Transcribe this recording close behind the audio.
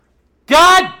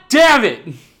God damn it!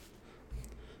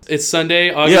 It's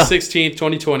Sunday, August 16th,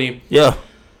 2020. Yeah.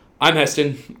 I'm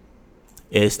Heston.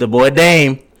 It's the boy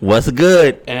Dame. What's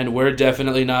good? And we're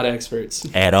definitely not experts.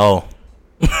 At all.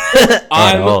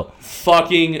 I'm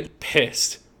fucking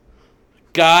pissed.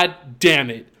 God damn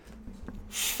it.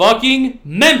 Fucking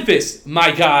Memphis,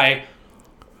 my guy.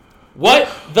 What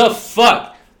the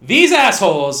fuck? These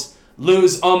assholes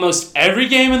lose almost every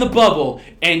game in the bubble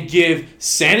and give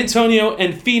San Antonio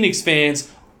and Phoenix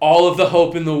fans all of the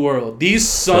hope in the world. These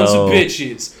sons of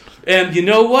bitches. And you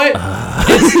know what?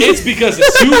 It's because of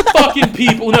two fucking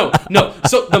people. No.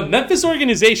 So the Memphis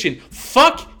organization,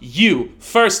 fuck you,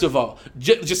 first of all.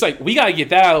 Just like, we got to get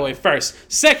that out of the way first.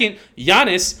 Second,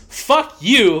 Giannis, fuck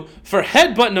you for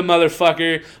headbutting a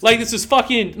motherfucker. Like, this is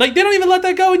fucking, like, they don't even let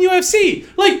that go in UFC.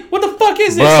 Like, what the fuck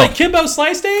is this? Bro. Like, Kimbo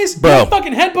Slice days? Bro. You don't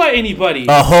fucking headbutt anybody.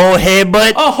 A whole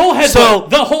headbutt? A whole headbutt. So,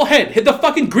 the whole head. Hit the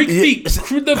fucking Greek feet.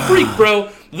 The freak, bro.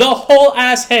 The whole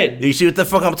ass head. You see what the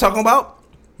fuck I'm talking about?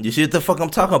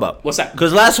 What's that?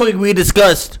 Because last week we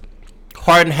discussed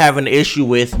Harden having an issue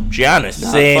with Giannis,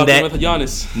 saying that with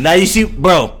Giannis. Now you see,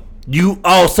 bro.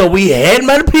 So we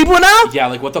headbutting people now? Yeah,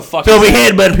 like what the fuck? So we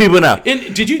headbutting people now.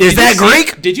 And Is that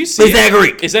Greek? Did you see? Is that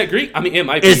Greek? Is that Greek? I mean, it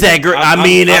might be. Is that Greek? I'm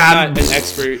not an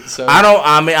expert, so I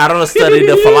don't study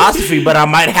the philosophy, but I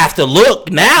might have to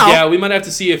look now. Yeah, we might have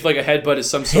to see if like a headbutt is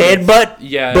some sort headbutt.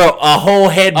 Yeah, bro, a whole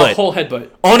headbutt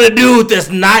on a dude that's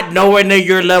not nowhere near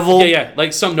your level. Yeah,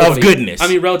 like some nobody. Of goodness. I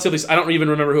mean, relatively. I don't even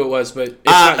remember who it was, but it's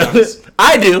not Giannis.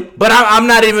 I do, but I'm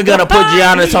not even gonna put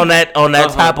Giannis on that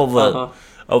type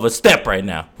of a step right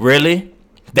now. Really?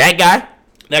 That guy?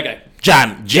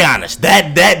 Giannis.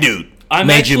 That dude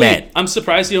made you mad. I'm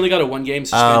surprised he only got a 1-game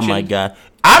suspension. Oh my god.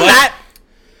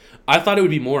 I thought it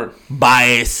would be more.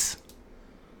 Bias?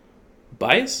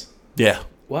 Yeah.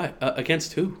 Why?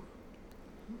 Against who?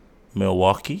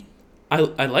 Milwaukee.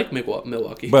 I like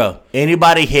Milwaukee. Bro,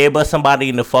 anybody headbutt somebody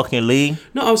in the fucking league?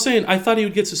 No, I was saying I thought he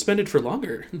would get suspended for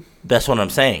longer. That's what I'm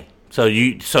saying. So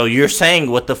you're saying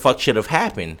what the fuck should have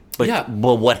happened? But yeah.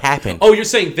 But what happened? Oh, you're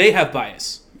saying they have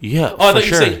bias. Yeah. Oh, I thought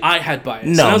you were saying I had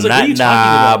bias. No, I was like, what are you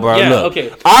talking about? Bro. Yeah, look,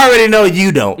 okay. I already know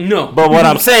you don't. No. But what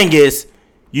I'm saying is,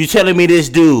 you telling me this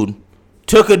dude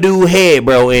took a dude head,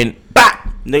 bro, and bop,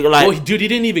 nigga, like, dude, he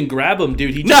didn't even grab him,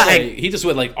 dude. He just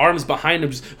went like arms behind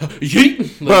him, just yeet,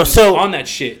 like, bro. So on that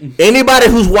shit. Anybody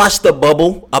who's watched the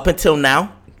bubble up until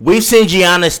now, we've seen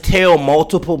Giannis tell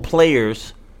multiple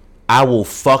players, "I will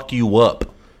fuck you up.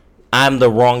 I'm the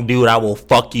wrong dude. I will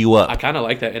fuck you up." I kind of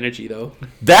like that energy though.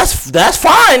 That's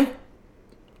fine.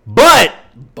 But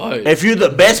if you're the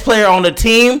best player on the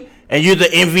team and you're the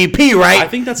MVP, right? I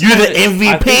think that's you're the MVP.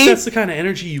 I think that's the kind of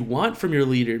energy you want from your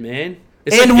leader, man.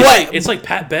 It's like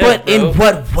Pat Bev, but bro. in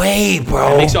what way,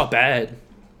 bro? It makes y'all bad.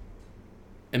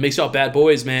 It makes y'all bad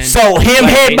boys, man. So him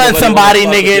headbutt somebody,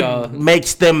 nigga,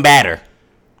 makes them better.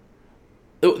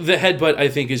 The headbutt, I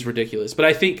think, is ridiculous. But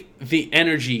I think the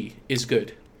energy is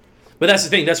good. But that's the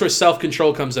thing. That's where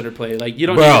self-control comes into play. Like, you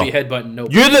don't need to be headbutting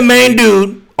nobody. You're the main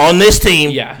dude on this team.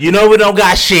 Yeah. You know we don't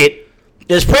got shit.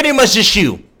 It's pretty much just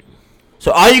you.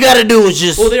 So all you got to do is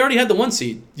just... Well, they already had the 1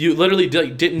 seed. You literally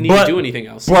didn't need to do anything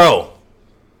else. Bro,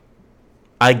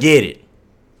 I get it.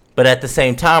 But at the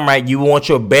same time, right, you want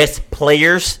your best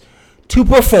players to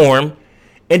perform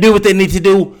and do what they need to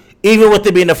do, even with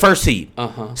it being the 1st seed.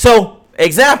 So,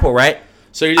 example, right?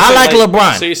 So you're I like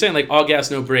LeBron. So you're saying like all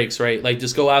gas, no breaks, right? Like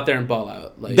just go out there and ball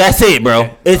out. Like, that's it, bro.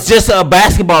 Okay. It's just a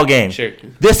basketball game. Sure.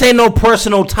 This ain't no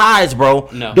personal ties, bro.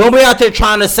 No. Don't be out there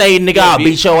trying to say, nigga, I'll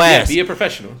beat your ass. Be a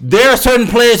professional. There are certain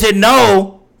players that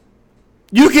know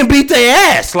you can beat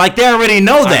their ass. Like they already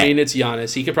know that. I mean, it's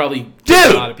Giannis. He could probably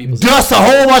a lot of people. Dust a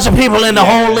whole bunch of people in the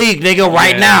whole league, nigga,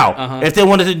 right now. If they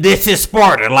wanted to diss his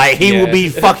Sparta, like he would be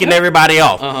fucking everybody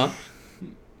off.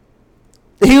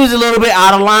 He was a little bit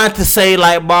out of line to say,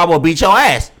 like, Bob will beat your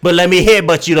ass. But let me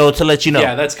headbutt you, though, to let you know.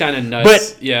 Yeah, that's kind of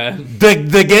nuts. But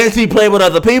the games he played with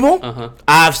other people,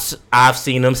 I've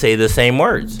seen them say the same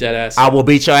words. Dead ass. I will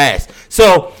beat your ass.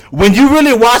 So, when you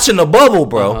really watching the bubble,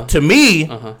 bro, to me,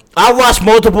 I watch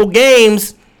multiple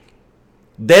games.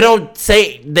 They don't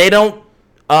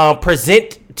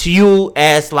present to you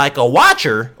as like a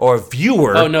watcher or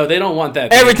viewer. Oh no, they don't want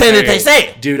that. Everything that they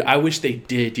say, dude. I wish they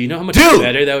did. Do you know how much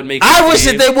better that would make? I wish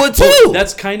that they would too. Well,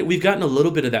 that's we've gotten a little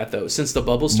bit of that though since the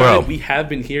bubble started. We have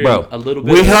been hearing a little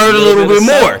bit. We heard a little bit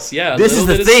more. Yeah, this is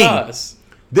the thing.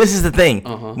 This is the thing.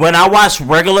 When I watched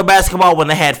regular basketball, when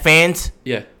they had fans,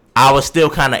 I was still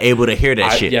kind of able to hear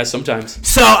that shit. Yeah, sometimes.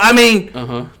 So I mean,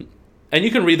 and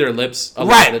you can read their lips a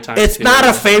lot of the time. It's not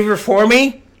a favorite for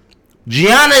me.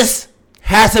 Giannis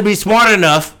has to be smart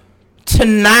enough to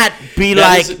not be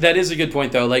that is a good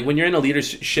point though. Like when you're in a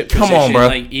leadership position, come on, bro.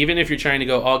 Like even if you're trying to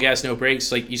go all gas no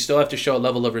brakes, like you still have to show a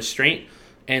level of restraint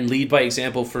and lead by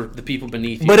example for the people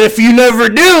beneath you. But if you never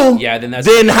do,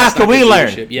 then how can we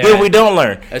learn? Yeah. Then we don't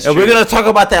learn. And we're gonna talk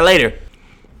about that later.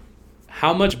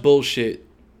 How much bullshit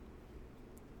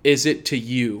is it to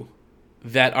you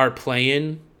that our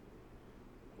play-in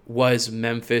was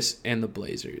Memphis and the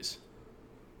Blazers?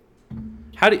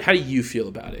 How do you feel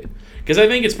about it? Because I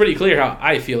think it's pretty clear how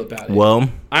I feel about it. Well,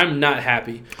 I'm not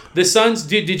happy. The Suns.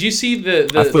 Did you see the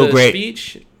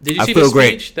speech? Did you see the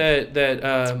speech that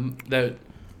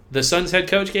the Suns head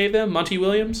coach gave them, Monty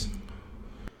Williams?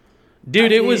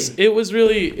 Dude, it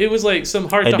was like some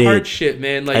heart to heart shit,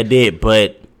 man. Like I did,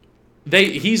 but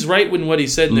he's right when what he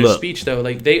said in their speech though.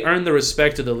 Like they earned the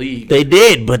respect of the league. They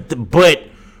did, but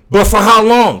for how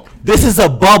long? This is a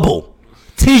bubble.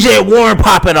 TJ Warren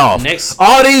popping off.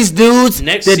 All these dudes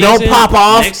that don't pop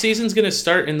off. Next season's gonna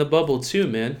start in the bubble too,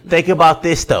 man. Think about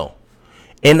this though.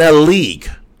 In a league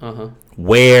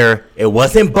where it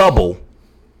wasn't bubble,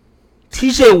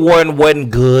 TJ Warren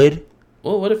wasn't good.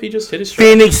 Well, what if he just hit his stride?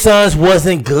 Phoenix Suns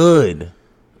wasn't good.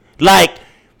 Like,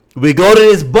 we go to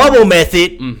this bubble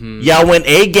method. Y'all went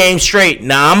 8 games straight.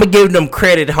 Now I'm gonna give them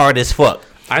credit hard as fuck.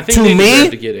 I think they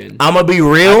deserve to get in. I'm gonna be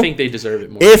real. I think they deserve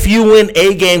it more. If you win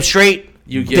 8 games straight,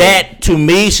 that to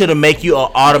me should have make you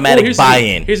an automatic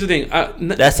buy-in. Here's the thing.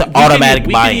 That's an automatic buy-in.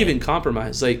 We can even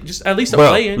compromise. Like just at least a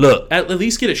play-in. Look, at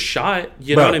least get a shot.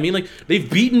 You know what I mean? Like they've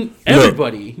beaten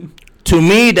everybody. To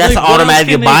me, that's an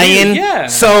automatic buy-in. Yeah.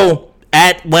 So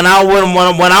when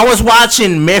I was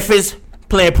watching Memphis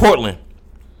playing Portland,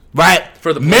 right?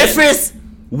 For the Memphis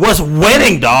was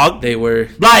winning, dog. They were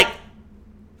like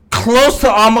close to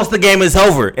almost the game is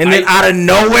over, and then out of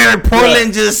nowhere,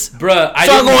 Portland just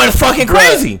started going fucking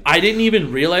crazy. I didn't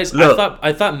even realize.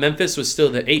 I thought Memphis was still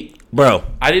the 8, bro.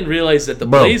 I didn't realize that the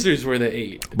Blazers were the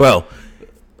 8, bro.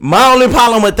 My only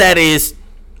problem with that is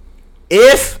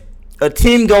if a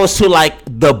team goes to like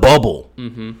the bubble,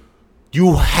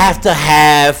 you have to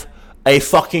have a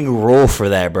fucking rule for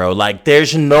that, bro. Like,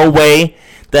 there's no way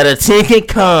that a team can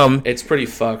come. It's pretty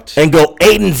fucked. And go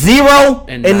 8-0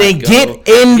 and then get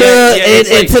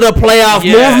into the playoff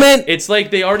movement. It's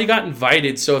like they already got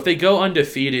invited, so if they go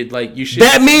undefeated, like you should.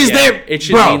 That means it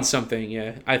should mean something.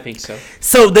 Yeah, I think so.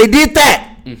 So they did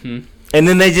that, and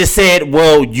then they just said,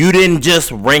 "Well, you didn't just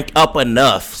rank up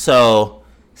enough, so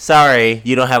sorry,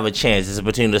 you don't have a chance." It's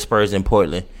between the Spurs and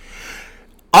Portland.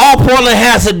 All Portland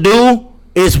has to do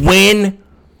is win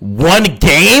 1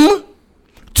 game.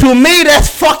 To me, that's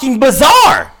fucking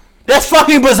bizarre. That's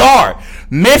fucking bizarre.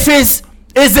 Memphis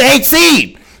is the 8th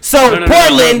seed. So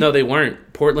Portland... No, they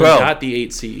weren't. Portland got the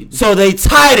 8th seed. So they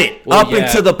tied it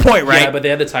into the point, right? Yeah, but they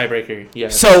had the tiebreaker. Yeah.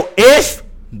 So if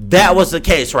that was the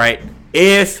case, right?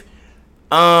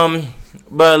 But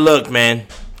look, man.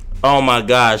 Oh my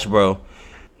gosh, bro.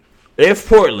 If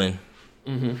Portland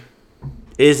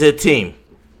is a team,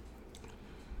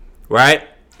 right?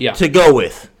 Yeah. To go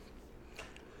with,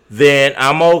 then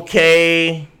I'm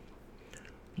okay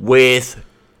with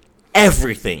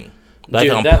everything. Like,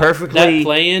 dude, that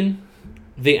play-in,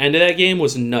 the end of that game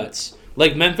was nuts.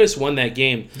 Like, Memphis won that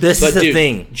game. This is the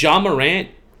thing. Ja Morant,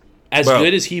 as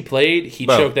good as he played, he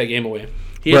choked that game away.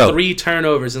 He had 3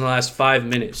 turnovers in the last 5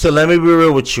 minutes. So let me be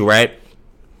real with you, right?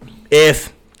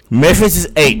 If Memphis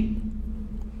is 8,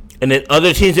 and then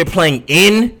other teams are playing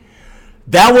in,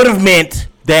 that would have meant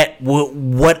that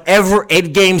whatever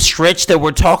 8-game stretch that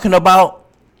we're talking about,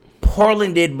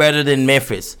 Portland did better than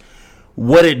Memphis.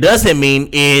 What it doesn't mean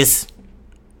is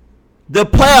the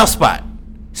playoff spot.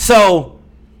 So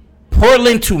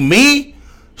Portland, to me,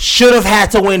 should have had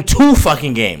to win 2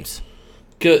 fucking games.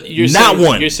 Not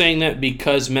 1. You're saying that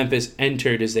because Memphis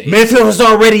entered as the 8th. Memphis was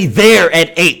already there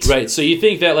at 8. Right, so you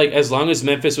think that like as long as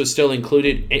Memphis was still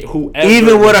included, whoever...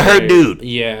 Even with a hurt dude.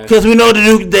 Yeah. Because we know the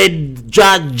dude that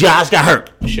Josh got hurt.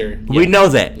 Sure. We know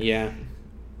that. Yeah.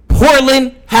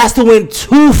 Portland has to win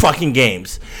 2 fucking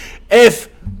games. If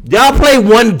y'all play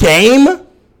 1 game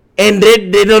and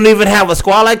they don't even have a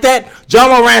squad like that, Ja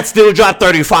Morant still dropped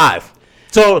 35.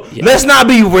 So let's not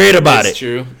be weird about it. That's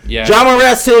true. Yeah. Ja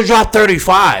Morant still dropped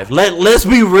 35. Let's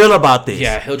be real about this.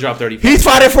 Yeah, he'll drop 35. He's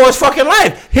fighting for his fucking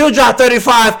life. He'll drop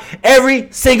 35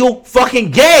 every single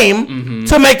fucking game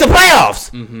to make the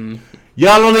playoffs.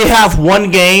 Y'all only have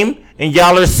 1 game, and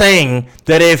y'all are saying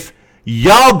that if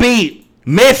y'all beat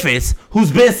Memphis,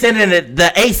 who's been sitting in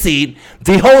the 8th seed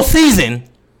the whole season,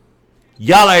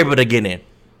 y'all are able to get in.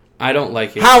 I don't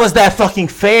like it. How is that fucking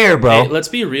fair, bro? Hey, let's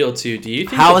be real, too. Do you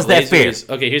think how is that fair?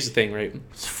 Okay, here's the thing, right?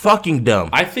 It's fucking dumb.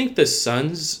 I think the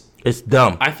Suns It's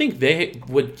dumb. I think they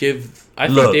would give.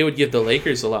 They would give the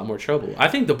Lakers a lot more trouble. I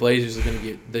think the Blazers are going to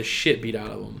get the shit beat out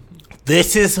of them.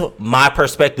 This is my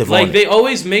perspective. Like they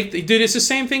always make. Dude, it's the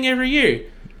same thing every year.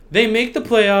 They make the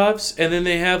playoffs, and then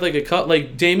they have like a cut.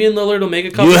 Like Damian Lillard will make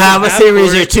a couple. You have a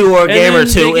series or two, or a game or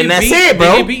two, and that's it,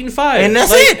 bro. They get beaten 5, and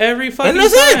that's like, it every fucking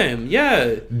time.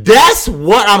 Yeah, that's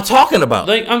what I'm talking about.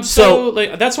 Like I'm so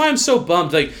like that's why I'm so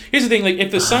bummed. Like here's the thing: like if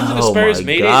the Suns and the Spurs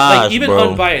made it, like even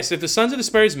unbiased, if the Suns and the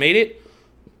Spurs made it,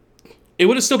 it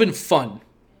would have still been fun.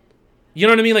 You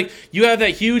know what I mean? Like you have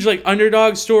that huge like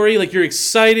underdog story. Like you're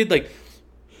excited. Like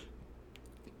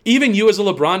even you as a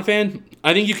LeBron fan.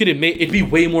 I think you could admit it'd be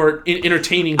way more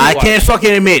entertaining to watch. Can't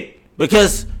fucking admit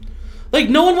because like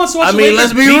no one wants to watch the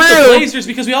Lakers beat the Blazers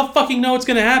because we all fucking know it's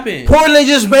gonna happen. Portland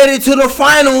just made it to the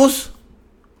finals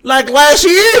like last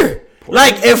year.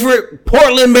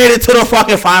 Portland made it to the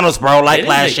fucking finals, bro, like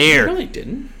last year. They really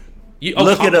didn't.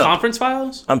 Look it up. Conference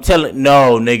finals? I'm telling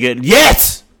no, nigga.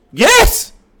 Yes.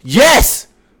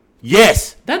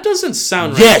 That doesn't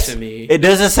sound right to me. It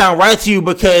doesn't sound right to you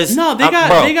because no, they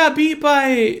got beat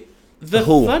by the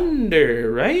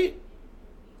Thunder, right?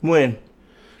 When?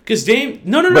 Because Dame,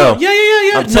 no, bro,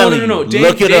 yeah. I'm telling you,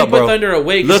 look it up, bro. Put Thunder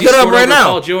away. Look it up right now.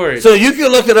 Paul George. So you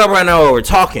can look it up right now while we're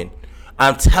talking.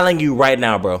 I'm telling you right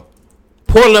now, bro.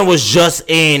 Portland was just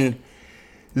in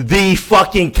the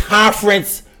fucking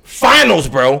conference finals,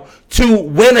 bro, to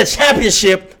win a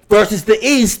championship versus the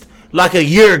East like a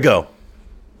year ago.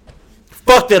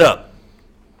 Fucked it up.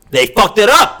 They fucked it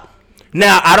up.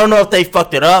 Now I don't know if they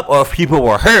fucked it up or if people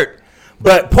were hurt.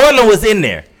 But Portland was in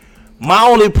there. My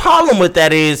only problem with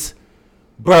that is,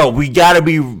 bro, we gotta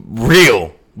be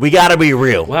real.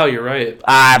 Wow, you're right.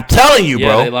 I'm telling you,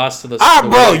 bro. Yeah, they lost to the bro,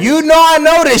 Warriors. you know I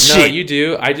know this shit. No, you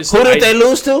do. Who did they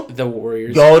lose to? The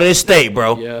Warriors. Golden State,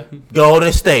 bro. Yeah.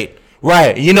 Golden State.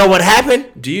 Right. You know what happened?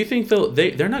 Do you think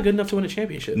they're not good enough to win a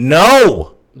championship?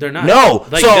 No. They're not. No.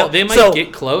 Like they might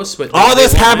get close, but all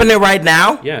this happening right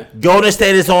now. Yeah. Golden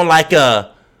State is on like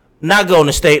not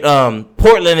Golden State.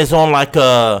 Portland is on like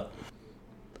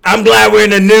I'm glad we're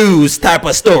in the news type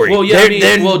of story. Well, yeah,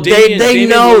 Damian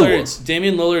know.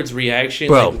 Damian Lillard's reaction,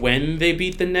 bro, like when they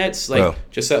beat the Nets, like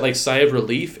just that like sigh of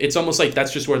relief. It's almost like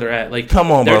that's just where they're at. Like,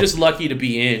 come on, they're bro. just lucky to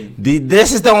be in.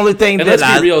 This is the only thing. And let's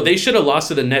be real, they should have lost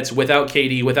to the Nets without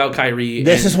KD, without Kyrie.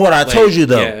 This is what I told you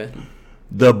though. Yeah.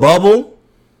 The bubble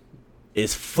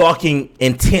is fucking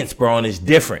intense, bro, and it's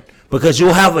different because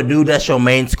you'll have a dude that's your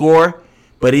main scorer,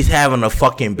 but he's having a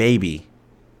fucking baby.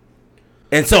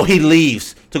 And so he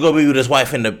leaves to go be with his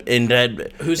wife in that. And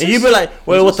you be like,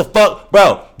 "Well, what the fuck,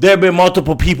 bro?" There have been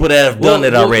multiple people that have done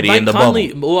it already in the bubble.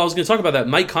 Well, I was going to talk about that.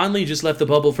 Mike Conley just left the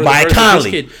bubble for Mike the first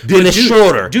Conley, kid. Dennis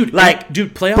Schroeder,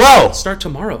 playoffs start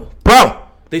tomorrow, bro.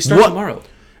 They start tomorrow.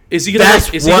 Is he gonna miss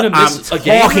a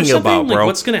game or something? About, bro. Like,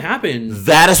 what's gonna happen?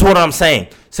 That is what I'm saying.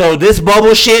 So this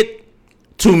bubble shit,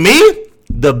 to me,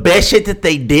 the best shit that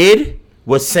they did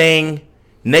was saying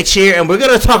next year, and we're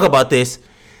gonna talk about this.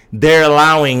 They're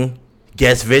allowing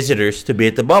guest visitors to be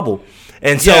at the bubble.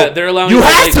 And so they're allowing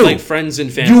like friends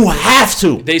and family. You have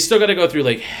to. They still got to go through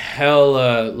like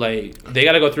hella they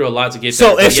got to go through a lot to get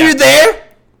there. So if you're there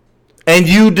and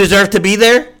you deserve to be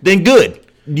there, then good.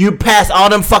 You pass all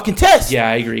them fucking tests. Yeah,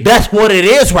 I agree. That's what it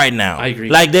is right now. I agree.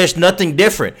 Like there's nothing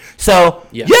different. So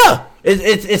yeah,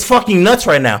 it's fucking nuts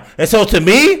right now. And so to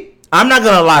me, I'm not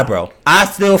gonna lie, bro. I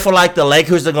still feel like the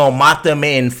Lakers are gonna mock them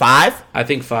in 5. I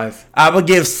think 5. I would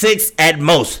give 6 at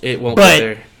most. It won't get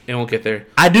there. It won't get there.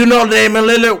 I do know Damian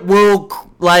Lillard will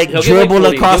dribble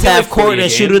across half court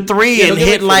and shoot a 3 and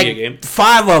hit like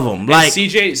 5 of them. Like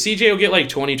CJ will get like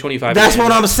 20, 25. That's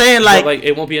what I'm saying. Like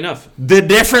it won't be enough. The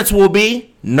difference will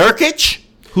be Nurkic,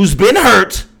 who's been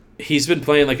hurt. He's been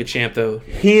playing like a champ, though.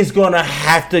 He's going to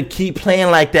have to keep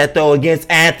playing like that, though, against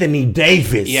Anthony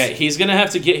Davis. Yeah, he's going to have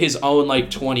to get his own,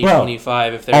 like, 20,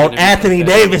 25 if they're on Anthony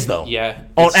Davis, though. Yeah.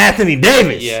 On Anthony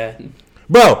Davis. Yeah.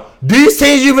 Bro, these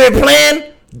teams you've been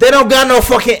playing, they don't got no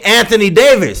fucking Anthony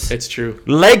Davis. It's true.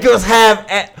 Lakers have...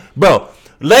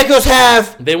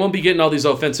 They won't be getting all these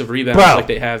offensive rebounds like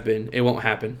they have been. It won't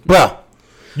happen. Bro.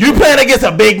 You playing against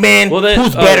a big man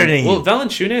who's better than you. Well,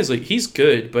 Valanciunas, like, he's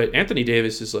good, but Anthony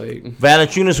Davis is like...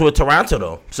 Valanciunas with Toronto,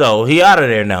 though. So, he out of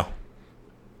there now.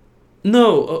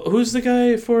 No, who's the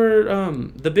guy for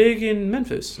the big in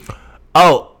Memphis?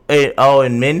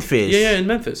 In Memphis. Yeah, in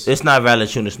Memphis. It's not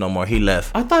Valanciunas no more. He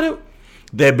left. I thought it...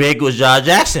 Their big was Josh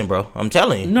Jackson, bro. I'm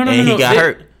telling you. No. He got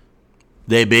hurt.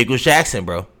 Their big was Jackson,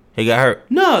 bro. He got hurt.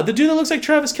 No, the dude that looks like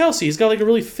Travis Kelce. He's got, like, a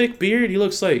really thick beard. He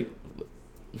looks like...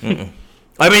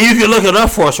 I mean, you can look it up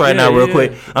for us right now real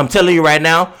quick. I'm telling you right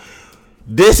now,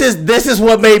 this is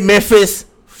what made Memphis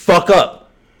fuck up.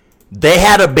 They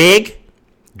had a big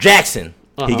Jackson.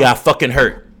 He got fucking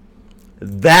hurt.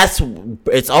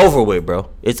 It's over with, bro.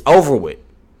 It's over with.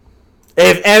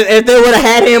 If they would have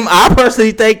had him, I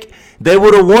personally think they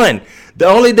would have won. The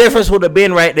only difference would have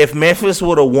been, right, if Memphis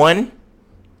would have won.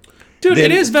 Dude,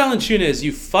 it is Valanciunas,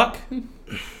 you fuck.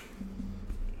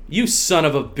 You son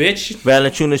of a bitch.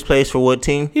 Valanciunas plays for what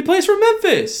team? He plays for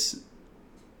Memphis.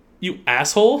 You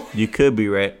asshole. You could be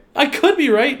right. I could be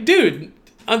right. Dude,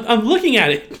 I'm looking at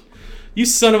it. You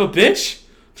son of a bitch.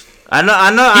 I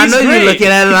know you're looking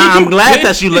at it. I'm glad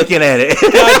that you're looking at it.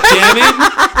 God damn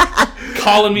it.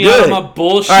 Calling me out of my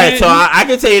bullshit. All right, so I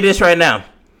can tell you this right now.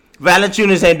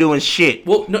 Valanciunas ain't doing shit.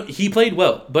 Well, no, he played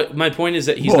well. But my point is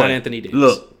that he's not Anthony Davis.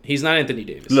 Look. He's not Anthony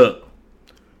Davis. Look.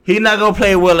 He's not going to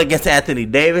play well against Anthony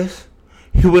Davis.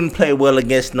 He wouldn't play well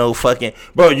against no fucking...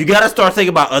 Bro, you got to start thinking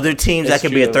about other teams that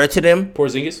could be a threat to them.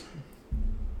 Porzingis?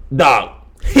 Dog.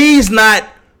 He's not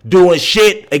doing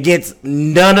shit against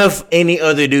none of any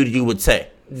other dude you would say.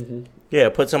 Mm-hmm. Yeah,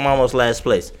 puts him almost last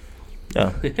place.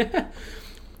 Yeah.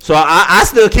 So I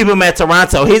still keep him at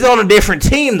Toronto. He's on a different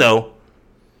team, though.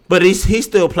 But he's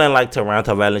still playing like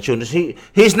Toronto Valanciunas.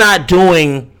 He's not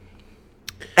doing...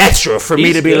 extra for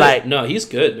me to be good. Like, no, he's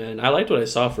good, man. I liked what I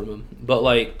saw from him, but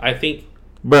like I think,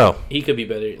 bro, he could be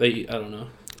better. Like, I don't know.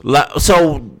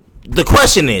 So the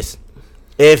question is,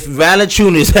 if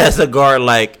Valanciunas has a guard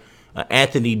like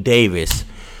Anthony Davis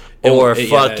or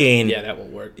fucking that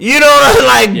won't work. You know what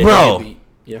I'm like,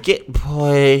 bro? Get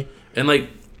boy and like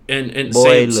and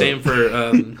boy, same for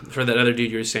that other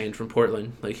dude you were saying from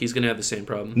Portland. Like he's gonna have the same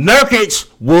problem. Nurkic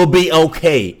will be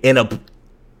okay in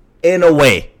a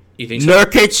way. You think so?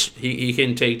 Nurkic, he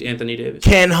can take Anthony Davis.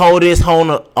 Can hold his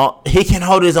own. He can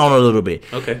hold his own a little bit.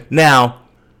 Okay. Now,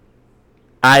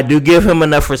 I do give him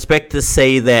enough respect to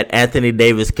say that Anthony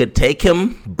Davis could take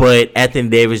him, but Anthony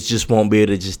Davis just won't be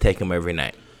able to just take him every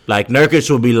night. Like Nurkic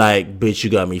will be like, "Bitch, you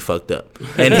got me fucked up,"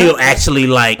 and he'll actually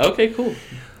like. Okay, cool.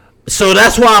 So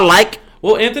that's why I like.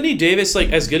 Well, Anthony Davis, like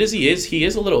as good as he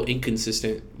is a little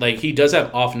inconsistent. Like he does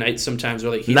have off nights sometimes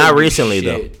where like he not recently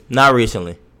though. Not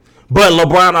recently. But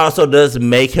LeBron also does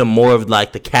make him more of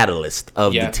like the catalyst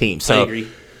of the team. So, I agree.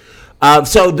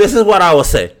 So this is what I will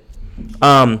say.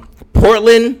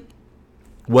 Portland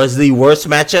was the worst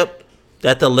matchup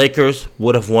that the Lakers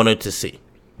would have wanted to see.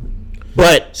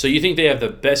 But so you think they have the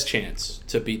best chance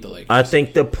to beat the Lakers? I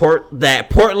think that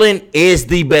Portland is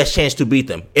the best chance to beat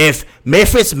them. If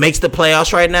Memphis makes the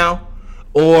playoffs right now,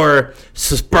 or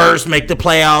Spurs make the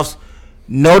playoffs.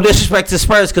 No disrespect to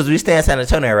Spurs because we stay in San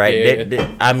Antonio, right?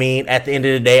 Yeah. I mean, at the end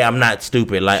of the day, I'm not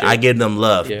stupid. Like, I give them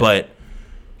love. Yeah. But,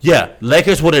 yeah,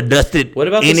 Lakers would have dusted what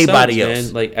about anybody the Suns, else.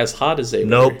 Man? Like, as hot as they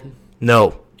were.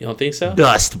 No. You don't think so?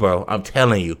 Dust, bro. I'm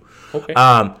telling you. Okay.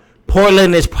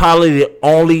 Portland is probably the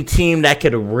only team that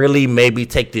could really maybe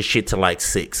take this shit to, like,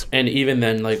 6. And even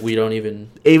then, like, we don't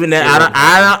even... Even then,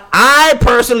 I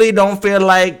personally don't feel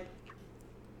like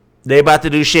they about to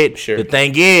do shit. Sure. The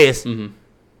thing is... Mm-hmm.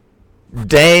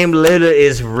 Dame Lillard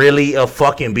is really a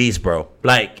fucking beast, bro.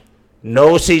 Like,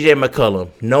 no CJ McCollum,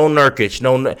 no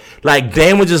Nurkic, like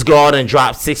Dame would just go out and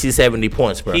drop 60, 70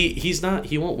 points, bro.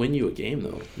 He won't win you a game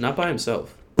though, not by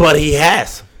himself. But he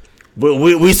has.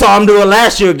 We saw him do it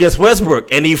last year against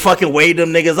Westbrook, and he fucking waved them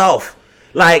niggas off.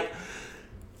 Like,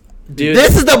 dude,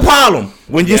 this is the problem.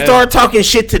 When you start talking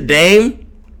shit to Dame,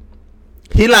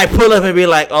 he like pull up and be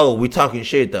like, "Oh, we talking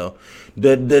shit though."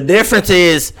 The difference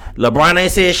is LeBron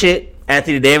ain't saying shit.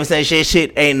 Anthony Davis ain't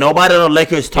shit. Ain't nobody on the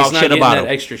Lakers talk shit about him.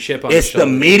 Extra chip on it's the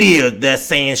media that's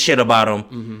saying shit about him.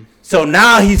 Mm-hmm. So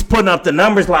now he's putting up the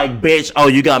numbers like, bitch, oh,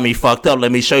 you got me fucked up.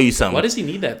 Let me show you something. Why does he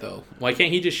need that though? Why can't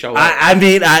he just show up? I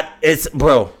mean, it's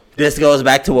bro. This goes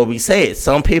back to what we said.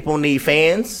 Some people need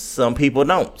fans. Some people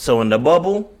don't. So in the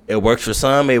bubble, it works for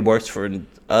some. It works for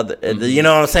other. Mm-hmm. You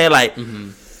know what I'm saying? Like,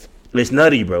 it's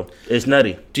nutty, bro. It's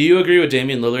nutty. Do you agree with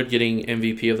Damian Lillard getting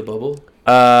MVP of the bubble?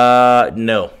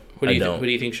 No. Who do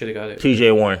you think should have got it?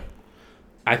 TJ Warren.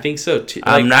 I think so too.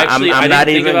 I'm not even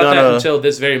about gonna that until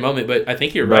this very moment, but I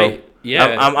think you're right.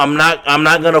 Yeah, I'm not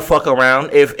gonna fuck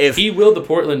around. If he willed the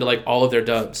Portland to like all of their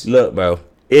dubs. Look, bro.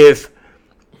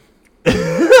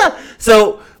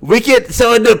 So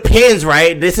it depends,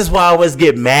 right? This is why I always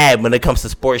get mad when it comes to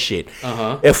sports shit.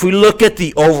 If we look at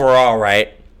the overall,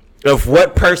 right, of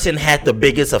what person had the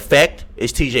biggest effect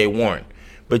is TJ Warren.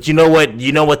 But you know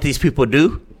what these people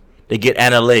do? They get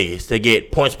analytics. They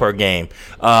get points per game,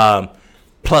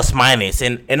 plus minus,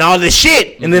 and all this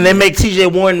shit. And then they make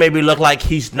TJ Warren maybe look like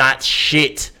he's not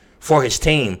shit for his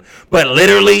team. But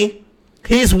literally,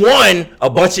 he's won a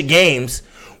bunch of games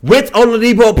with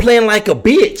Oladipo playing like a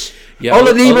bitch. Yeah,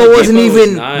 Oladipo wasn't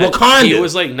even Wakanda. He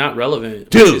was like not relevant,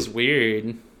 dude, which is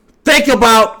weird. Think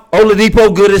about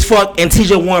Oladipo good as fuck and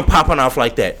T.J. Warren popping off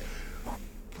like that.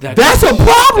 That's a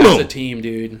problem. That's a team,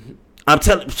 dude. I'm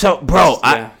telling. So, bro,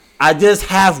 yeah. I just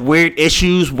have weird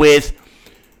issues with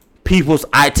people's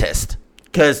eye test,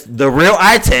 because the real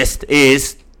eye test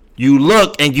is you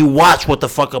look and you watch what the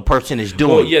fuck a person is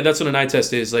doing. Well, yeah, that's what an eye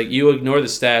test is. Like, you ignore the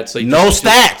stats. Like, no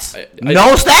stats.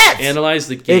 No stats. Analyze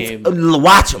the game.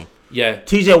 Watch them. Yeah.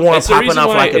 T.J. Warren popping off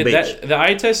like a bitch. The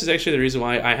eye test is actually the reason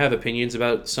why I have opinions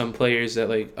about some players that,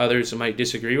 like, others might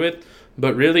disagree with.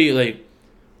 But really, like,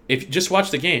 if just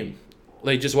watch the game.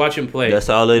 Like, just watch him play. That's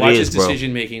all it is, bro. Watch his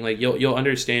decision making. Like, you'll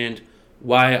understand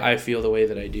why I feel the way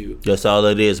that I do. That's all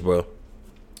it is, bro.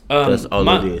 That's all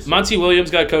it is. Monty Williams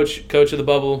got coach of the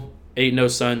bubble.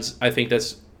 8-0 Suns. I think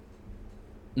that's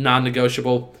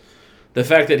non-negotiable. The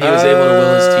fact that he was able to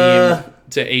will his team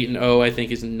to 8-0, I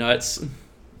think, is nuts.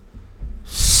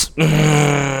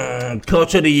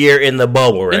 Coach of the year in the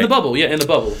bubble, right? In the bubble, yeah, in the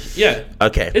bubble, yeah.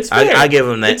 Okay, it's fair. I give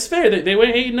him that. It's fair. They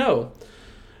went 8-0.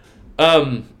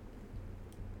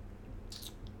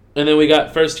 And then we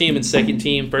got first team and second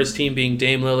team. First team being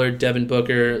Dame Lillard, Devin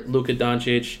Booker, Luka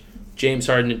Doncic, James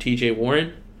Harden, and T.J.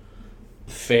 Warren.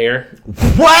 Fair.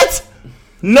 What?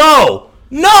 No,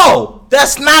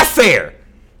 that's not fair.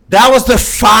 That was the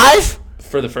 5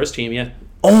 for the first team, yeah.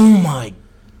 Oh my.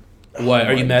 What,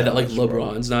 are you mad that, like,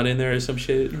 LeBron's not in there or some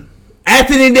shit?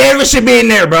 Anthony Davis should be in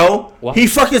there, bro. What? He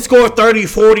fucking scored 30,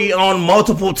 40 on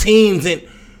multiple teams and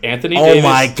Anthony Davis. Oh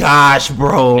my gosh,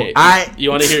 bro. Hey, you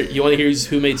want to hear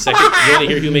who made second? You want to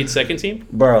hear who made second team?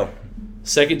 Bro.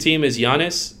 Second team is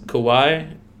Giannis,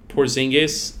 Kawhi,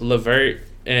 Porzingis, LeVert,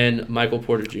 and Michael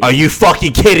Porter Jr. Are you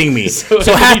fucking kidding me? So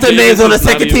half the names on the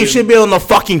second team should be on the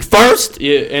fucking first?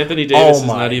 Yeah, Anthony Davis is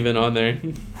not even on there.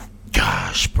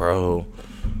 Gosh, bro.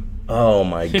 Oh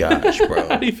my gosh, bro.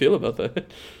 How do you feel about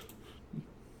that?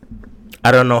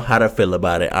 I don't know how to feel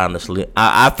about it, honestly.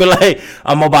 I feel like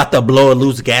I'm about to blow a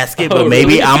loose gasket, but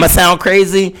maybe really? I'm going to sound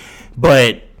crazy.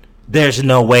 But there's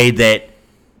no way that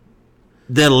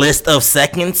the list of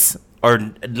seconds are,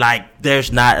 like,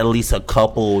 there's not at least a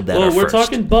couple that are we're first.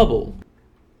 Talking bubble.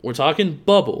 We're talking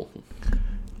bubble.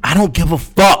 I don't give a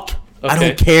fuck. Okay. I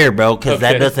don't care, bro, because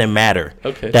that doesn't matter.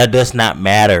 Okay. That does not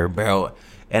matter, bro.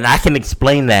 And I can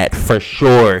explain that for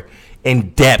sure in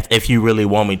depth if you really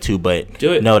want me to, but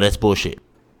do it. No, that's bullshit.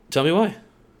 Tell me why.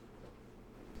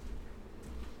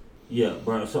 Yeah,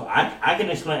 bro. So I can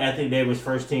explain Anthony Davis'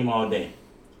 first team all day.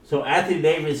 So Anthony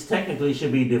Davis technically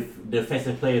should be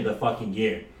defensive player of the fucking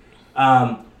year.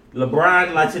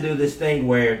 LeBron likes to do this thing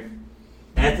where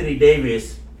Anthony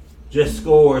Davis just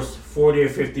scores 40 or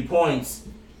 50 points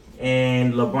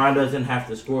and LeBron doesn't have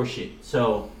to score shit.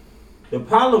 So the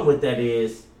problem with that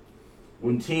is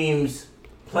when teams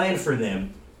playing for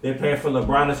them, they're paying for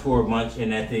LeBron to score a bunch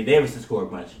and Anthony Davis to score a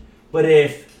bunch. But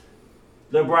if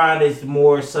LeBron is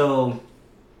more so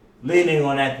leaning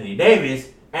on Anthony Davis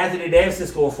to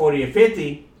score 40 or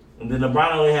 50, and then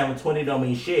LeBron only having 20 don't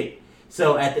mean shit.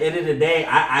 So at the end of the day,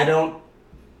 I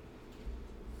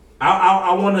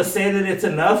want to say that it's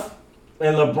enough,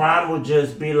 and LeBron will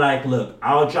just be like, look,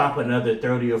 I'll drop another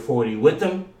 30 or 40 with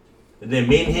them, and then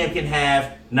me and him can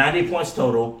have 90 points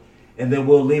total, and then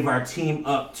we'll leave our team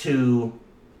up to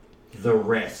the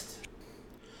rest.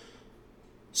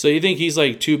 So you think he's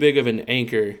like too big of an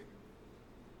anchor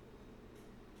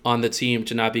on the team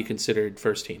to not be considered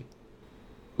first team?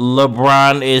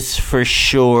 LeBron is for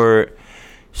sure.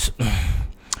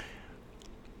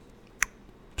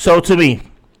 So to me,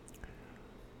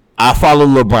 I follow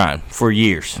LeBron for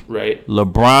years. Right.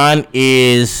 LeBron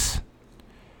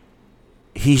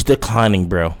he's declining,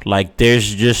 bro. Like,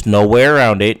 there's just no way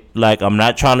around it. Like, I'm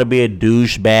not trying to be a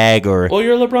douchebag or... Well,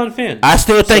 you're a LeBron fan. I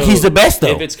still think he's the best,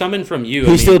 though. If it's coming from you,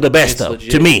 he's still the best, though.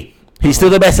 Legit. To me. He's still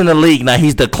the best in the league. Now,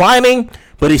 he's declining,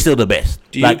 but he's still the best.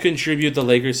 Do you contribute the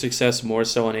Lakers' success more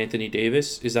so on Anthony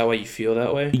Davis? Is that why you feel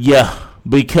that way? Yeah,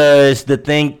 because the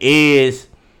thing is,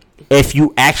 if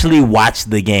you actually watch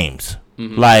the games,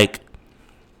 like,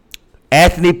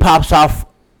 Anthony pops off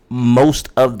most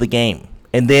of the game.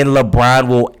 And then LeBron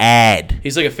will add.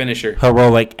 He's like a finisher.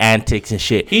 Heroic antics and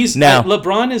shit.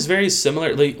 LeBron is very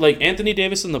similar. Like Anthony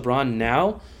Davis and LeBron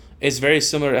now is very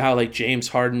similar to how like James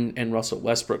Harden and Russell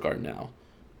Westbrook are now,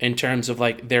 in terms of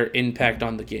like their impact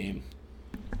on the game.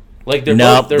 Like they're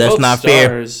both not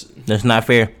stars. Fair. That's not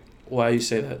fair. Why you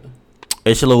say that?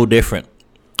 It's a little different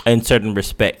in certain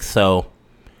respects. So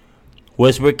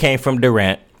Westbrook came from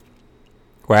Durant,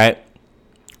 right?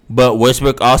 But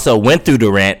Westbrook also went through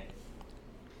Durant.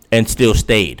 And still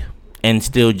stayed. And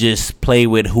still just play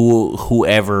with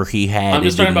whoever he had. I'm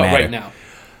just talking about right now.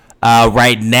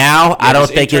 Right now, I don't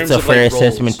think it's a fair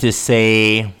assessment to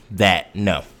say that.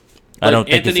 No. I don't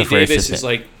think Anthony it's a fair Davis assessment. is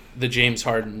like the James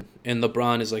Harden, and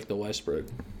LeBron is like the Westbrook.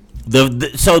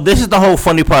 So this is the whole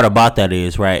funny part about that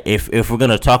is, right, if we're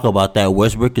going to talk about that,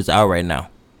 Westbrook is out right now.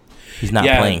 He's not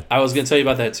playing. I was going to tell you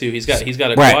about that too. He's got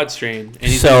a Right. quad strain,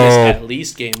 and he's going to miss at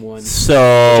least game 1,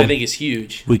 So which I think is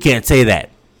huge. we can't say that.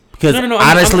 Because No.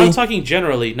 honestly, I'm talking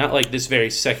generally, not like this very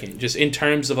second. Just in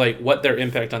terms of like what their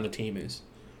impact on the team is,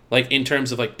 like in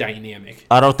terms of like dynamic.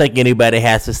 I don't think anybody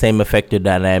has the same effective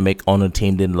dynamic on a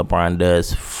team than LeBron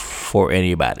does for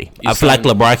anybody. I feel like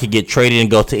LeBron could get traded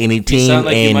and go to any team. You sound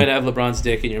like and you might have LeBron's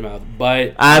dick in your mouth,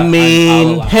 but I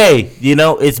mean, hey,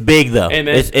 it's big though. Hey,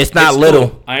 man, it's not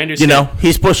little. Cool. I understand.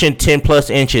 He's pushing 10+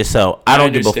 inches, so I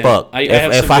don't give a fuck.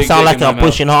 If I sound like I'm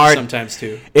pushing hard, sometimes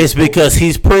too, it's because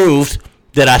he's proved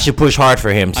that I should push hard for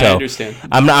him. So I understand.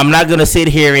 I'm not gonna sit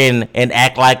here and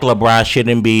act like LeBron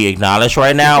shouldn't be acknowledged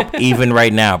right now, even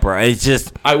right now, bro. It's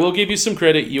just I will give you some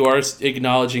credit. You are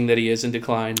acknowledging that he is in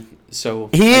decline. So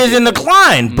he is in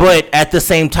decline, but at the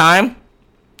same time,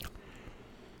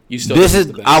 you still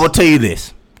I will tell you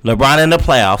this: LeBron in the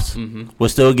playoffs will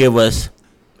still give us,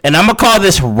 and I'm gonna call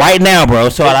this right now, bro.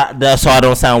 So I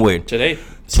don't sound weird. Today,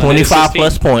 25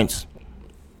 plus points,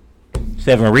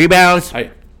 7 rebounds,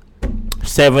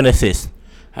 7 assists.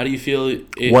 How do you feel?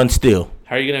 1 steal.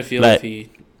 How are you gonna feel if he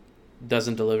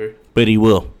doesn't deliver? But he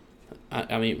will.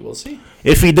 I mean, we'll see.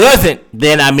 If he doesn't,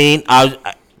 then I mean,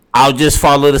 I'll just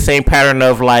follow the same pattern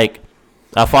of like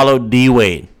I followed D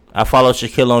Wade, I followed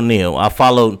Shaquille O'Neal, I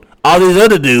followed all these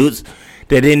other dudes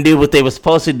that didn't do what they were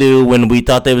supposed to do when we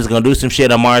thought they was gonna do some shit.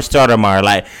 Amari Stoudemire,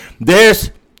 like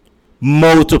there's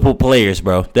multiple players,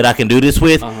 bro, that I can do this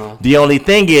with. The only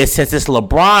thing is, since it's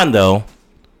LeBron though,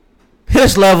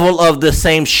 his level of the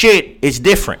same shit is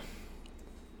different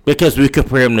because we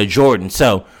compare him to Jordan.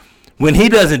 So when he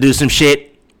doesn't do some shit,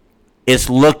 it's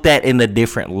looked at in a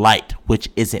different light, which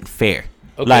isn't fair.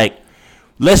 Okay. Like,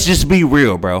 let's just be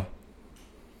real, bro.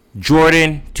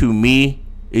 Jordan, to me,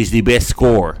 is the best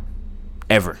scorer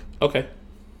ever. Okay.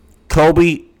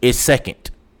 Kobe is second.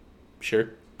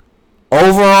 Sure.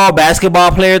 Overall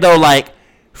basketball player, though, like,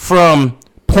 from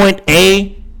point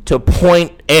A to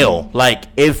point L, like,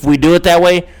 if we do it that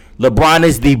way, LeBron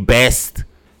is the best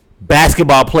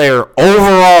basketball player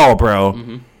overall,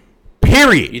 bro.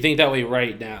 Period. You think that way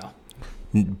right now?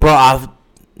 Bro,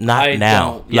 not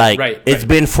now. Yeah, like, right. It's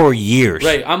been for years.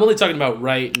 Right. I'm only talking about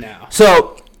right now.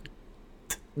 So,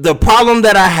 the problem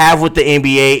that I have with the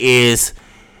NBA is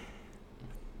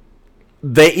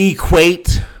they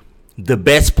equate the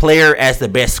best player as the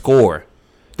best scorer.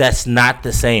 That's not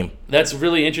the same. That's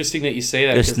really interesting that you say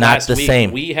that. It's not the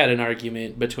same. We had an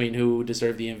argument between who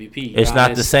deserved the MVP. It's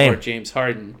not the same. Or James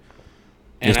Harden.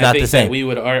 And it's not the same.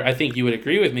 I think you would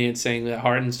agree with me in saying that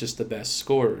Harden's just the best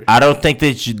scorer. I don't think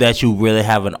that you really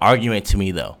have an argument to me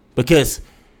though, because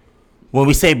when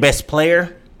we say best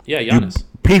player, Giannis.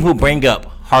 People bring up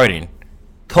Harden,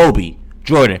 Kobe,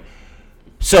 Jordan.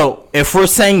 So if we're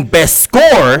saying best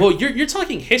scorer, well, you're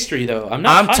talking history though.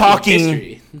 I'm talking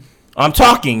history. I'm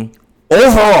talking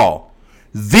overall.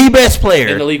 The best player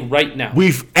in the league right now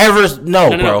we've ever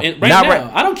bro. Right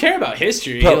now. I don't care about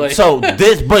history. Bro,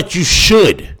 but you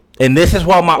should, and this is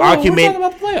why my argument. We're talking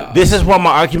about the playoffs. This is why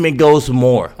my argument goes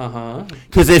more.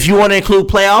 Because if you want to include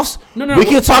playoffs, we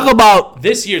can talk about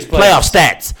this year's playoff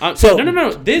stats.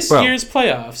 This year's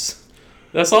playoffs.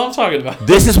 That's all I'm talking about.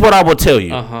 This is what I will tell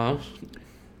you.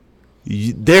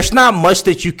 There's not much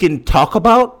that you can talk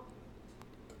about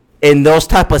in those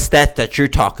type of stats that you're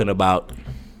talking about.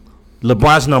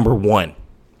 LeBron's number 1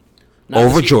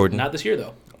 over Jordan. Not this year,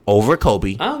 though. Over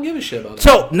Kobe. I don't give a shit about that.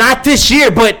 So, not this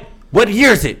year, but what year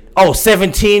is it?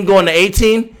 17 going to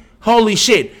 18? Holy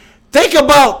shit. Think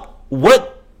about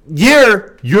what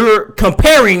year you're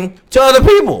comparing to other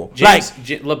people.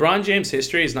 LeBron James'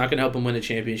 history is not going to help him win a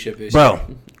championship this year.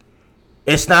 Bro,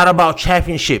 it's not about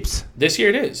championships. This year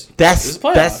it is. This is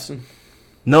playoffs.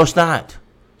 No, it's not.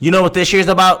 You know what this year's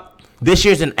about? This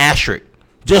year's an asterisk.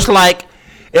 Just like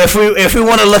if we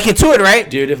want to look into it, right?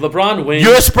 Dude, if LeBron wins,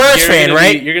 you're a Spurs fan,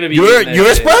 right? You're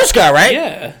a Spurs guy, right?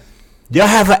 Yeah. Y'all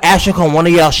have an asterisk on one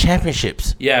of y'all's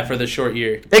championships. Yeah, for the short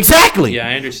year. Exactly. Yeah,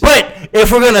 I understand. But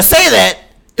if we're gonna say that,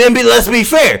 then let's be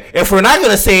fair. If we're not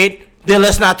gonna say it, then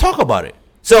let's not talk about it.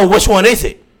 So which one is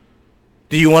it?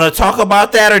 Do you want to talk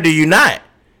about that or do you not?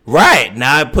 Right.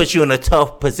 Now it puts you in a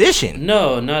tough position.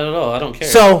 No, not at all. I don't care.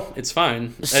 So it's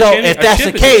fine. So if that's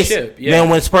the case, then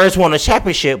when Spurs won a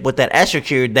championship with that asterisk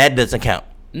here, that doesn't count.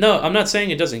 No, I'm not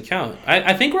saying it doesn't count.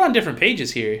 I think we're on different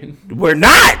pages here. We're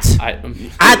not.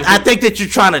 I think that you're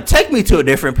trying to take me to a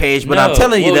different page, but I'm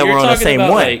telling you that we're on the same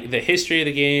one. Like the history of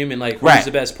the game and like who's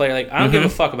the best player. Like I don't give a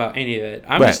fuck about any of that.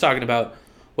 I'm just talking about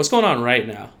what's going on right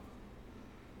now.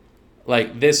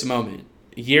 Like this moment,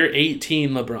 year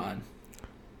 18 LeBron.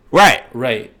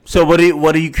 Right. So what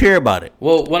do you care about it?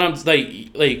 Well, when I'm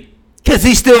like. Because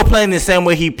he's still playing the same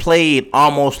way he played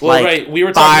almost we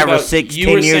were 5 or 6,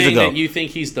 10 years ago. That you think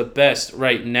he's the best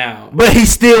right now. But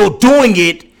he's still doing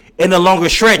it in a longer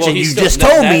stretch, and you just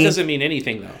told me... That doesn't mean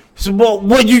anything, though. So,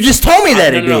 well, you just told me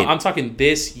that it did. No, I'm talking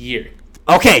this year.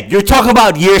 Okay, you're talking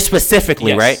about years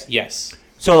specifically, right? Yes.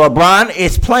 So LeBron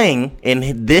is playing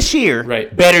in this year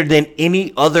better than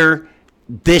any other...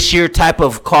 this year type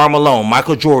of Karl Malone,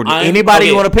 Michael Jordan, anybody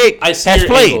you want to pick has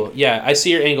played. Angle. Yeah, I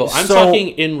see your angle. I'm talking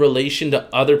in relation to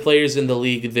other players in the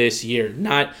league this year,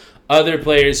 not other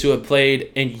players who have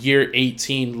played in year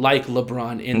 18 like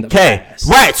LeBron in the past.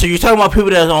 Right. So you're talking about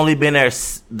people that have only been there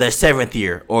their 7th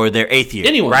year or their 8th year.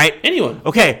 Anyone. Right? Anyone.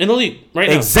 Okay. In the league right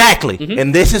now. Exactly. Mm-hmm.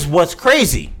 And this is what's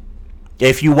crazy.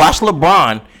 If you watch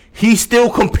LeBron, he's still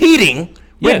competing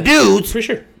with dudes. For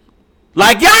sure.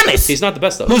 Like Giannis. He's not the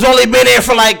best, though. Who's only been there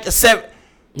for like 7.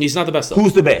 He's not the best, though.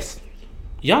 Who's the best?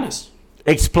 Giannis.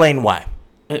 Explain why.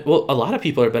 Well, a lot of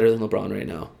people are better than LeBron right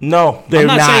now. No, they're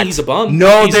not. I'm not saying he's a bum.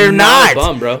 No, he's they're not. A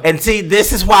bum, bro. And see,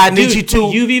 this is why I need you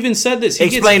to... You've even said this.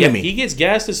 Explain to me. He gets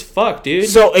gassed as fuck, dude.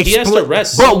 So he has to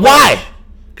rest. But why?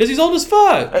 Because he's old as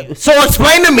fuck. So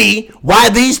explain to me why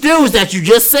these dudes that you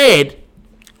just said,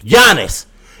 Giannis,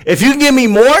 if you can give me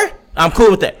more, I'm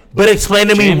cool with that. But explain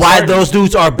to me why those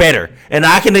dudes are better. And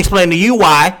I can explain to you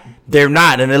why they're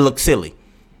not, and it looks silly.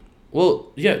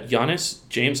 Well, yeah, Giannis,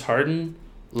 James Harden,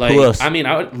 who else? I mean,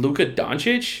 Luka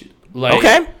Doncic.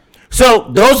 Okay. So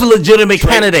those are legitimate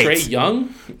candidates. Trae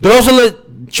Young? Those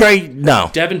are no.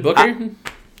 Devin Booker?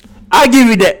 I'll give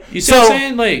you that. You see what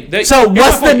I'm saying? So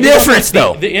what's the difference,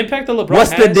 though? The impact that LeBron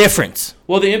What's the difference?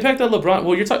 Well, the impact that LeBron...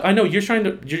 Well, I know you're trying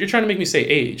to make me say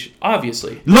age,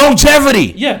 obviously.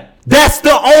 Longevity. Yeah. That's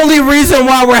the only reason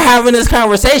why we're having this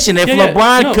conversation. If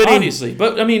LeBron couldn't... obviously.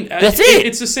 But, I mean... That's it.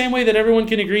 It's the same way that everyone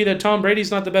can agree that Tom Brady's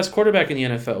not the best quarterback in the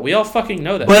NFL. We all fucking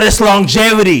know that. But it's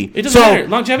longevity. It doesn't matter.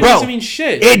 Longevity doesn't mean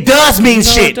shit. It does mean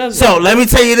shit. It doesn't. So, let me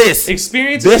tell you this.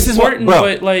 Experience is important,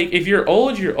 but, like, if you're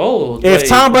old, you're old. If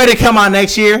Tom Brady come out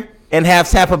next year and have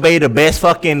Tampa Bay the best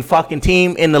fucking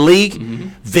team in the league,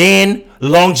 then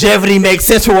longevity makes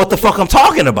sense for what the fuck I'm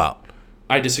talking about.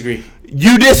 I disagree.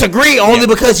 You disagree only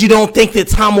because you don't think that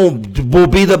Tom will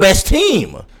be the best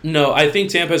team. No, I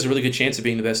think Tampa has a really good chance of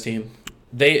being the best team.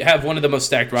 They have one of the most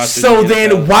stacked rosters. So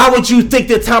then why would you think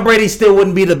that Tom Brady still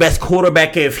wouldn't be the best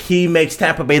quarterback if he makes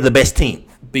Tampa Bay the best team?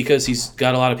 Because he's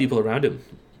got a lot of people around him.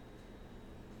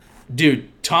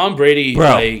 Dude, Tom Brady,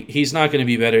 he's not going to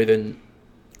be better than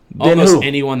almost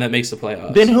anyone that makes the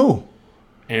playoffs. Then who?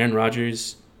 Aaron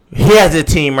Rodgers. He has a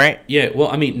team, right? Yeah, well,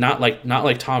 I mean, not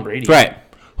like Tom Brady. Right.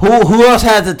 Who else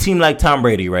has a team like Tom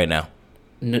Brady right now?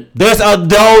 There's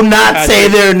say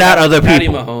there are not other people. Patty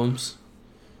Mahomes.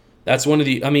 That's one of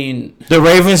the. I mean, the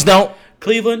Ravens don't.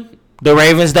 Cleveland. The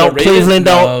Ravens don't. Cleveland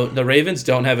don't. No, the Ravens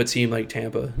don't have a team like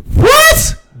Tampa.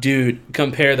 What? Dude,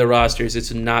 compare the rosters.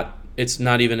 It's not. It's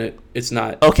not even. It's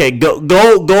not. Okay,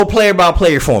 go player by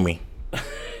player for me.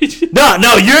 No,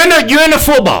 you're in the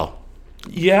football.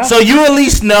 Yeah. So you at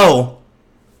least know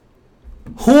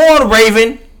who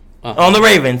on the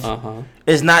Ravens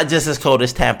is not just as cold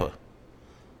as Tampa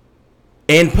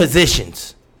in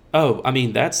positions. Oh, I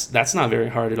mean that's not very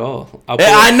hard at all.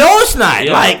 I know it's not.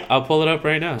 Yeah, I'll pull it up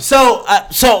right now. So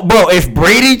bro, if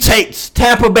Brady takes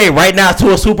Tampa Bay right now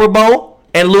to a Super Bowl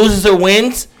and loses or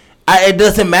wins, it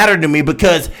doesn't matter to me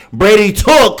because Brady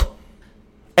took,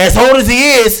 as old as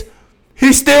he is,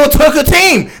 he still took a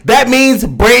team. That means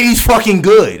Brady's fucking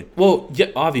good. Well, yeah,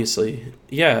 obviously.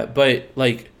 Yeah, but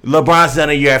like LeBron's done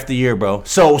it year after year, bro.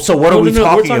 So what are we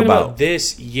talking we're talking about?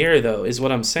 This year though, is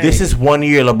what I'm saying. This is 1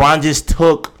 year. LeBron just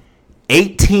took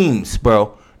 8 teams,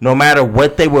 bro. No matter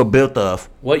what they were built of.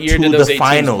 What year did those 8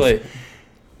 teams play?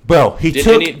 Bro, took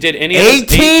 8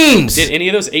 teams. Did any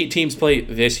of those 8 teams play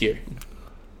this year?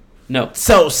 No.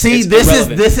 So see,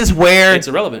 this is where it's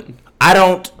irrelevant. I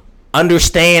don't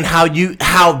understand how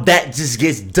that just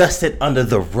gets dusted under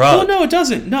the rug. Well, no, it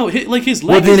doesn't. No, his legacy.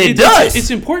 Well, then it does. It's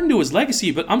important to his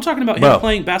legacy, but I'm talking about him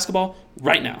playing basketball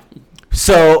right now.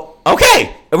 So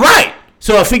okay, right.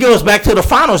 So if he goes back to the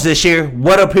finals this year,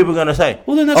 what are people gonna say?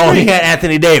 Well, then that's great. He had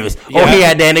Anthony Davis. Yeah. He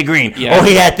had Danny Green. Yeah.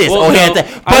 He had this. He had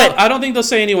that. But I don't think they'll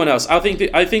say anyone else. I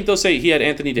think they'll say he had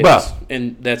Anthony Davis,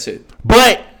 and that's it.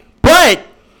 But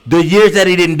the years that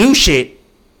he didn't do shit,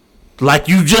 like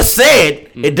you just said,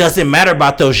 it doesn't matter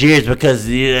about those years because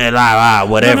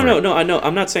whatever. No. I know.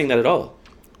 I'm not saying that at all.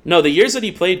 No, the years that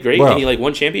he played great and he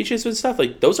won championships and stuff,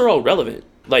 those are all relevant.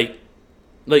 Like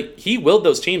he willed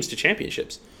those teams to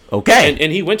championships. Okay.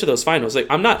 And he went to those finals. Like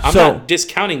I'm not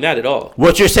discounting that at all.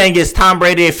 What you're saying is Tom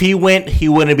Brady, if he went, he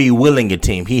wouldn't be willing a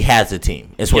team. He has a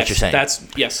team. Is what you're saying.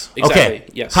 Yes, exactly. Okay.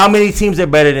 Yes. How many teams are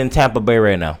better than Tampa Bay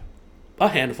right now? A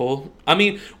handful. I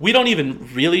mean, we don't even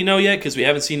really know yet because we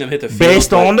haven't seen them hit the field.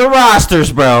 Based on the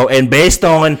rosters, bro, and based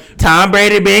on Tom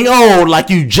Brady being old, like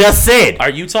you just said.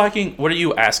 Are you talking? What are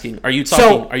you asking? Are you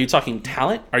talking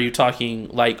talent? Are you talking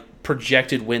like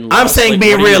projected win loss? I'm saying like,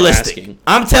 be realistic.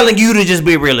 I'm telling you to just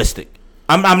be realistic.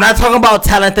 I'm not talking about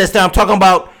talent that's there. I'm talking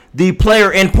about the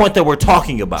player endpoint that we're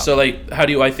talking about. So, like, how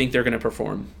do I think they're going to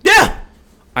perform? Yeah.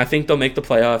 I think they'll make the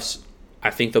playoffs. I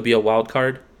think they'll be a wild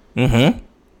card. Mm-hmm.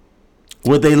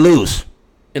 Would they lose?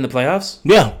 In the playoffs?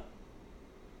 Yeah.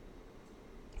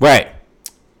 Right.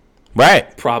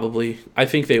 Probably. I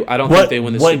think they. I don't think they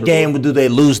win the Super Bowl. What game do they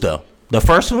lose, though? The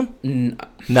first one?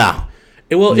 Nah.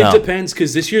 It depends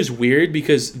because this year's weird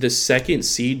because the second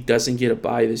seed doesn't get a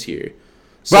bye this year.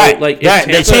 So, like,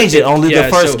 Tampa, they changed it. Only the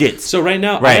first gets. So right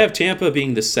now, I have Tampa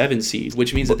being the 7 seed,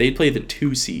 which means that they play the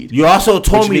 2 seed. You also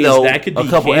told me though a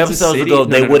couple episodes ago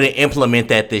they wouldn't implement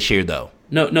that this year though.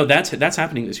 No, that's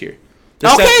happening this year.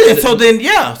 So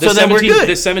then we're good.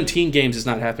 The 17 games is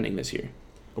not happening this year.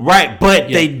 Right, but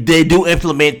they do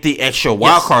implement the extra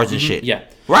wild cards and shit. Yeah.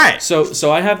 Right.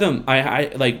 So I have them.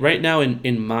 I like right now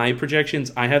in my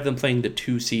projections, I have them playing the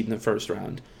 2 seed in the first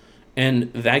round,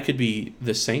 and that could be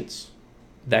the Saints.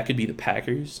 That could be the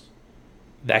Packers.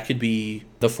 That could be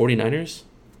the 49ers.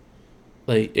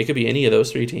 Like, it could be any of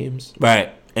those 3 teams.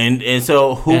 Right. And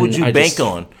so who would you bank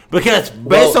on? Because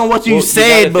based on what you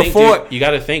said before... you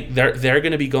got to think they're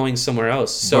going to be going somewhere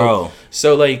else. So,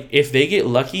 like, if they get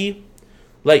lucky...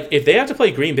 Like, if they have to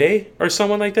play Green Bay or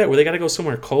someone like that where they got to go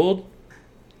somewhere cold,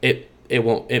 it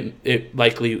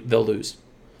likely they'll lose.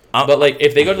 But, like,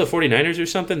 if they go to the 49ers or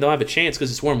something, they'll have a chance because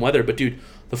it's warm weather. But, dude,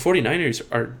 the 49ers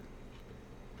are...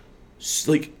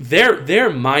 Like they're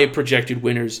my projected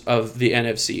winners of the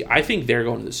NFC. I think they're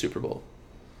going to the Super Bowl.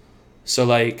 So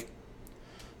like,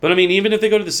 but I mean, even if they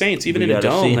go to the Saints, even in a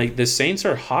dome, like the Saints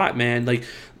are hot, man. Like,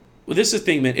 well, this is the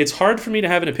thing, man. It's hard for me to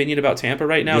have an opinion about Tampa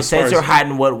right now. The Saints are hot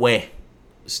in what way?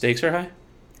 Stakes are high.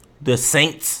 The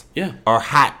Saints, are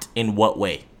hot in what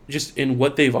way? Just in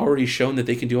what they've already shown that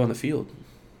they can do on the field.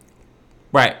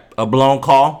 Right, a blown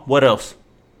call. What else?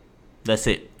 That's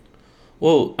it.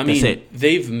 Well, I mean,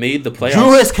 they've made the playoffs.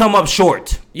 Drew has come up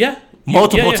short. Yeah.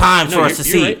 Multiple times for us to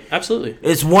see. Right. Absolutely.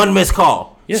 It's one missed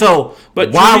call. Yeah. So,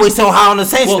 but why are we so high on the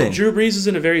Saints then? Drew Brees is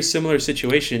in a very similar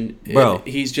situation. Bro.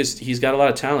 He's got a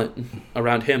lot of talent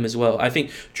around him as well. I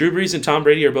think Drew Brees and Tom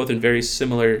Brady are both in very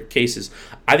similar cases.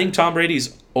 I think Tom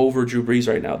Brady's over Drew Brees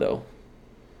right now, though.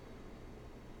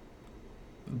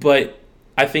 But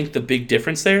I think the big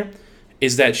difference there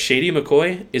is that Shady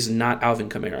McCoy is not Alvin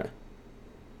Kamara.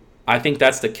 I think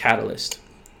that's the catalyst.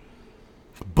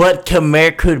 But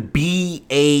Kamara could be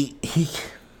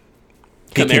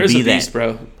Kamara's a beast,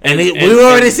 bro. And we've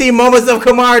already seen moments of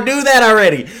Kamara do that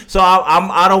already. So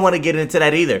I don't want to get into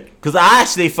that either. Because I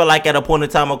actually feel like at a point in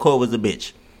time McCoy was a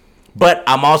bitch. But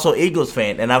I'm also Eagles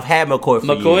fan, and I've had McCoy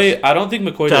for years. I don't think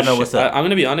McCoy does what's up. I'm going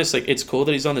to be honest. Like, it's cool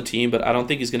that he's on the team, but I don't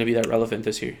think he's going to be that relevant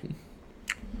this year.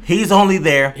 He's only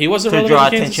there to draw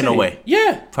attention away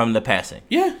from the passing.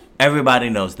 Yeah. Everybody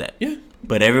knows that. Yeah.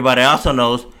 But everybody also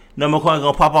knows McCoy ain't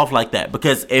gonna pop off like that.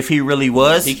 Because if he really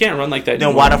was, he can't run like that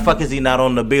anymore. Then why the fuck is he not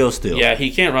on the Bills still? Yeah, he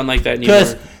can't run like that anymore.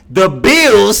 Because the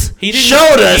Bills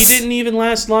showed us. He didn't even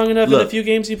last long enough in the few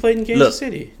games he played in Kansas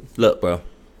City. Look, bro.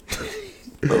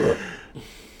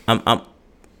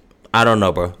 I don't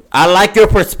know, bro. I like your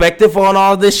perspective on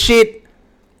all this shit.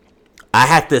 I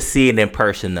have to see it in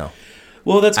person, though.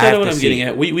 Well, that's kind of what I'm getting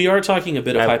at. We are talking a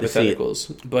bit of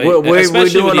hypotheticals, but we're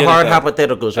doing hard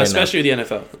hypotheticals right especially now.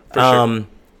 Especially the NFL.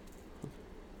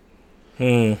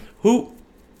 For sure.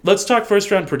 Let's talk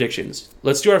first round predictions.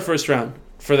 Let's do our first round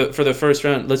for the first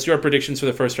round. Let's do our predictions for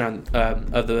the first round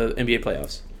of the NBA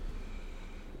playoffs.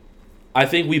 I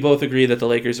think we both agree that the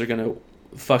Lakers are gonna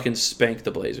fucking spank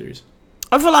the Blazers.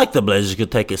 I feel like the Blazers could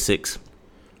take a 6,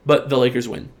 but the Lakers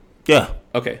win. Yeah.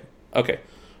 Okay.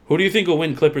 Who do you think will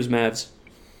win? Clippers, Mavs?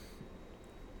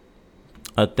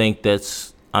 I think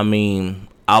that's. I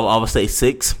would say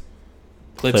 6.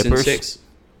 Clips in 6.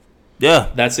 Yeah,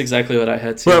 that's exactly what I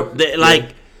had too. Bro,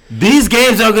 these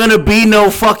games are gonna be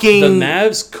no fucking. The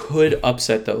Mavs could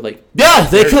upset though. They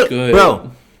could, good.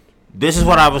 Bro. This is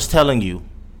what I was telling you.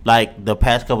 Like the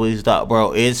past couple of weeks,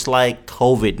 bro. It's like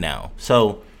COVID now,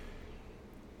 so.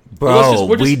 Bro,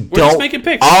 we're just making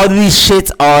picks. All these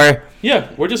shits are. Yeah,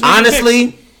 we're just making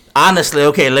picks. Honestly,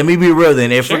 okay, let me be real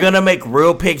then. If we're going to make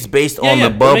real picks based on the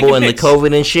bubble and the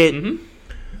COVID and shit,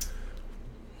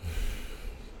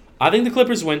 I think the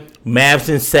Clippers win. Mavs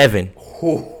in 7.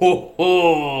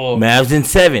 Mavs in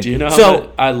 7. Do you know how much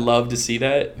I love to see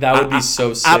that? That would be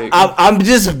so sick. I'm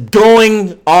just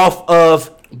going off of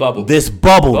this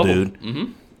bubble. Dude.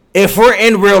 Mm-hmm. If we're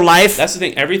in real life, that's the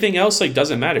thing. Everything else like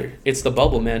doesn't matter. It's the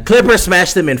bubble, man. Clippers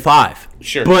smashed them in 5.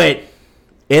 Sure, but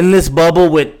in this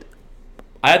bubble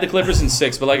I had the Clippers in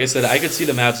 6, but like I said, I could see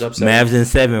the Mavs upset. Mavs in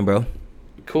 7, bro.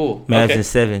 Cool. Mavs in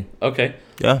 7. Okay.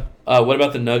 Yeah. What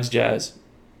about the Nugs Jazz?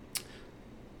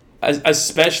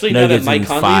 Especially now that Mike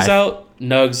Conley's out,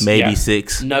 Nugs maybe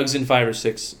 6. Nugs in 5 or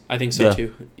 6. I think so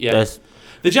too. Yeah.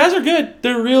 The Jazz are good.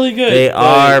 They're really good. They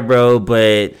are, bro,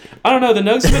 but I don't know. The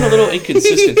Nugs have been a little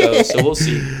inconsistent though, so we'll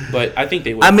see. But I think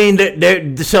they will. I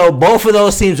mean, so both of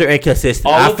those teams are inconsistent.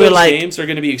 All of those games are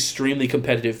going to be extremely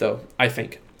competitive, though. I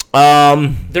think.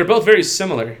 They're both very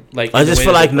similar. Like I just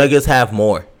feel like Nuggets have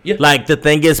more. Yeah. Like the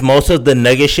thing is, most of the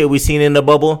Nugget shit we seen in the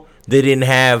bubble, they didn't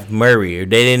have Murray or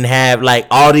they didn't have like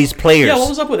all these players. Yeah, what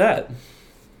was up with that?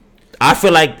 I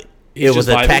feel like it was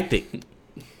a tactic.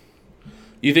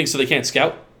 You think so? They can't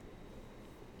scout?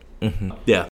 Mm-hmm.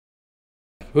 Yeah.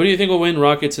 Who do you think will win,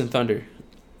 Rockets and Thunder?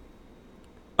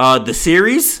 The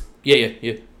series?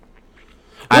 Yeah.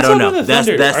 I don't know. That's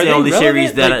the only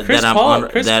series that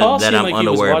I'm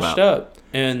unaware about. Up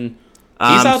and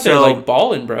he's out there like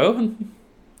balling, bro.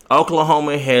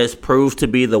 Oklahoma has proved to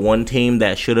be the one team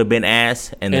that should have been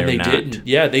ass, and they not. Didn't.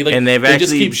 Yeah, they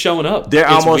just keep showing up. They're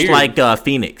almost weird. Like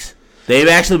Phoenix. They've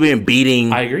actually been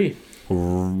beating. I agree.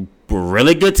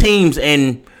 Really good teams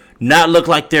and not look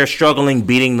like they're struggling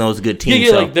beating those good teams.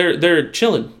 Yeah, like they're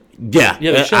chilling. Yeah,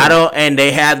 they're chilling. And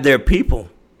they have their people.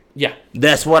 Yeah,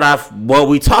 that's what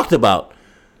we talked about.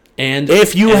 And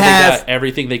if you have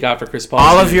everything they got for Chris Paul,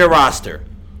 all of your roster,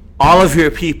 all of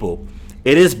your people,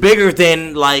 it is bigger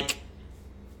than like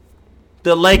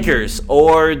the Lakers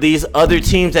or these other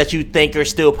teams that you think are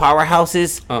still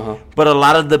powerhouses. But a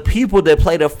lot of the people that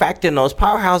play the fact in those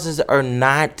powerhouses are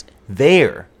not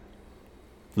there.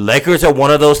 Lakers are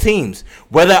one of those teams.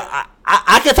 Whether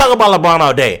I can talk about LeBron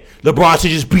all day. LeBron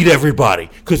should just beat everybody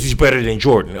because he's better than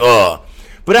Jordan.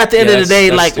 But at the end of the day,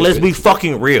 like, stupid. Let's be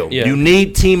fucking real. Yeah. You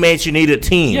need teammates. You need a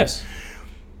team. Yes.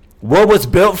 What was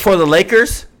built for the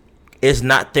Lakers is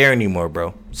not there anymore,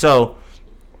 bro. So,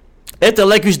 if the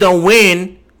Lakers don't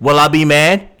win, will I be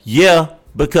mad? Yeah,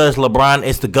 because LeBron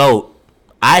is the GOAT,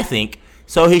 I think.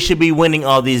 So, he should be winning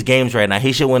all these games right now.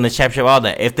 He should win the championship, all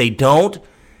that. If they don't,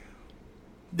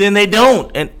 then they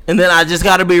don't. And then I just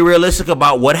got to be realistic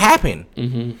about what happened.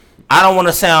 Mm-hmm. I don't want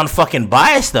to sound fucking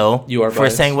biased, though, for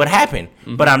saying what happened.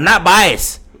 Mm-hmm. But I'm not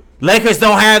biased. Lakers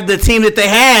don't have the team that they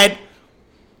had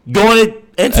going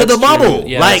into the bubble.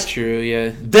 Yeah, that's true,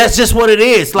 yeah. That's just what it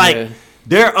is. Like,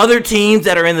 there are other teams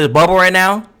that are in this bubble right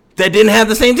now that didn't have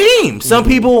the same team. Some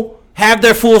people have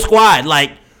their full squad.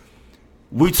 Like,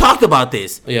 we talked about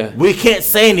this. Yeah. We can't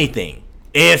say anything.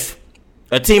 If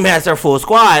a team has their full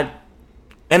squad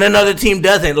and another team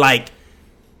doesn't, like,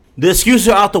 the excuses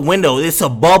are out the window. It's a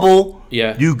bubble.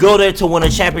 Yeah. You go there to win a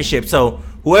championship. So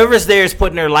whoever's there is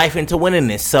putting their life into winning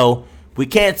this. So we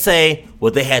can't say,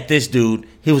 well, they had this dude,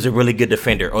 he was a really good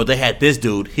defender. Or they had this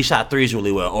dude, he shot threes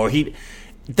really well. Or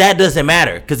that doesn't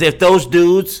matter. Because if those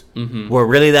dudes were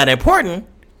really that important,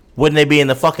 wouldn't they be in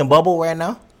the fucking bubble right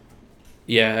now?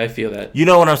 Yeah, I feel that. You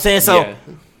know what I'm saying? So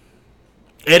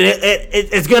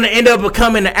it's going to end up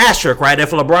becoming an asterisk, right?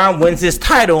 If LeBron wins this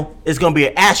title, it's going to be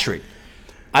an asterisk.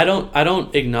 I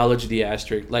don't acknowledge the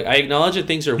asterisk. Like, I acknowledge that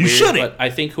things are weird, but I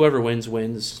think whoever wins.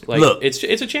 Like, look, it's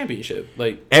a championship.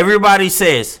 Like, everybody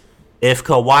says, if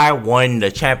Kawhi won the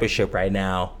championship right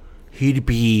now, he'd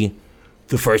be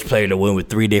the first player to win with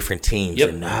 3 different teams. Yep.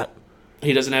 And not.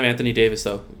 He doesn't have Anthony Davis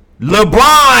though.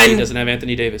 LeBron. He doesn't have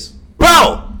Anthony Davis,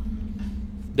 bro.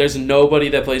 There's nobody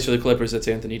that plays for the Clippers that's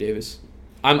Anthony Davis.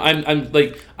 I'm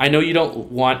like, I know you don't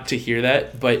want to hear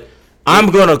that, but.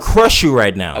 I'm going to crush you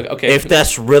right now. Okay. If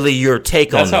that's really your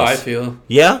take on this. That's how I feel.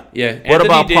 Yeah? Yeah. What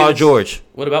about Paul George?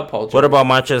 What about Paul George? What about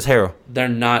Montrezl Harrell? They're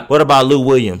not. What about Lou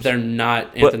Williams? They're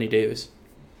not Anthony Davis.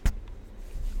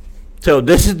 So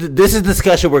this is the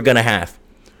discussion we're going to have.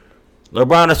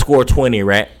 LeBron will score 20,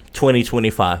 right? 20,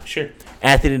 25. Sure.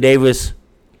 Anthony Davis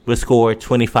will score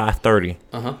 25, 30.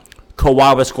 Uh-huh.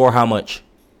 Kawhi will score how much?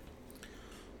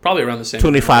 Probably around the same.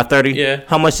 25, 30? Yeah.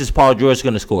 How much is Paul George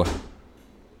going to score?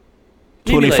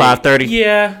 25, 30?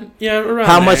 Yeah, around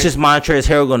How there. much is Montrezl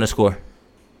Harrell going to score?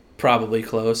 Probably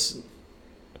close.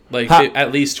 Like,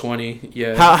 at least 20,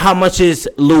 yeah. How much is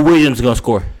Lou Williams going to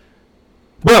score?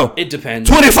 Bro. It depends.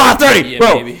 25, 30. Yeah,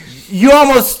 bro, maybe. You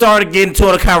almost started getting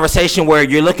to a conversation where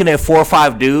you're looking at 4 or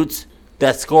 5 dudes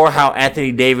that score how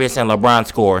Anthony Davis and LeBron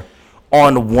score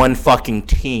on one fucking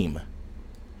team.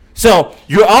 So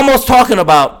you're almost talking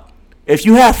about if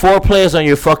you have 4 players on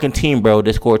your fucking team, bro,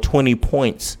 that score 20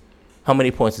 points. How many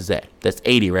points is that? That's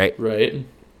 80, right? Right.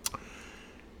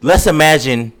 Let's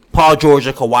imagine Paul George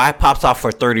or Kawhi pops off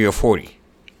for 30 or 40.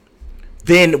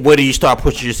 Then what do you start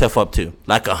pushing yourself up to?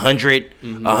 Like 100,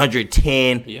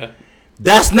 110? Yeah.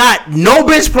 That's not no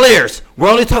bench players.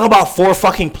 We're only talking about 4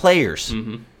 fucking players.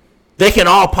 Mm-hmm. They can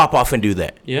all pop off and do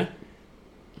that. Yeah.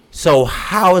 So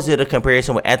how is it a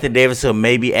comparison with Anthony Davis who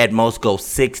maybe at most go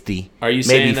 60? Are you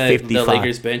saying that 55? The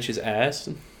Lakers bench is ass?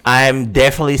 I'm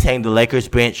definitely saying the Lakers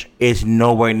bench is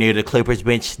nowhere near the Clippers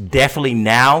bench. Definitely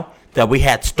now that we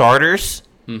had starters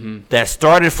that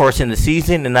started for us in the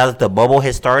season, and now that the bubble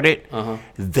has started,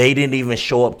 they didn't even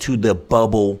show up to the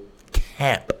bubble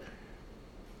camp.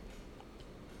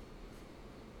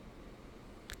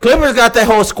 Clippers got that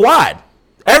whole squad.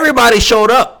 Everybody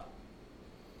showed up.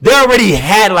 They already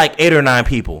had like 8 or 9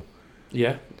 people.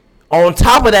 Yeah. On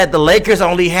top of that, the Lakers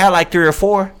only had like 3 or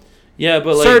 4. Yeah,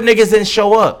 but like, certain niggas didn't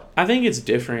show up. I think it's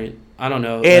different. I don't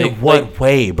know. In what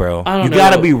way, bro? I don't know. You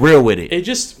gotta be real with it. It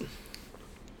just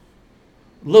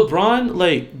LeBron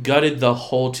like gutted the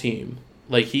whole team.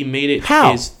 Like he made it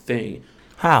his thing.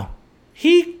 How?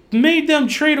 He made them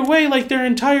trade away like their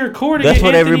entire core to That's get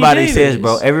what Anthony everybody Davis. says,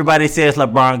 bro. Everybody says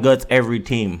LeBron guts every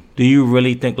team. Do you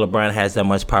really think LeBron has that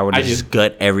much power to just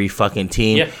gut every fucking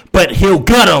team? Yeah. But he'll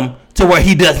gut them to where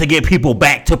he doesn't get people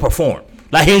back to perform.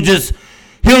 Like he'll just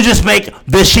make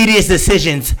the shittiest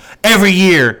decisions every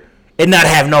year and not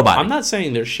have nobody. I'm not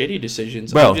saying they're shitty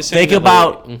decisions. Bro, I'm just saying think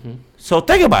about like, So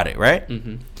think about it, right?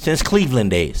 Since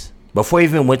Cleveland days, before he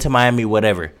even went to Miami,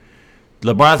 whatever,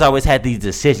 LeBron's always had these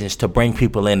decisions to bring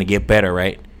people in to get better,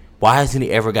 right? Why hasn't he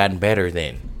ever gotten better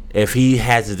then? If he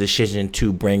has a decision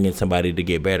to bring in somebody to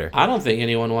get better, I don't think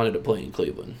anyone wanted to play in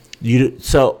Cleveland.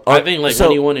 I think like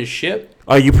when he won his ship.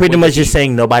 Are you pretty much just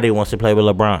saying nobody wants to play with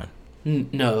LeBron?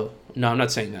 No, I'm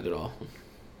not saying that at all.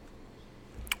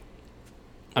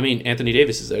 I mean, Anthony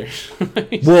Davis is there.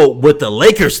 Well, with the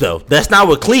Lakers, though. That's not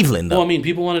with Cleveland, though. Well, I mean,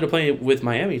 people wanted to play with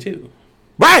Miami, too.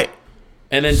 Right.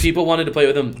 And then people wanted to play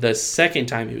with him the second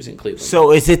time he was in Cleveland.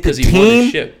 So is it the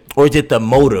team or is it the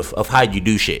motive of how you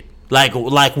do shit? Like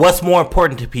what's more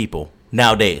important to people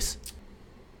nowadays?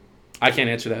 I can't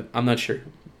answer that. I'm not sure.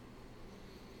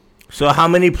 So how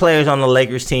many players on the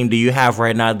Lakers team do you have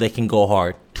right now that can go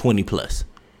hard? 20 plus.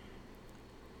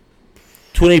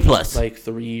 20 plus. Like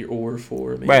 3 or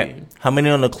 4, maybe. Right. How many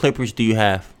on the Clippers do you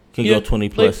have can go 20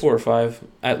 plus? Like 4 or 5,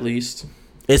 at least.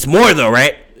 It's more, though,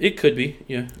 right? It could be,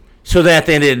 yeah. So then at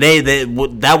the end of the day,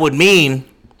 that would mean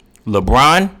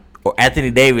LeBron or Anthony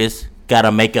Davis got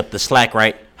to make up the slack,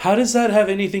 right? How does that have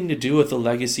anything to do with the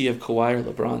legacy of Kawhi or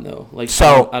LeBron, though? Like,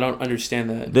 so I don't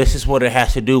understand that. This is what it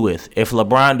has to do with. If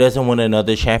LeBron doesn't win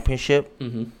another championship,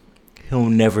 he'll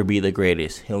never be the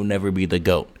greatest. He'll never be the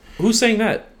GOAT. Who's saying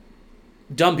that?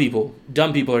 Dumb people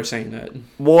are saying that.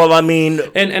 Well, I mean...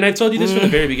 And I told you this from the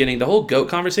very beginning. The whole GOAT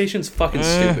conversation's fucking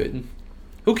stupid.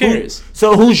 Who cares?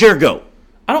 So who's your GOAT?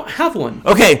 I don't have one.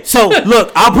 Okay, so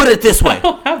look, I'll put it this way. I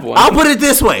don't have one. I'll put it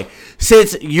this way.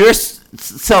 Since you're...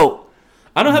 So...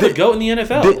 I don't have a GOAT in the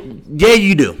NFL. Yeah,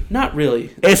 you do. Not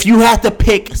really. If you have to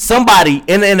pick somebody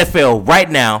in the NFL right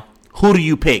now, who do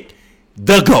you pick?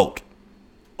 The GOAT.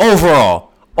 Overall.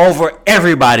 Over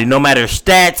everybody, no matter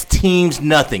stats, teams,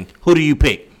 nothing. Who do you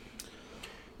pick?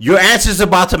 Your answer's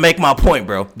about to make my point,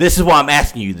 bro. This is why I'm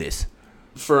asking you this.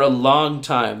 For a long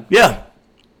time. Yeah.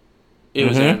 It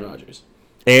was Aaron Rodgers.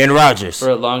 Aaron Rodgers. For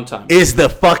a long time. Is the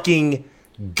fucking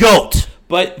GOAT.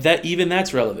 But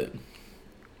that's relevant.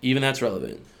 Even that's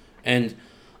relevant. And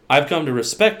I've come to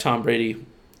respect Tom Brady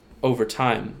over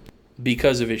time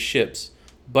because of his ships.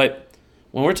 But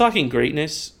when we're talking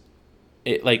greatness...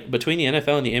 like between the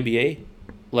NFL and the NBA,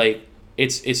 like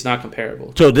it's not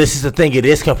comparable. So this is the thing; it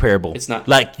is comparable. It's not.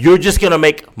 Like you're just gonna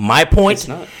make my point. It's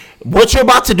not. What you're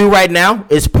about to do right now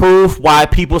is prove why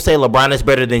people say LeBron is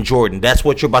better than Jordan. That's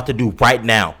what you're about to do right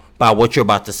now by what you're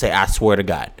about to say. I swear to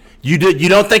God, you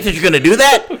don't think that you're gonna do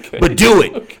that, okay. But do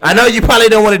it. Okay. I know you probably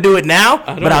don't want to do it now,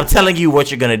 but I'm telling you what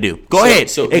you're gonna do. Go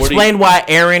ahead. So explain why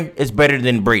Aaron is better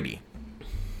than Brady.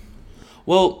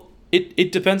 Well,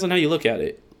 it depends on how you look at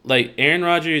it. Like, Aaron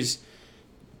Rodgers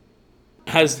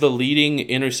has the leading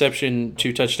interception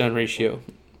to touchdown ratio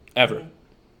ever.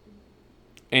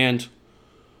 And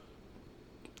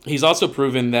he's also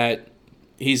proven that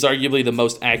he's arguably the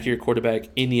most accurate quarterback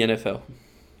in the NFL.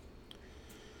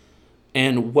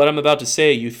 And what I'm about to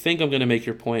say, you think I'm going to make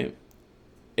your point.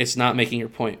 It's not making your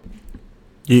point.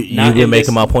 You've been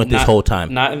making my point this whole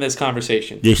time. Not in this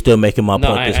conversation. You're still making my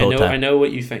point this whole time. I know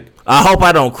what you think. I hope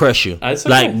I don't crush you. That's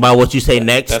okay. Like by what you say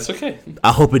next. That's okay.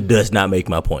 I hope it does not make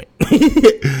my point.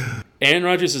 Aaron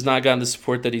Rodgers has not gotten the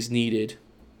support that he's needed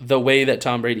the way that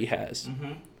Tom Brady has.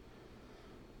 Mm-hmm.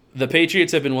 The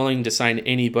Patriots have been willing to sign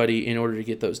anybody in order to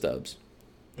get those dubs.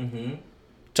 Mm-hmm.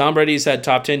 Tom Brady's had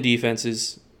top 10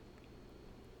 defenses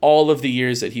all of the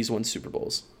years that he's won Super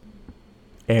Bowls.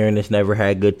 Aaron has never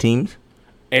had good teams.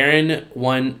 Aaron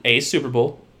won a Super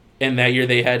Bowl, and that year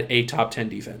they had a top 10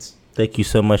 defense. Thank you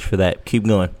so much for that. Keep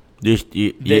going.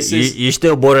 You're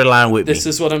still borderline with me. This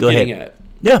is what I'm getting at.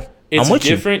 Yeah, it's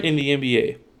different in the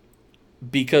NBA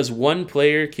because one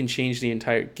player can change the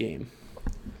entire game.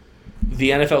 The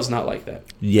NFL's not like that.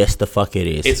 Yes, the fuck it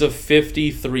is. It's a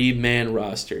 53-man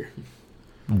roster.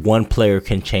 One player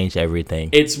can change everything.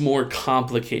 It's more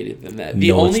complicated than that.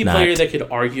 The only player that could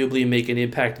arguably make an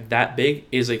impact that big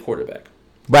is a quarterback.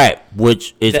 Right,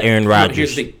 which is Aaron Rodgers.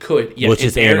 Here's the thing, could. Yeah, which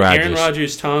is Aaron Rodgers. Aaron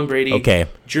Rodgers, Tom Brady, okay.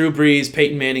 Drew Brees,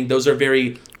 Peyton Manning, those are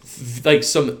very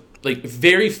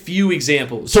few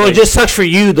examples. So it just sucks for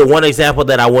you, the one example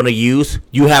that I want to use,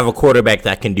 you have a quarterback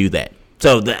that can do that.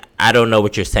 So I don't know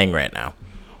what you're saying right now.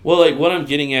 Well, what I'm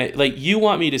getting at, you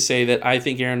want me to say that I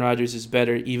think Aaron Rodgers is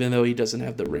better even though he doesn't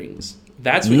have the rings.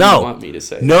 That's what you want me to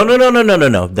say.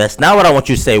 No. That's not what I want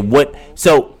you to say.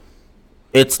 So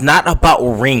it's not about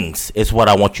rings is what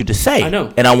I want you to say. I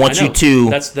know. And I want you to...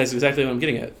 That's exactly what I'm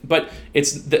getting at. But the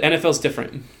NFL's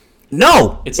different.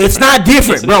 No, it's not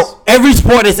different, bro. Every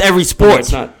sport is every sport. No,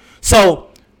 it's not. So,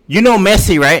 you know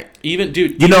Messi, right? You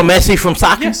know Messi from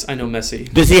soccer? Yes, I know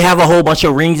Messi. Does he have a whole bunch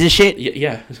of rings and shit?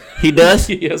 Yeah. He does?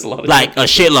 He has a lot of a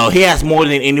shitload. He has more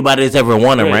than anybody that's ever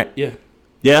won them, right? Yeah.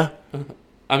 Yeah?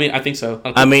 I mean, I think so.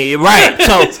 Right.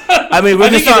 So, we're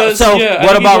just talking. So,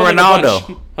 what about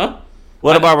Ronaldo? Huh?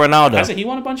 What about Ronaldo? Hasn't he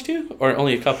won a bunch too? Or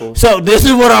only a couple? So, this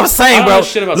is what I'm saying, bro. I don't know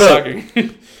shit about soccer.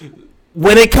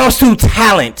 When it comes to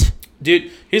talent...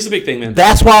 Dude, here's the big thing, man.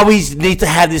 That's why we need to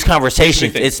have these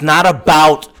conversations. It's not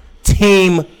about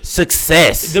team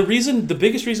success. The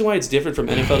biggest reason why it's different from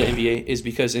NFL to NBA is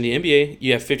because in the NBA,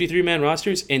 you have 53-man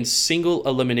rosters and single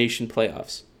elimination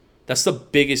playoffs. That's the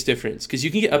biggest difference because you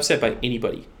can get upset by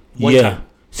anybody one time.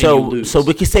 So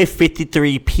we can say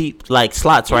 53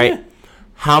 slots, right? Yeah.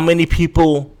 How many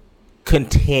people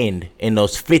contend in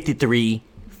those 53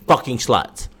 fucking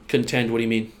slots? Contend? What do you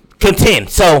mean? Contend.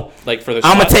 So, I'm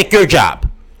going to take your job.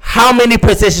 How many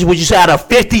positions would you say out of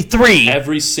 53?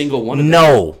 Every single one of them.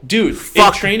 No. Dude,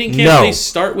 in training camp, they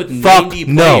start with 90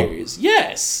 players.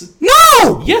 Yes.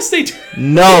 No. Yes, they do.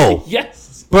 No.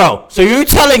 Yes. Bro, so you're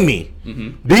telling me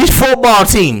these football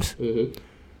teams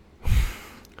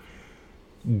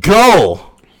go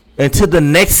into the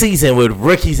next season with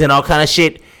rookies and all kind of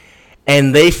shit,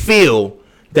 and they feel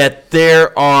that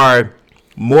there are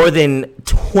more than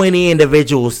 20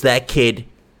 individuals that could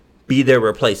be their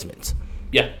replacements.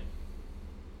 Yeah.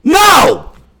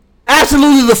 No!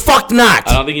 Absolutely the fuck not.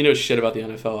 I don't think you know shit about the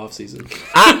NFL offseason.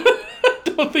 I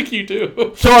don't think you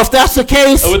do. So if that's the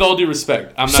case... With all due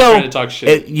respect, I'm not trying to talk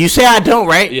shit. You say I don't,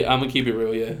 right? Yeah, I'm going to keep it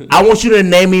real, yeah. I want you to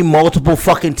name me multiple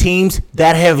fucking teams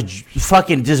that have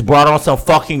fucking just brought on some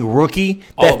fucking rookie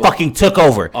that fucking took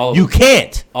over. You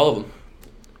can't. All of them.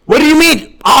 What do you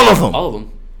mean? All of them? All of them.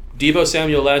 Deebo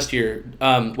Samuel last year.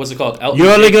 What's it called? Elton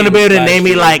You're only going to be able to name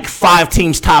me 5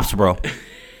 teams tops, bro.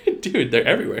 Dude, they're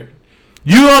everywhere.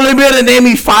 You only be able to name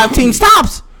me 5 teams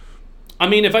tops. I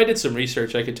mean, if I did some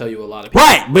research, I could tell you a lot of people.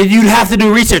 Right, but you'd have to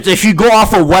do research. If you go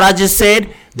off of what I just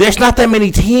said, there's not that many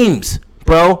teams,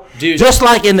 bro. Dude, just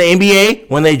like in the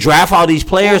NBA, when they draft all these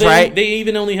players, right? They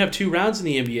even only have 2 rounds in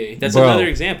the NBA. That's another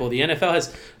example. The NFL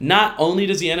has, not only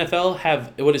does the NFL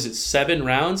have, 7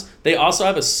 rounds, they also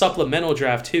have a supplemental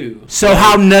draft too. So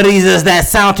how nutty does that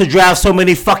sound to draft so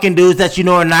many fucking dudes that you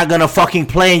know are not going to fucking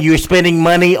play, and you're spending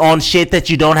money on shit that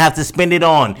you don't have to spend it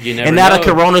on? You never know. And now that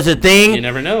Corona's a thing, you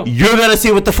never know. You're going to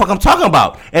see what the fuck I'm talking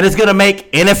about. And it's going to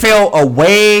make NFL a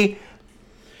way...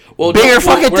 bigger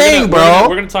fucking thing, bro.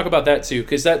 We're gonna talk about that too,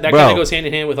 because that kind of goes hand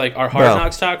in hand with our Hard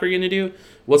Knocks talk we're gonna do.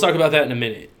 We'll talk about that in a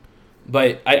minute.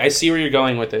 But I see where you're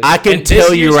going with this. I can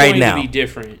tell you right now, it's going to be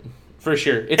different for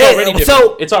sure. It's already different.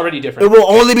 So it's already different. It will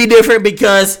only be different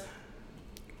because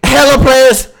hella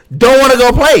players don't want to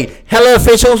go play. Hella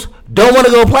officials don't want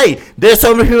to go play. There's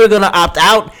so many people gonna opt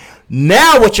out.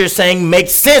 Now what you're saying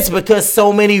makes sense because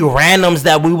so many randoms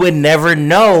that we would never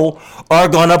know are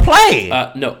gonna play.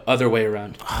 No, other way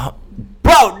around.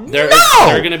 Bro, there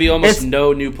are gonna be almost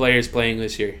no new players playing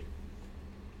this year.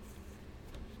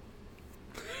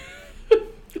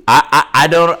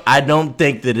 I don't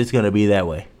think that it's gonna be that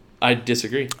way. I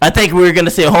disagree. I think we're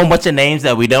gonna see a whole bunch of names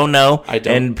that we don't know. I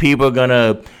don't. And people are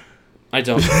gonna. I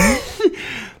don't.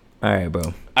 All right,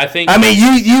 bro. I mean,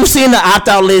 you've seen the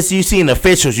opt-out list. You've seen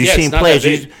officials. You've seen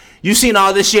players. You seen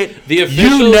all this shit. The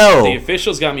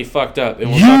officials got me fucked up.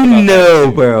 And we'll talk about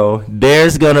that. Bro,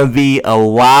 there's gonna be a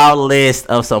wild list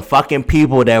of some fucking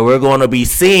people that we're gonna be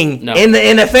seeing in the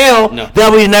NFL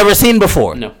that we've never seen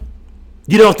before. No,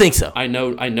 you don't think so? I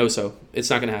know so.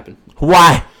 It's not gonna happen.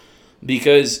 Why?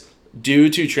 Because due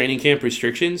to training camp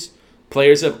restrictions,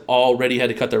 players have already had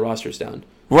to cut their rosters down.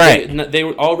 Right. They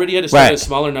already had to start at a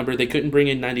smaller number. They couldn't bring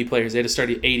in 90 players. They had to start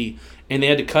at 80. And they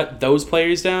had to cut those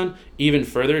players down even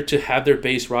further to have their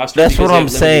base roster. That's what I'm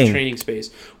saying. Training space.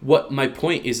 What my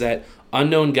point is that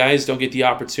unknown guys don't get the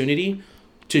opportunity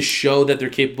to show that they're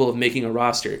capable of making a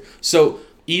roster. So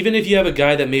even if you have a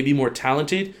guy that may be more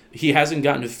talented, he hasn't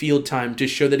gotten a field time to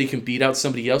show that he can beat out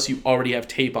somebody else you already have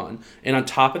tape on. And on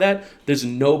top of that, there's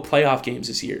no playoff games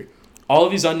this year. All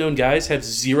of these unknown guys have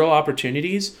zero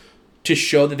opportunities to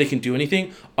show that they can do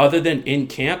anything other than in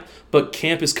camp, but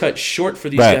camp is cut short for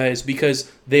these guys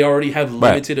because they already have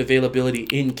limited availability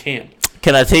in camp.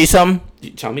 Can I tell you something?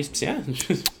 Tell me, yeah.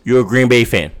 You're a Green Bay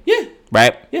fan. Yeah.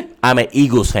 Right? Yeah. I'm an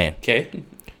Eagles fan. Okay.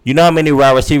 You know how many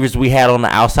wide receivers we had on the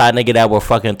outside, nigga, that were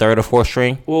fucking third or fourth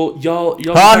string? Well, y'all.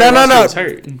 Oh, no.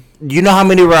 Hurt. You know how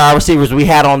many wide receivers we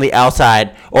had on the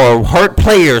outside or hurt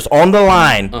players on the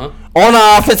line, on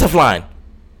the offensive line,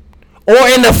 or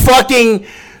in the fucking...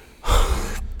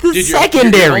 Dude,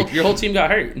 secondary. Your whole team got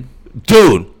hurt.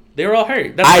 Dude. They were all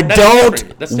hurt. I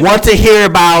don't want to hear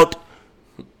about...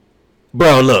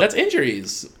 Bro, look. That's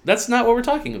injuries. That's not what we're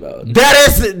talking about.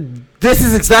 This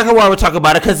is exactly why we're talking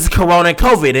about it, because it's Corona and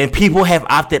COVID, and people have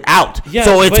opted out. Yeah,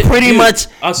 so it's pretty much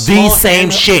the same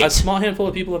shit. A small handful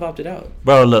of people have opted out.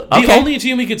 Bro, look. The only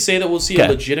team we could say that we'll see a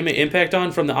legitimate impact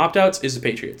on from the opt-outs is the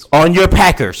Patriots. On your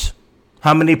Packers,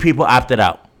 how many people opted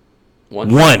out? One.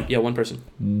 Yeah, one person.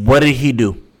 What did he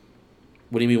do?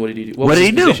 What do you mean? What did he do? What did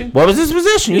he do? What was his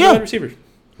position? He was a wide receiver.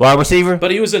 Wide receiver?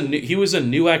 But he was a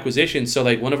new acquisition, so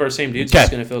like one of our same dudes is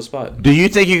gonna fill a spot. Do you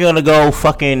think you're gonna go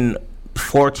fucking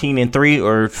 14-3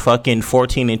 or fucking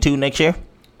 14-2 next year?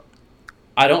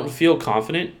 I don't feel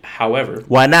confident. However,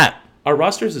 why not? Our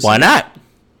roster's the same. Why not?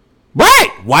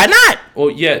 Right? Why not?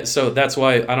 Well, yeah. So that's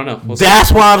why I don't know.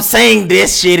 That's why I'm saying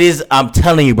this shit is. I'm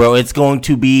telling you, bro. It's going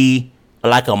to be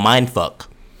like a mind fuck.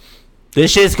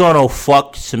 This shit's gonna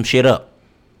fuck some shit up.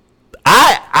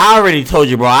 I already told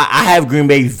you, bro. I have Green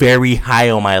Bay very high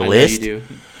on my list. Know you do.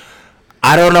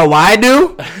 I don't know why I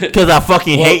do, because I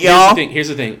fucking hate y'all. Here's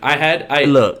the thing.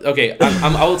 Look. Okay,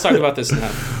 I will talk about this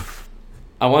now.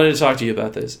 I wanted to talk to you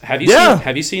about this. Have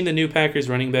you seen the new Packers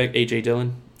running back AJ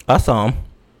Dillon? I saw him.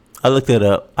 I looked it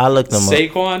up. I looked him up.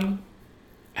 Saquon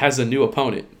has a new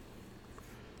opponent.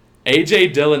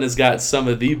 AJ Dillon has got some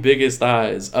of the biggest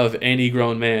eyes of any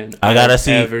grown man I've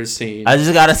ever seen. I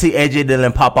just gotta see AJ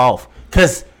Dillon pop off,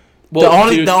 cause the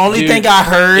only thing I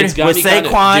heard was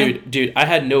Saquon. Dude, I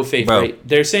had no faith. Bro. Right?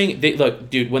 They're saying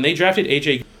when they drafted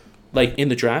AJ, like in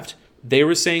the draft, they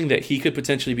were saying that he could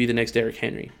potentially be the next Derrick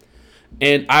Henry,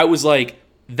 and I was like,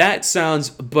 that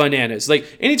sounds bananas.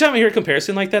 Like anytime I hear a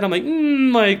comparison like that,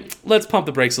 I'm like, let's pump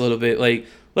the brakes a little bit. Like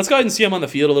let's go ahead and see him on the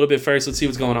field a little bit first. Let's see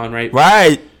what's going on.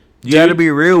 Right. You gotta be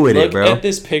real with it, bro. Look at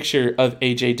this picture of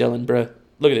AJ Dillon, bro.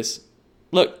 Look at this.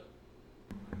 Look.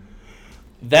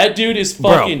 That dude is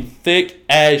fucking thick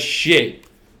as shit.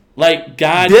 Like,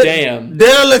 goddamn.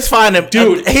 Dillon looks fine.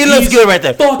 Dude, he looks good right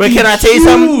there. But can I tell you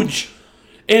something?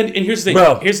 And here's the thing.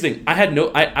 Bro. Here's the thing. I had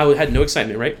no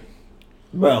excitement, right?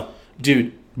 Bro.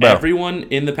 Dude, everyone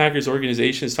in the Packers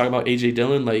organization is talking about AJ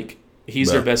Dillon like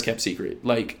he's their best kept secret.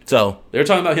 Like, so they're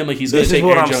talking about him like he's going to take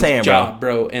Aaron Jones' job,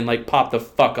 bro, and like pop the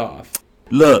fuck off.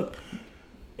 Look,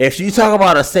 if you talk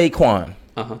about a Saquon,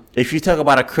 if you talk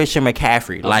about a Christian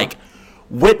McCaffrey, like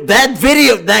with that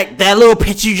video, that little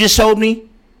picture you just showed me,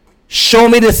 show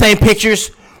me the same pictures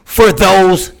for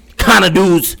those kind of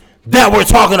dudes that we're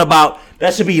talking about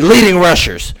that should be leading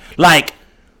rushers. Like,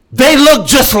 they look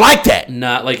just like that.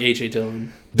 Not like AJ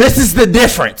Dillon. This is the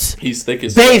difference. He's thick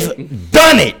as They've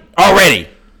done it already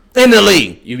in the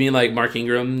league. You mean like Mark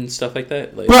Ingram and stuff like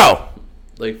that? Like, bro.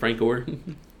 Like Frank Gore?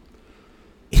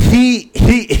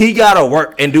 He gotta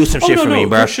work and do some shit for me,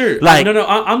 bro. For sure. Like, no,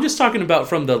 I'm just talking about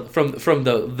from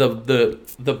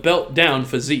the belt down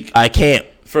physique. I can't.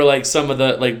 For like some of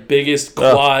the like biggest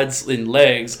quads and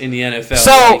legs in the NFL.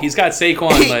 So like, he's got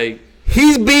Saquon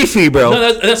he's beefy, bro.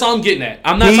 No, that's all I'm getting at.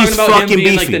 I'm not talking about him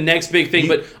being like the next big thing,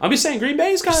 but I'm just saying Green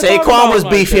Bay's kind of. Saquon was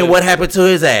beefy, and what happened to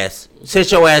his ass?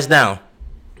 Sit your ass down.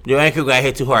 Your ankle got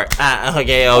hit too hard.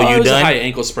 Okay, you it was done? A high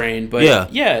ankle sprain, but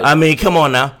yeah. I mean, come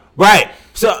on now, right?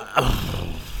 So.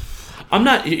 I'm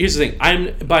not. Here's the thing.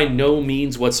 I'm by no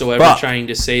means whatsoever trying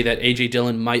to say that AJ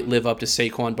Dillon might live up to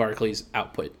Saquon Barkley's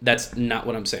output. That's not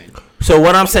what I'm saying. So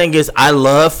what I'm saying is, I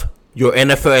love your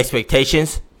NFL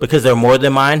expectations because they're more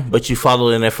than mine, but you follow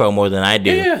the NFL more than I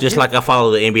do. Just like I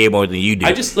follow the NBA more than you do.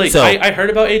 I just I heard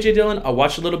about AJ Dillon. I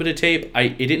watched a little bit of tape.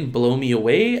 It didn't blow me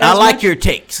away. I like much, your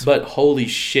takes, but holy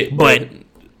shit! But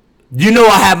you know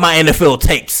I have my NFL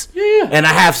takes. Yeah. And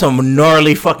I have some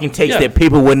gnarly fucking takes that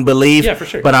people wouldn't believe. Yeah, for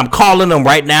sure. But I'm calling them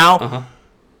right now.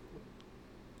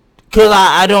 Because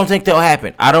I don't think they'll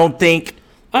happen. I don't think.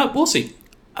 We'll see.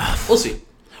 We'll see.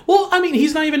 Well, I mean,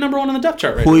 he's not even number one on the depth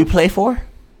chart right now. Who he play for?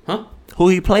 Huh? Who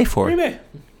he play for? Green Bay.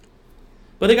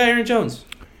 But they got Aaron Jones.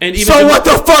 And even so what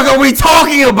the fuck are we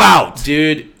talking about?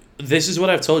 Dude, this is what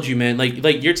I've told you, man.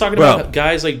 Like you're talking about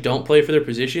guys like don't play for their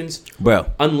positions. Bro.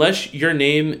 Unless your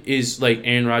name is like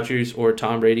Aaron Rodgers or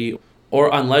Tom Brady, or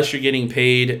unless you're getting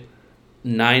paid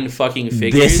 9 fucking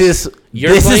figures. This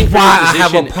is why I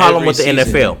have a problem with the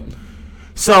NFL.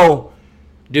 So,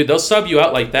 dude, they'll sub you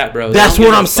out like that, bro. That's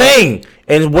what I'm saying.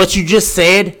 And what you just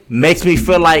said makes me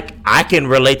feel like I can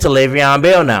relate to Le'Veon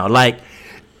Bell now. Like,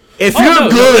 if you're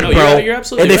good, bro, you're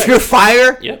absolutely if you're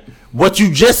fire, what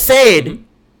you just said,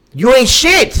 you ain't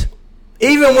shit.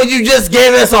 Even when you just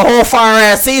gave us a whole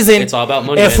fire-ass season, it's all about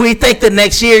money. If we think the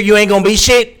next year you ain't going to be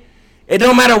shit, it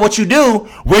don't matter what you do.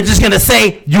 We're just going to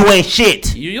say you ain't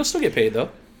shit. You'll still get paid, though.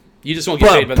 You just won't get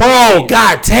paid by the bro,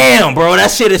 goddamn, bro. That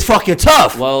shit is fucking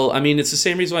tough. Well, I mean, it's the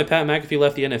same reason why Pat McAfee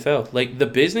left the NFL. Like, the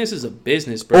business is a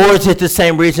business, bro. Or is it the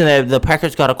same reason that the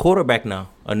Packers got a quarterback now?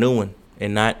 A new one.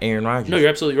 And not Aaron Rodgers. No, you're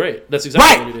absolutely right. That's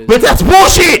exactly what it is. But that's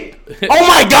bullshit. Oh,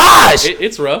 my gosh.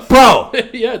 It's rough. Bro.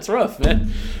 Yeah, it's rough,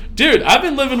 man. Dude, I've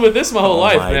been living with this my whole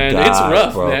life, man. It's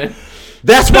rough, bro. Man.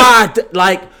 That's why,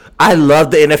 I love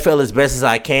the NFL as best as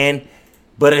I can.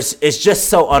 But it's just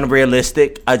so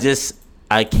unrealistic.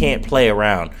 I can't play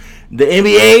around. The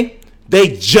NBA,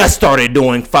 they just started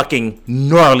doing fucking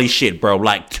gnarly shit, bro,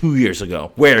 like 2 years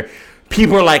ago, where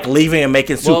people are like leaving and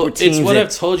making super teams. It's what I've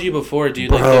told you before,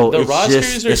 dude. Bro, like the rosters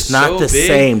are so big. It's not the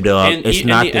same, dog. It's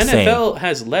not the same. And the NFL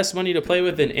has less money to play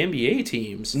with than NBA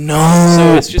teams. No.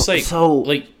 So it's just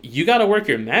like you got to work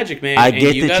your magic, man. I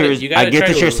get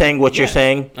that you're saying what you're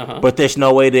saying, but there's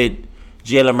no way that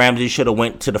Jalen Ramsey should have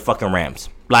went to the fucking Rams.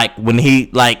 Like when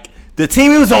the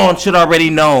team he was on should already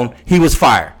known he was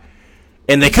fire.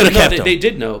 And they could have kept him. They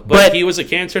did know, but he was a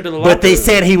cancer to the locker room. But they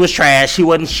said he was trash. He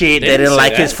wasn't shit. They didn't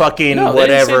like his fucking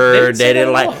whatever. They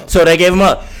didn't like. So they gave him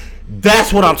up.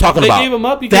 That's what I'm talking about. They gave him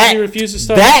up because he refused to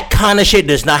start. That kind of shit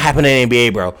does not happen in the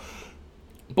NBA, bro.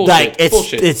 Bullshit. Like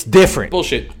it's different.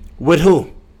 Bullshit. With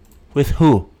who? With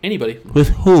who? Anybody. With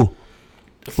who?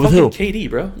 With who? KD,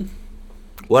 bro.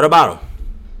 What about him?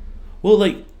 Well,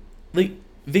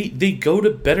 They go to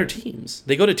better teams.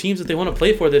 They go to teams that they want to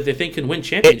play for that they think can win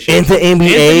championships. In the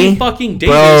NBA, Anthony fucking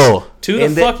Davis to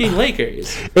the fucking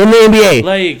Lakers. In the NBA,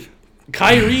 like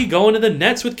Kyrie going to the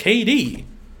Nets with KD.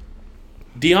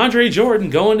 DeAndre Jordan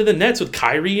going to the Nets with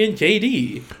Kyrie and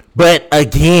KD. But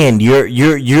again,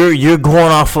 you're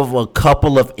going off of a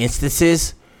couple of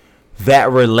instances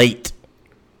that relate.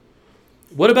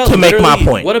 What about to make my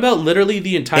point? What about literally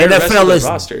the entire rest of the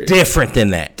roster? NFL is different than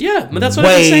that. Yeah, but that's what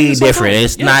I'm saying. Way different.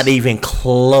 It's not even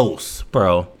close,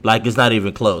 bro. Like it's not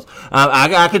even close.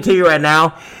 I can tell you right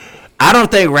now, I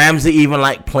don't think Ramsey even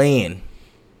like playing.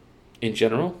 In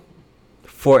general,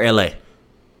 for LA,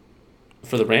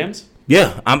 for the Rams.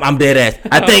 Yeah, I'm dead ass.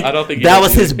 I don't think that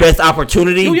was his best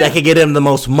opportunity that could get him the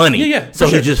most money. Yeah. So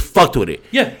he just fucked with it.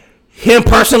 Yeah. Him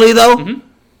personally though,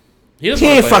 he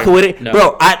ain't fucking with it,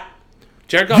 bro.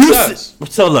 Jared Goff sucks.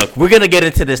 So look, we're gonna get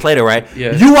into this later, right?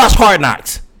 Yeah. You watch Hard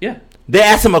Knocks. Yeah. They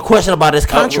asked him a question about his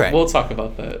contract. We'll talk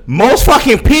about that. Most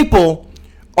fucking people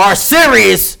are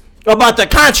serious about the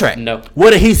contract. No.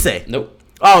 What did he say? Nope.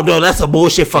 Oh no, that's a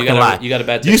bullshit fucking lie. You got a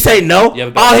bad. You say no?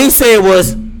 All he said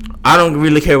was, I don't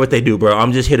really care what they do, bro.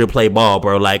 I'm just here to play ball,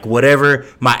 bro. Like whatever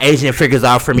my agent figures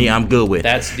out for me, I'm good with.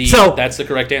 That's the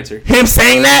correct answer. Him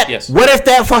saying that? Yes. What if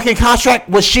that fucking contract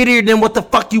was shittier than what the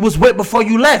fuck you was with before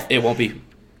you left? It won't be.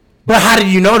 But how did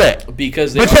you know that?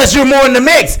 Because you're more in the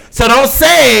mix. So don't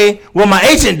say what my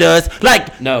agent does.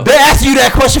 Like, no. They asked you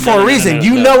that question for a reason.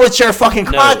 You know what your fucking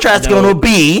contract's going to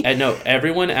be. And no,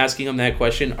 everyone asking them that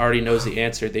question already knows the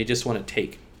answer. They just want to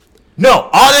take. No,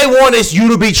 all they want is you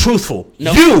to be truthful.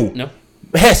 No.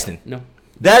 Heston. No.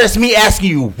 That is me asking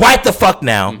you right the fuck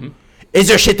now. Mm-hmm. Is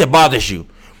there shit that bothers you?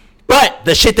 But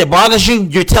the shit that bothers you,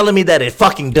 you're telling me that it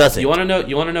fucking doesn't. You want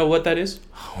to know what that is?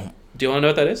 Do you want to know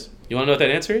what that is? You want to know what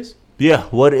that answer is? Yeah,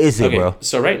 what is it, bro?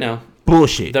 So right now,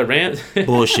 bullshit. The Rams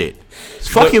bullshit. It's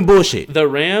fucking bullshit. The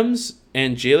Rams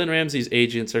and Jalen Ramsey's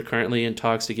agents are currently in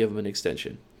talks to give him an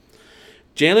extension.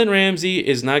 Jalen Ramsey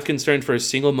is not concerned for a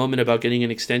single moment about getting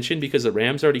an extension because the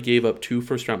Rams already gave up 2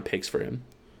 first-round picks for him.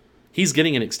 He's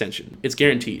getting an extension. It's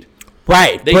guaranteed.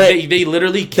 Right. They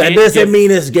literally can't. That doesn't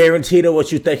mean it's guaranteed of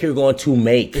what you think you're going to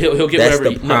make. He'll get That's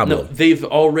whatever. the problem. No, they've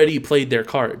already played their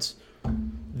cards.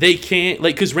 They can't,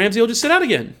 because Ramsey will just sit out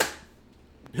again.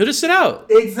 He'll just sit out.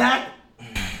 Exactly.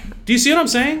 Do you see what I'm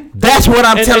saying? That's what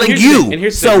I'm telling you.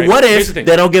 So what if they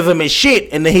don't give him his shit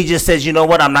and then he just says, you know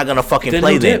what, I'm not going to fucking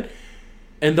play then?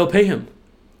 And they'll pay him.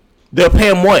 They'll pay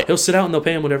him what? He'll sit out and they'll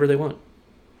pay him whatever they want.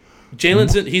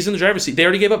 He's in the driver's seat. They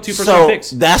already gave up 2 first-round picks.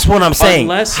 That's what I'm saying.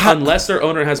 Unless their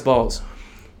owner has balls.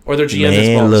 Or their GM has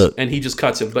balls. And he just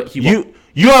cuts him. But he won't.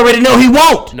 You already know he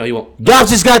won't. No, he won't. Dobbs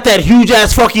just got that huge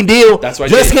ass fucking deal. That's why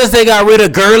just because they got rid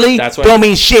of Gurley don't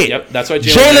mean shit. Yep, that's why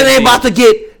Jalen ain't about to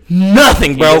get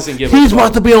nothing, bro. He's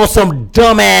about to be on some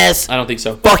dumbass I don't think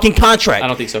so. fucking contract. I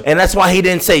don't think so. And that's why he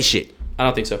didn't say shit. I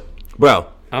don't think so. Bro.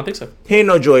 I don't think so. He ain't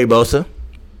no Joey Bosa.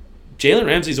 Jalen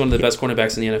Ramsey's one of the best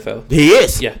cornerbacks in the NFL. He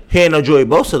is. Yeah. He ain't no Joey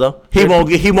Bosa though. He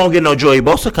won't get no Joey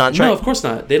Bosa contract. No, of course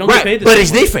not. They don't get paid the but same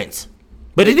it's way. defense.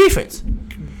 But it's defense.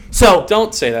 So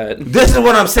don't say that. This is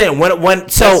what I'm saying.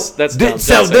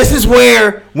 This is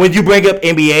where when you bring up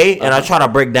NBA and I try to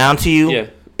break down to you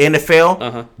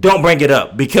NFL, don't bring it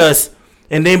up because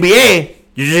in the NBA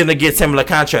you're just gonna get similar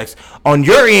contracts. On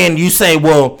your end, you say,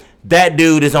 well, that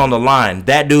dude is on the line.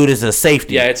 That dude is a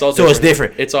safety. Yeah, it's all so different. it's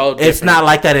different. It's all different. It's not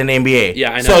like that in the NBA.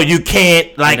 Yeah, I know. So you can't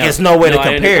it's no way to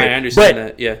compare. I understand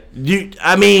that. Yeah.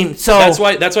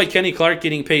 That's why Kenny Clark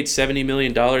getting paid $70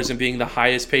 million and being the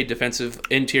highest paid defensive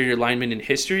interior lineman in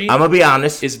history. I'm gonna be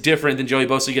honest. Is different than Joey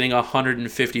Bosa getting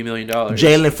 $150 million.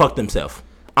 Jalen fucked himself.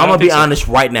 I'm gonna be honest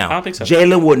right now. I don't think so.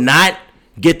 Jalen would not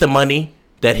get the money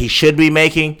that he should be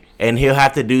making, and he'll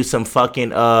have to do some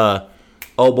fucking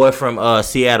old boy from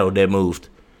Seattle that moved.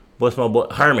 What's my boy?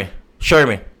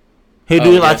 Sherman. He'll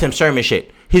do like some Sherman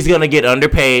shit. He's gonna get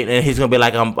underpaid, and he's gonna be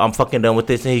like, I'm fucking done with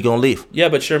this, and he's gonna leave. Yeah,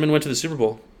 but Sherman went to the Super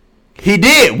Bowl. He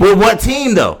did. With what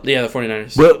team though? Yeah, the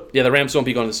 49ers. Well, yeah, the Rams won't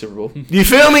be going to the Super Bowl. You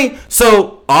feel me?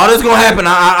 So all that's gonna happen.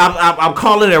 I'm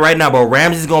calling it right now, but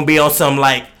Ramsey's gonna be on some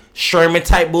like Sherman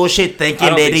type bullshit,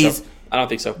 thinking that he's. I don't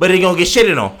think so. But he's gonna get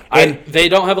shitted on. And they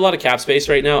don't have a lot of cap space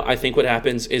right now. I think what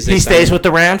happens is he stays with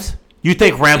the Rams. You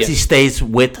think Ramsey stays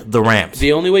with the Rams?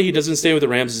 The only way he doesn't stay with the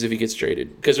Rams is if he gets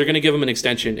traded, because they're going to give him an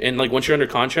extension, and like once you're under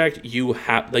contract, you don't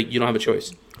have a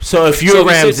choice. So if you're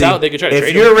Ramsey, they could try to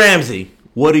trade him. Ramsey,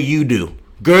 what do?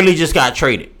 Gurley just got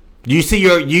traded. You see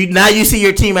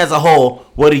your team as a whole.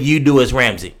 What do you do as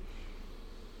Ramsey?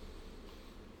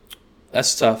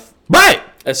 That's tough. Right.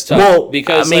 That's tough. Well,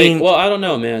 because I don't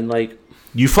know, man. Like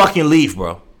you fucking leave,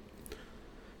 bro.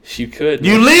 You could.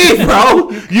 You leave,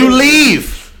 bro. You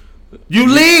leave.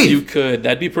 You could.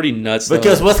 That'd be pretty nuts.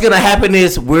 Because what's gonna happen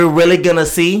is we're really gonna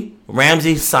see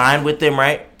Ramsey sign with them,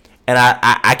 right? And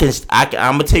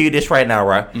I'm gonna tell you this right now,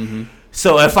 right? Mm-hmm.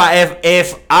 So if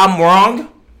I'm wrong,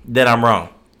 then I'm wrong.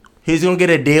 He's gonna get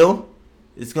a deal.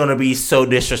 It's gonna be so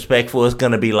disrespectful. It's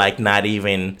gonna be like not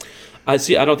even. I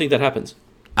don't think that happens.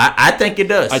 I think it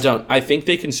does. I don't. I think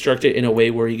they construct it in a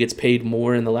way where he gets paid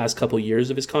more in the last couple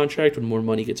years of his contract when more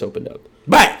money gets opened up.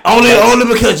 Right.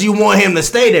 Only because you want him to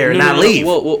stay there and not leave.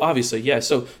 Well, obviously, yeah.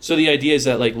 So the idea is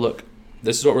that, like, look,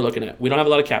 this is what we're looking at. We don't have a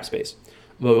lot of cap space,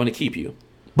 but we want to keep you.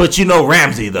 But you know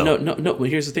Ramsey, though. No. Well,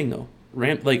 here's the thing, though.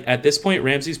 At this point,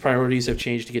 Ramsey's priorities have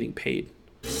changed to getting paid.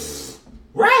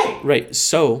 Right.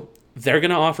 So they're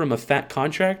going to offer him a fat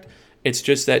contract. It's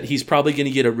just that he's probably going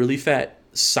to get a really fat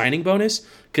signing bonus,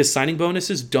 because signing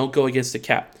bonuses don't go against the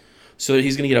cap. So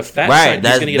he's going to get a fat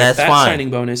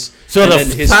signing bonus. So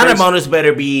the signing bonus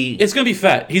better be. It's going to be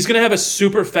fat. He's going to have a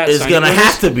super fat. It's going to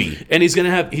have to be, and he's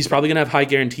probably going to have high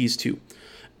guarantees too.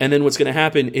 And then what's going to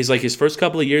happen is, like, his first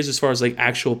couple of years, as far as like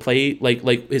actual play,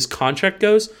 like his contract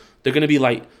goes, they're going to be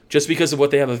light just because of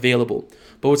what they have available.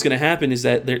 But what's going to happen is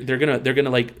that they're going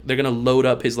to load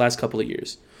up his last couple of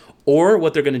years, or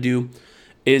what they're going to do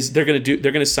is they're going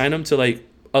to sign him to like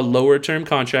a lower term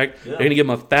contract. Yeah. They're going to give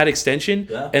him a fat extension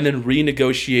and then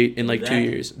renegotiate in like 2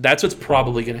 years. That's what's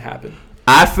probably going to happen.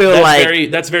 I feel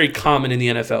that's very common in the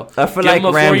NFL. I feel give like him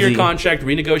a Ramsey, 4-year contract,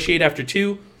 renegotiate after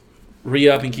 2,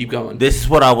 re-up and keep going. This is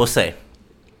what I will say.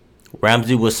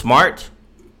 Ramsey was smart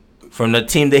from the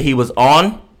team that he was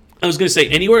on. I was going to say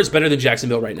anywhere is better than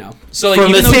Jacksonville right now. So like,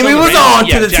 from the team he was on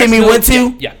to the team he went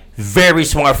to. Yeah. Very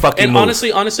smart fucking and move.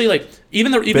 Honestly, like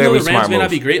even though the Rams may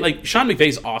not be great, like Sean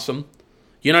McVay's awesome.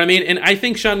 You know what I mean? And I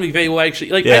think Sean McVay will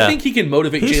actually I think he can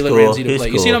motivate Jalen Ramsey to play.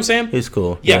 You see what I'm saying? He's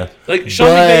cool. Yeah. Like Sean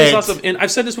McVay is awesome. And I've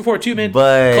said this before too, man.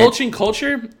 But coaching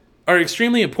culture are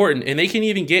extremely important, and they can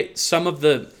even get some of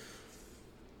the.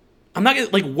 I'm not gonna,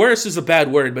 like, worse is a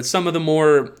bad word, but some of the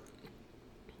more.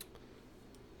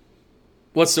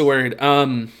 What's the word?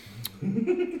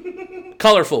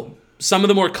 Colorful. some of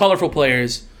the more colorful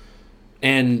players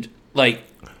and like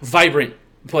vibrant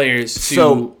players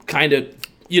to kind of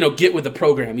get with the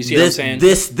program. You see what I'm saying?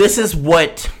 This is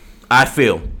what I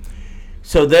feel.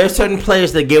 So there are certain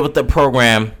players that get with the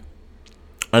program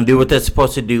and do what they're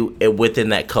supposed to do within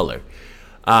that color.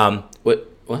 What?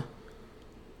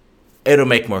 It'll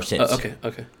make more sense.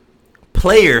 Okay.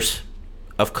 Players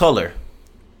of color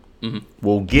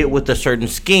will get with a certain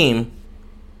scheme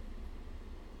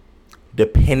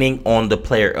depending on the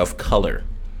player of color.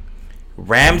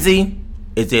 Ramsey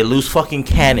is a loose fucking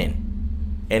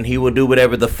cannon, and he will do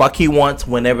whatever the fuck he wants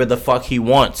whenever the fuck he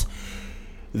wants.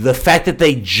 The fact that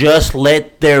they just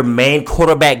let their main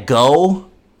quarterback go,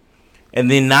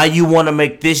 and then now you want to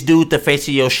make this dude the face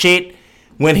of your shit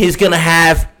when he's going to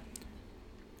have...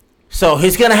 So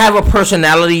he's going to have a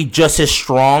personality just as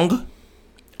strong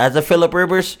as a Phillip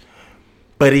Rivers,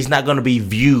 but he's not going to be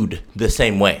viewed the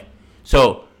same way.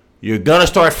 So you're going to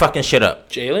start fucking shit up.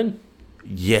 Jalen?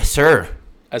 Yes, sir.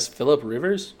 As Phillip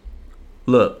Rivers?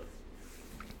 Look.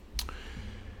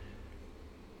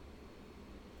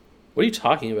 What are you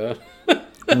talking about?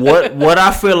 what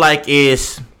I feel like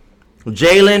is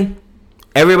Jalen,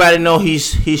 everybody know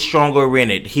he's stronger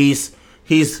in it. He's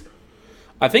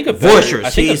I think a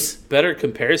better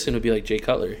comparison would be like Jay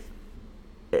Cutler.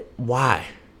 Why?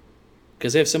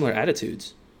 Because they have similar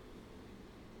attitudes.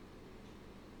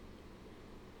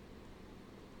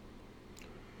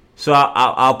 So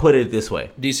I'll put it this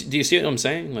way. Do you see what I'm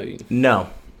saying? Like,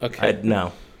 no. Okay.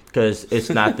 No, because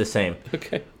it's not the same.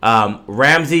 Okay.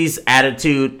 Ramsey's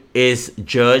attitude is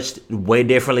judged way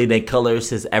differently than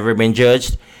Cutler's has ever been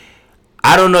judged.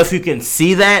 I don't know if you can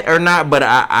see that or not, but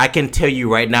I can tell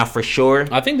you right now for sure.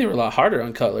 I think they were a lot harder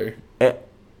on Cutler.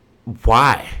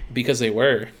 Why? Because they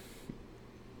were.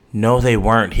 No, they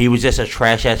weren't. He was just a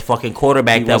trash-ass fucking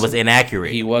quarterback that was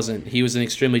inaccurate. He wasn't. He was an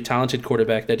extremely talented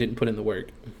quarterback that didn't put in the work.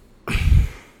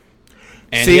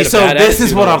 And see, so this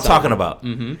is what I'm talking about.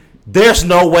 Mm-hmm. There's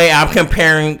no way I'm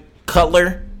comparing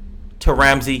Cutler to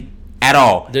Ramsey at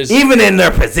all, even in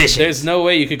their position. There's no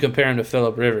way you could compare him to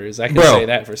Phillip Rivers. I can say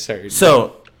that for certain.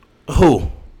 So,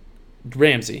 who?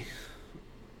 Ramsey.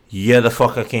 Yeah, the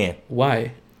fuck I can.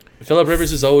 Why? Phillip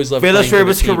Rivers has always loved Phillip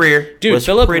Rivers' career was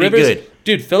pretty good.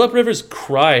 Dude, Phillip Rivers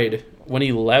cried when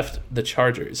he left the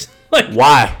Chargers.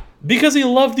 Why? Because he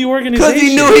loved the organization. Because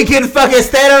he knew he couldn't fucking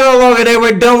stay there no longer. They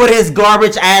were done with his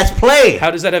garbage ass play.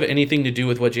 How does that have anything to do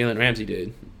with what Jalen Ramsey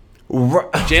did?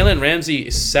 Jalen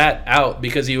Ramsey sat out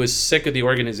because he was sick of the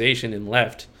organization and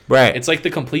left. Right. It's like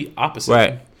the complete opposite.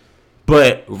 Right.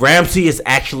 But Ramsey is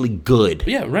actually good.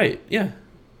 Yeah, right. Yeah.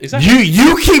 Exactly.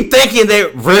 You keep thinking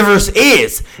that Rivers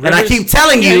is. And I keep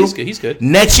telling you, he's good.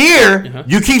 Next year,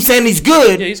 you keep saying he's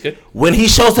good. Yeah, he's good. When he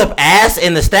shows up ass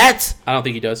in the stats, I don't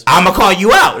think he does. I'm going to call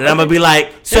you out. And I'm going to be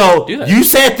like, so you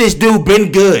said this dude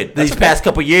been good these past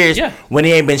couple years when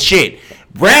he ain't been shit.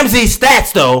 Ramsey's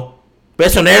stats, though,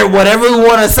 based on whatever we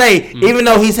want to say, even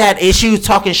though he's had issues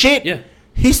talking shit,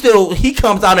 he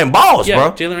comes out in balls,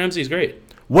 bro. Jalen Ramsey's great.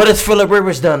 What has Phillip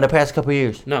Rivers done the past couple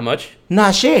years? Not much.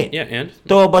 Not shit. Yeah, and?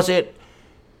 Throw a bunch of it.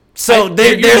 So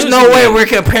there's no way we're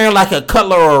comparing like a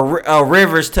Cutler or a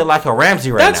Rivers to like a Ramsey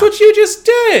right now. That's what you just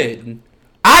did.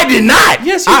 I did not.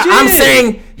 Yes, you did. I'm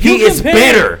saying he is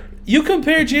better. You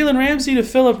compare Jalen Ramsey to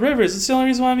Phillip Rivers. It's the only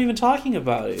reason why I'm even talking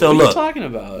about it. So what are you talking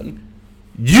about?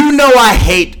 You know I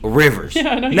hate Rivers. Yeah,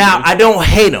 I know now, I don't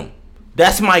hate him.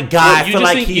 That's my guy. I feel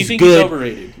like he's good. He's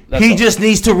overrated. He just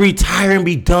needs to retire and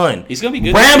be done. He's going to be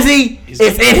good. Ramsey is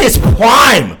in his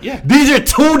prime. Yeah. These are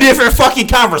two different fucking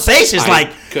conversations.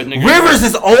 Couldn't agree Rivers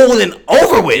is old and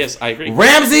over with. Yes, I agree.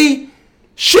 Ramsey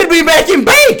should be making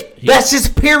bank. That's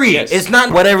just period. Yes. It's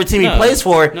not whatever team he plays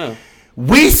for. No.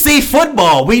 We see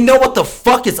football. We know what the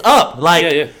fuck is up.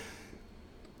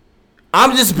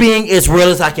 I'm just being as real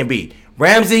as I can be.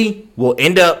 Ramsey will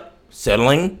end up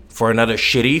settling for another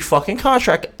shitty fucking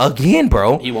contract again,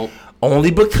 bro. He won't.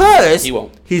 Only because he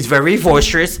won't. He's very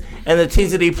boisterous, and the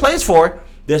teams that he plays for,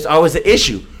 there's always an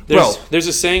issue. There's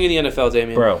a saying in the NFL,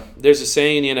 Damian. Bro. There's a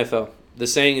saying in the NFL. The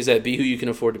saying is that be who you can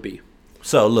afford to be.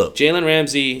 So, look. Jalen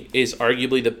Ramsey is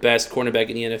arguably the best cornerback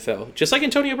in the NFL. Just like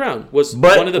Antonio Brown was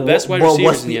one of the best wide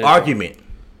receivers in the NFL. What's the argument?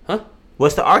 Huh?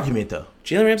 What's the argument, though?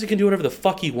 Jalen Ramsey can do whatever the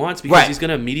fuck he wants because he's going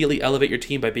to immediately elevate your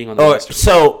team by being on the roster.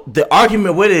 So, the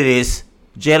argument with it is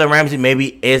Jalen Ramsey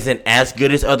maybe isn't as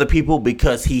good as other people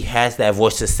because he has that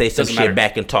voice to say some shit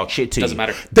back and talk shit to you. Doesn't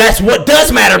matter. That's what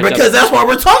does matter because that's why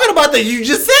we're talking about that. You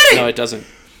just said it. No, it doesn't.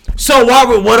 So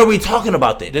what are we talking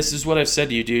about then? This is what I've said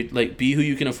to you, dude. Like, be who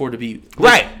you can afford to be.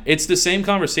 Right. It's the same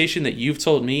conversation that you've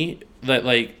told me that,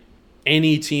 like,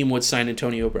 any team would sign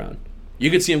Antonio Brown. You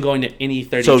could see him going to any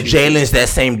 32. So Jalen's that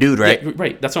same dude, right? Yeah,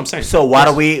 right. That's what I'm saying. So why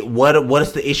do we? What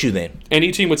is the issue then?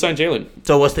 Any team would sign Jalen.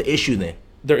 So what's the issue then?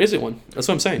 There isn't one. That's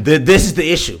what I'm saying. This is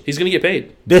the issue. He's gonna get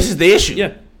paid. This is the issue.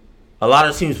 Yeah. A lot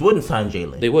of teams wouldn't sign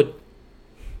Jalen. They would.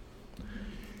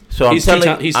 So he's too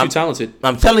talented.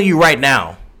 I'm telling you right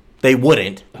now, they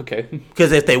wouldn't. Okay.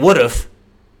 Because if they would have,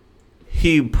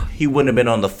 he wouldn't have been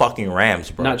on the fucking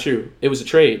Rams, bro. Not true. It was a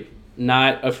trade,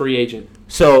 not a free agent.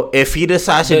 So if he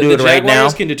decides to do it right now, the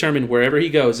Jaguars can determine wherever he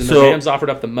goes, and the Rams offered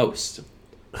up the most.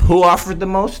 Who offered the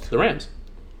most? The Rams.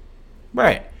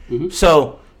 Right. Mm-hmm.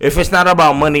 So if it's not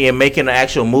about money and making an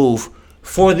actual move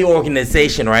for the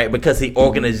organization, right? Because the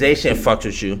organization fucks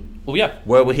with you. Well, yeah.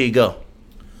 Where would he go?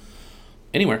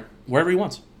 Anywhere, wherever he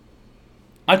wants.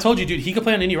 I told you, dude, he could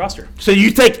play on any roster. So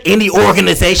you think any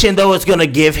organization, though, is going to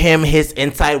give him his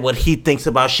insight, what he thinks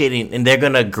about shit, and they're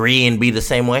going to agree and be the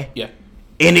same way? Yeah.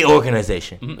 Any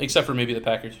organization. Mm-hmm. Except for maybe the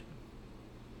Packers.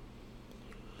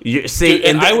 You see, dude,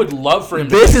 and I would love for him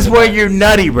to this is where you're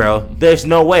nutty, bro. There's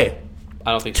no way.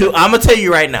 I don't think so. I'm going to tell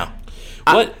you right now.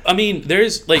 What? I mean,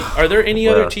 there's, like, are there any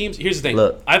other teams? Here's the thing.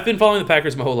 Look. I've been following the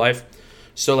Packers my whole life.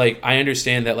 So, like, I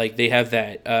understand that, like, they have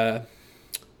that,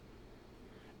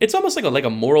 it's almost like a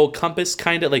moral compass,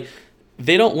 kind of. Like,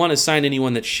 they don't want to sign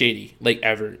anyone that's shady, like,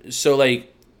 ever. So,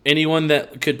 like, anyone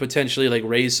that could potentially, like,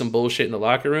 raise some bullshit in the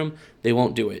locker room, they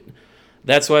won't do it.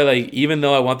 That's why, like, even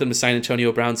though I want them to sign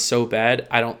Antonio Brown so bad,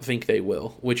 I don't think they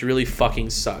will, which really fucking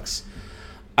sucks.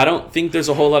 I don't think there's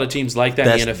a whole lot of teams like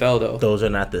that in the NFL, though. Those are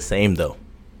not the same, though.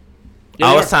 Yeah,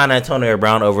 I would sign Antonio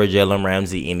Brown over Jalen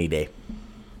Ramsey any day.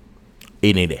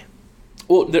 Any day.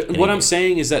 Well, what I'm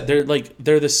saying is that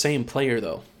they're the same player,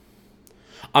 though.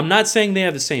 I'm not saying they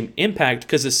have the same impact,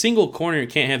 because a single corner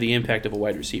can't have the impact of a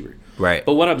wide receiver. Right.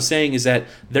 But what I'm saying is that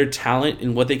their talent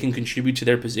and what they can contribute to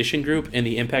their position group and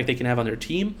the impact they can have on their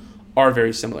team are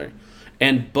very similar.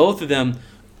 And both of them,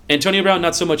 Antonio Brown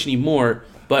not so much anymore,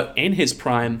 but in his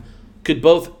prime, could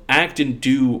both act and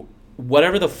do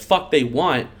whatever the fuck they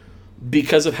want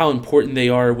because of how important they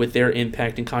are with their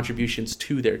impact and contributions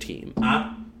to their team.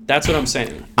 That's what I'm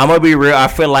saying. I'm going to be real. I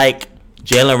feel like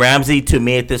Jalen Ramsey, to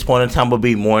me at this point in time, would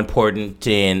be more important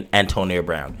than Antonio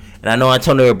Brown. And I know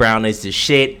Antonio Brown is the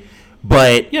shit,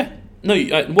 but yeah, no.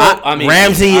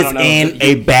 Ramsey is in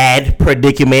a bad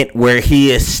predicament where he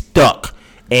is stuck.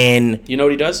 And you know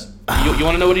what he does? You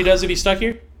want to know what he does if he's stuck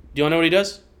here? Do you want to know what he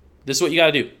does? This is what you got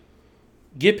to do: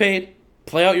 get paid,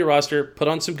 play out your roster, put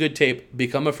on some good tape,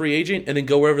 become a free agent, and then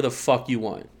go wherever the fuck you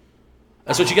want.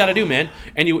 That's what you got to do, man.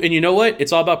 And you know what?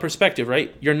 It's all about perspective,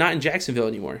 right? You're not in Jacksonville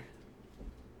anymore.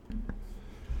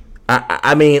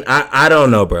 I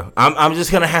don't know, bro. I'm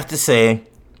just gonna have to say,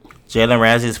 Jalen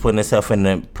Ramsey is putting himself in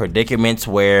the predicaments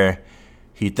where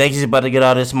he thinks he's about to get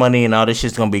all this money and all this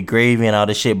shit's gonna be gravy and all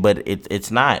this shit, but it's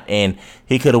not. And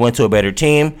he could have went to a better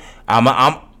team.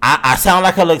 I sound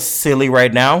like I look silly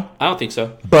right now. I don't think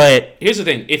so. But here's the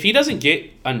thing: if he doesn't get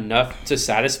enough to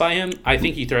satisfy him, I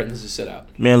think he threatens to sit out.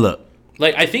 Man, look.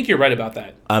 Like, I think you're right about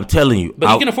that. I'm telling you,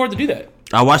 but he can afford to do that.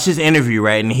 I watched his interview,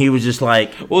 right, and he was just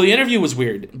like, "Well, the interview was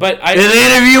weird, but the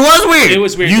interview was weird. It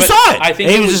was weird. You saw it. I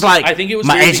think he was just like, I think it was.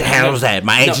 My agent handles that.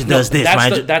 My agent does this.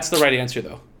 That's the right answer,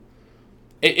 though.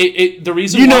 The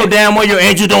reason you know damn well your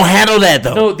agent don't handle that,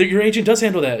 though. No, your agent does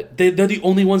handle that. They're the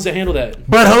only ones that handle that.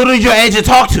 But who did your agent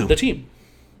talk to? The team.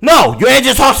 No, your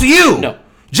agent talks to you. No.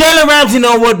 Jalen Ramsey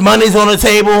know what money's on the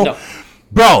table. No.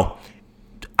 Bro.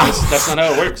 That's not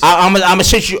how it works. I'm gonna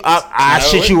shit you. I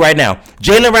shit you right now.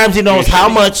 Jalen Ramsey knows how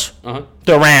much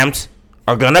the Rams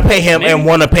are gonna pay him and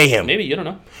want to pay him. Maybe you don't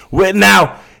know.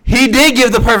 Now he did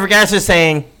give the perfect answer,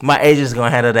 saying my agent's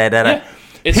gonna handle that. Yeah.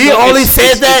 He only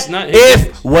said that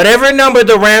if whatever number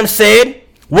the Rams said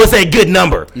was a good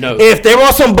number. No. If they were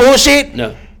on some bullshit.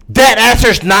 No. That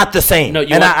answer's not the same. No,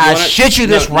 I shit you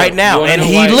this right now, and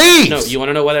he leaves. No, you want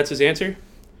to know why that's his answer?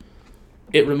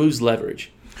 It removes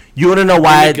leverage. You want to know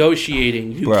why?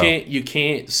 Negotiating, you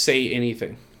can't say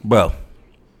anything, bro.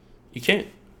 You can't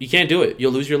do it.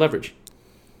 You'll lose your leverage.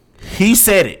 He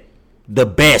said it the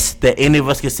best that any of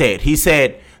us could say it. He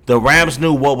said the Rams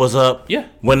knew what was up.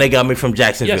 When they got me from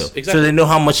Jacksonville. Yes, exactly. So they knew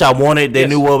how much I wanted. They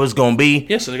knew what was going to be.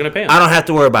 Yes, so they're going to pay him. I don't have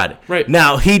to worry about it. Right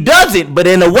now he does it, but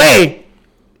in a way.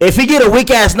 If he get a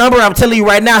weak ass number, I'm telling you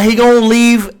right now, he gonna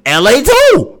leave LA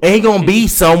too, and he gonna be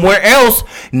somewhere else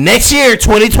next year,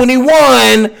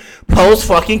 2021, post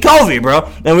fucking COVID,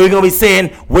 bro. And we're gonna be saying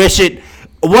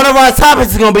one of our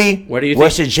topics is gonna be where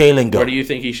should Jalen go? Where do you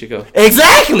think he should go?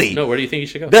 Exactly. No, where do you think he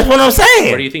should go? That's what I'm saying.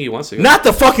 Where do you think he wants to go? Not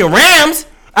the fucking Rams.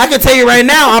 I can tell you right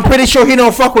now, I'm pretty sure he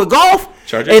don't fuck with golf.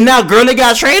 Chargers. And now Gurley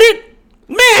got traded.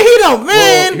 Man, he don't. Man,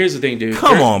 well, here's the thing, dude.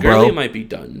 Come on, bro. Gurley might be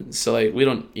done, so like we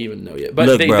don't even know yet. But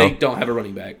Look, they don't have a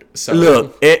running back. So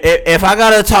look, if I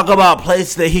gotta talk about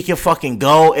places that he can fucking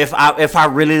go, if I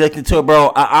really looked into it,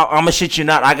 bro, I'm gonna shit you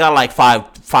not. I got like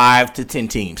 5 to 10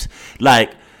 teams,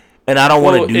 like, and I don't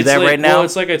want to do that right now. Well,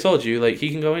 it's like I told you, like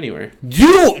he can go anywhere.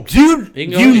 Dude,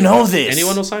 you know this.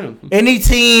 Anyone will sign him. Any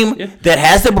team that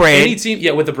has the bread, any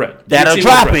team, with the bread, that'll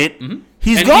drop it. Mm-hmm.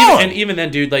 He's gone. And even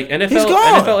then, dude, like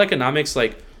NFL economics,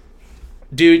 like,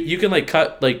 dude, you can like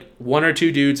cut like 1 or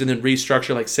 2 dudes and then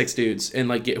restructure like 6 dudes and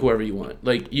like get whoever you want.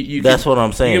 Like that's what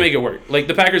I'm saying. You can make it work. Like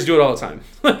the Packers do it all the time.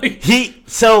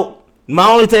 So my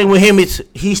only thing with him is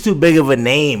he's too big of a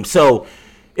name. So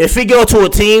if he go to a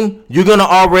team, you're gonna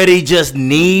already just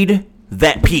need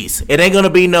that piece. It ain't gonna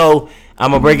be I'm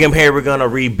gonna bring him here. We're gonna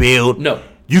rebuild. No.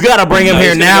 You gotta bring him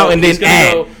here now and then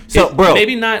add. Bro,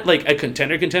 maybe not like a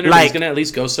contender, like, but he's gonna at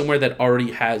least go somewhere that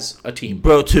already has a team.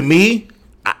 Bro, to me,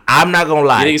 I'm not gonna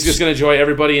lie. You think he's just gonna enjoy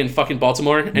everybody in fucking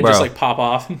Baltimore and just like pop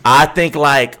off? I think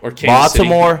like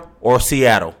Baltimore or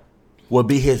Seattle would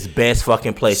be his best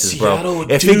fucking places, bro.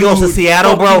 If he goes to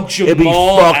Seattle, bro, it'd be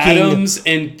fucking Adams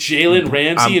and Jalen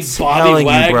Ramsey and Bobby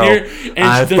Wagner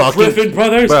and the Griffin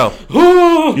brothers,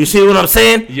 bro. You see what I'm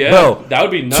saying? Yeah, bro. That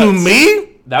would be nuts. To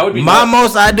me, that would be my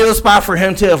most ideal spot for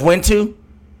him to have went to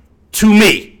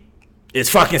me, is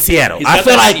fucking Seattle. I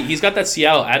feel like he's got that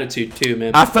Seattle attitude too,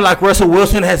 man. I feel like Russell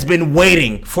Wilson has been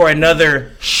waiting for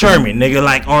another Sherman, nigga,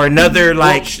 like, or another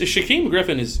like. Shaquem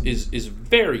Griffin is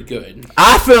very good.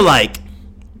 I feel like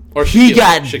he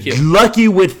got lucky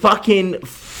with fucking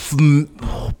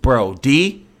bro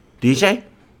DJ.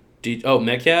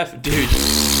 Metcalf, dude.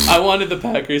 I wanted the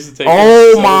Packers to take.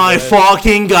 Oh so my bad.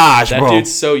 Fucking gosh, that bro! That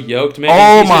dude's so yoked, man.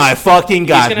 Oh my fucking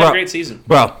gosh, he's gonna have a great season,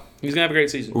 bro. He's gonna have a great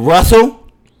season. Russell,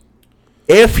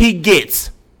 if he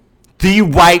gets the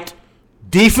right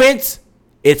defense,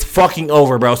 it's fucking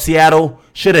over, bro. Seattle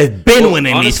should have been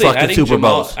winning these fucking Super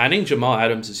Bowls. Adding Jamal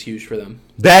Adams is huge for them.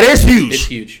 That is huge. It's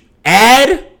huge.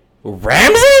 Add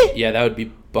Ramsey? Yeah, that would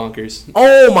be bonkers.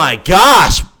 Oh my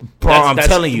gosh, bro! I'm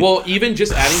telling you. Well, even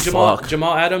just adding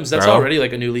Jamal Adams, that's already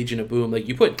like a new Legion of Boom. Like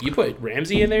you put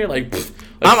Ramsey in there, like.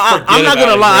 I'm not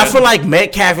gonna lie. I feel like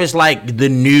Metcalf is like the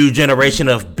new generation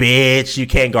of bitch. You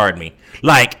can't guard me.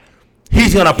 Like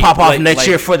he's gonna pop off next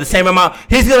year for the same amount.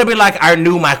 He's gonna be like our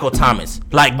new Michael Thomas.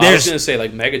 Like I was gonna say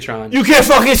like Megatron. You can't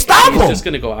fucking stop him. He's just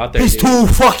gonna go out there. He's too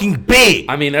fucking big.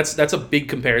 I mean that's a big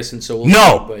comparison. So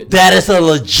that is a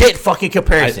legit fucking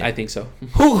comparison. I think so.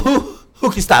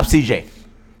 Who can stop CJ?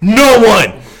 No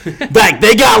one. Like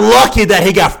they got lucky that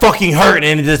he got fucking hurt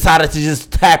and decided to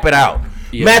just tap it out.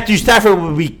 Yeah. Matthew Stafford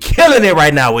would be killing it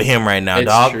right now with him right now,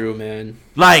 dog. It's true, man.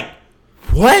 Like,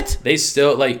 what? They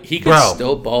still, like, he could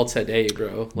still ball today,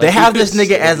 bro. Like, they have this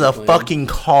nigga as a fucking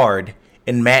card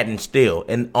in Madden still.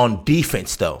 And on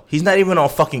defense, though. He's not even on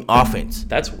fucking offense.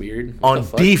 That's weird. On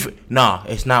defense. Nah,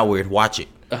 it's not weird. Watch it.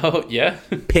 Oh, yeah?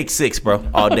 Pick 6, bro.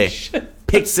 All day.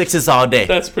 Pick 6s all day.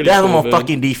 That's pretty cool, That's on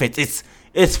fucking defense.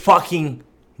 It's fucking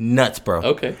nuts, bro.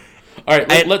 Okay. All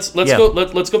right, let's go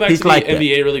back to the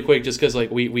NBA really quick, just because like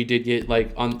we did get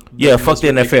like on. Fuck the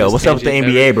NFL. What's up with the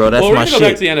NBA, bro? That's my shit. We're gonna go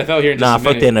back to the NFL here in just a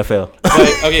minute. Fuck the NFL.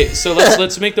 But, okay, so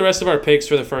let's make the rest of our picks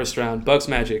for the first round. Bucks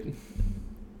Magic.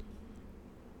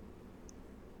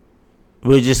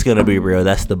 We're just gonna be real.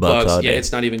 That's the Bucks all day. Yeah,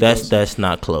 it's not even close. That's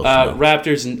not close. No.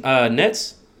 Raptors and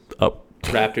Nets.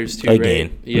 Raptors too, again,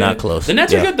 right? Yeah. Not close. The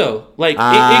Nets are good though. Like it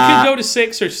could go to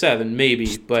 6 or 7,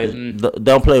 maybe, but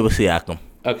don't play with Siakam.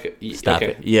 Okay, stop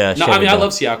it. Yeah, no, I mean I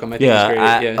love Siakam. I think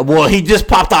he's great. Well, he just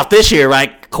popped off this year,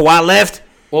 right? Kawhi left,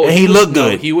 and he looked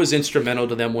good. He was instrumental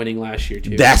to them winning last year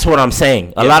too. That's what I'm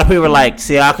saying. A lot of people are like,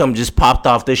 Siakam just popped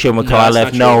off this year when Kawhi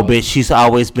left. No, bitch, she's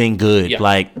always been good. Yeah.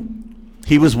 Like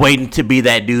he was waiting to be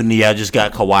that dude, and y'all just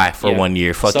got Kawhi for 1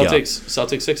 year. Fuck y'all.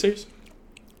 Celtics, Sixers,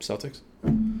 Celtics.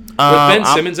 With Ben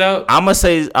Simmons out, I'm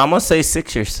gonna say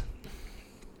Sixers,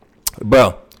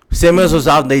 bro. Simmons was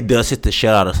out and they dusted the shit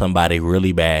out of somebody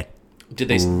really bad. Did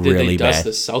they dust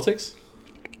the Celtics?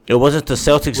 It wasn't the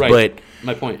Celtics, right. But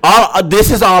my point.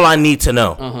 This is all I need to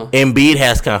know. Embiid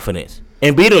has confidence.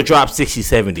 Embiid will drop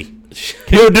 60-70.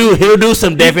 He'll do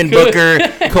some Devin Booker,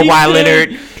 Kawhi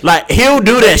Leonard. Like he'll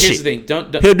do that shit. Here's the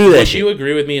thing. He'll do that shit. Would you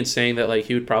agree with me in saying that like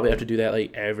he would probably have to do that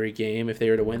like every game if they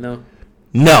were to win though?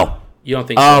 No. You don't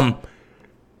think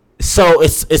so? So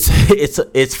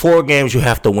it's 4 games you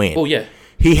have to win. Oh yeah.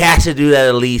 He has to do that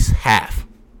at least half.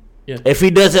 Yeah. If he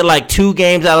does it like 2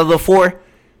 games out of the 4,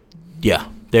 yeah,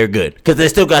 they're good because they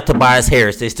still got Tobias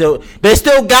Harris. They still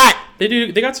got.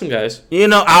 They got some guys. You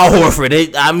know, Al Horford.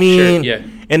 Sure, yeah.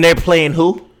 And they're playing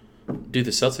who? Dude,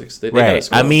 the Celtics. They right.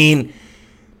 I mean,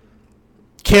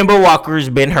 Kemba Walker's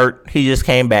been hurt. He just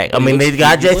came back. I mean, they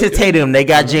got Jason Tatum. They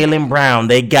got Jaylen Brown.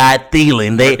 They got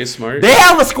Thielen. They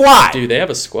have a squad. Dude, they have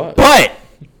a squad. But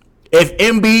if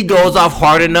Embiid goes off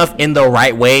hard enough in the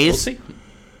right ways, we'll see.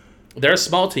 They're a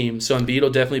small team, so Embiid will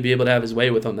definitely be able to have his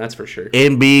way with them. That's for sure.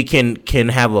 Embiid can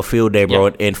have a field day, bro,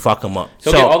 and fuck them up.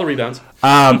 He'll get all the rebounds.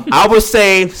 I would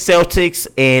say Celtics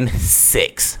in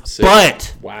 6.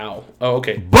 But wow. Oh,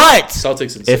 okay. But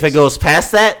Celtics in 6. If it goes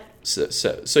past that, so you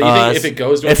think if it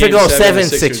goes to if it goes 7,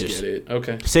 Sixers get it.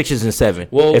 Okay. 6 and 7.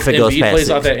 Well, if it goes Embiid past plays 6.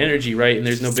 off that energy, right? And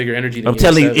there's no bigger energy than I'm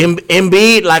telling you,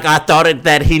 Embiid, like I thought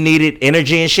that he needed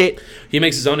energy and shit. He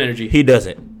makes his own energy. He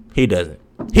doesn't.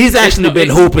 He's actually been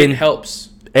hooping. It helps.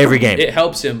 Every game. It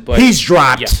helps him, but he's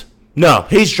dropped. Yeah. No,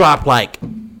 he's dropped like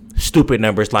stupid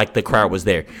numbers, like the crowd was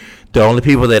there. The only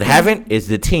people that haven't is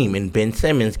the team, and Ben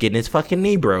Simmons getting his fucking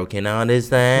knee broken on his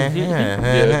thing.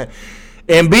 Yeah.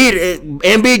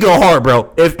 Embiid go hard,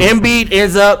 bro. If Embiid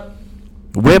ends up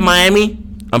with Miami,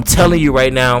 I'm telling you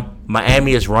right now,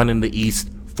 Miami is running the East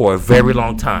for a very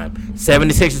long time.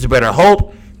 76ers better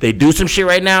hope they do some shit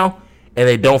right now, and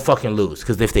they don't fucking lose.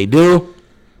 Because if they do,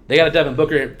 they got a Devin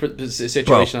Booker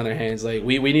situation on their hands. Like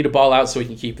we need to ball out so we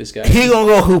can keep this guy. He gonna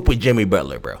go hoop with Jimmy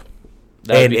Butler, bro.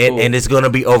 And it's gonna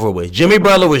be over with. Jimmy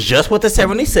Butler was just with the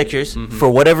 76ers. Mm-hmm. For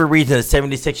whatever reason, the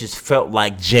 76ers felt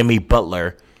like Jimmy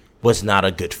Butler was not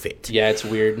a good fit. Yeah, it's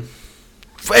weird.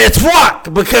 It's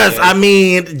fuck because I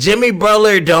mean Jimmy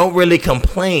Butler don't really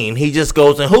complain. He just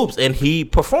goes and hoops and he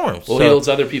performs. Well, he holds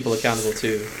other people accountable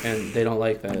too, and they don't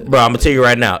like that. Bro, I'm gonna tell you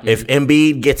right now, if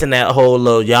Embiid gets in that whole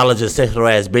little y'all are just sexual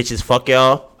ass bitches, fuck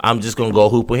y'all, I'm just gonna go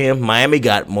hoop with him. Miami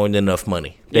got more than enough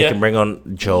money. They can bring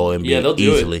on Joel Embiid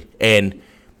easily. And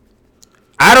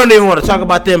I don't even want to talk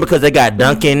about them because they got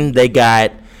Duncan, they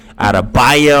got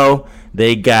Adebayo,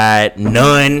 they got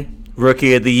Nunn,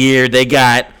 Rookie of the Year, they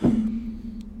got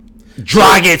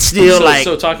Dragic still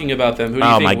So talking about them, who do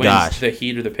you think wins the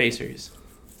Heat or the Pacers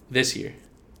this year?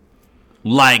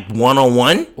 Like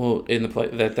 1-on-1? Well, in the play,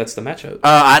 that's the matchup.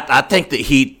 I think the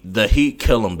Heat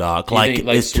kill them, dog. Like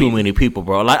it's too many people,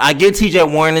 bro. Like I get T.J.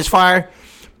 Warren is fire,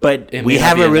 but we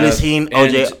haven't really seen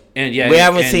OJ. We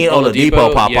haven't seen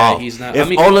Oladipo pop off. He's not.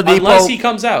 Oladipo, unless he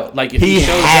comes out, like if he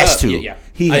shows has up, to.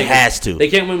 He has to. They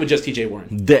can't win with just T.J.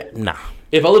 Warren. Nah.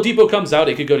 If Oladipo comes out,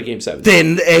 it could go to Game 7.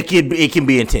 Then it can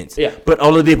be intense. Yeah. But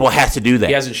Oladipo has to do that.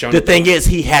 He hasn't shown the thing is,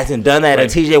 he hasn't done that, and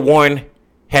T.J. Warren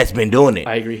has been doing it.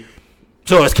 I agree.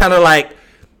 So it's kind of like,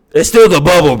 it's still the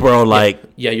bubble, bro. Like,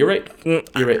 yeah, you're right. You're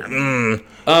right.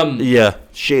 Yeah,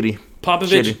 shitty.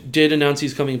 Popovich did announce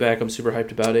he's coming back. I'm super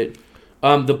hyped about it.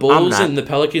 The Bulls and the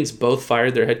Pelicans both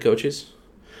fired their head coaches.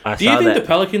 Do you think the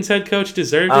Pelicans head coach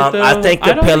deserved it, though? I think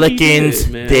the Pelicans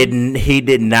didn't. He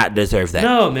did not deserve that.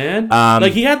 No, man.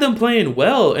 Like, he had them playing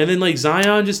well, and then, like,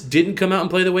 Zion just didn't come out and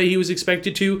play the way he was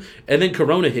expected to, and then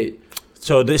Corona hit.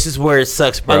 So this is where it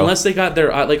sucks, bro. Unless they got their,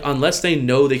 unless they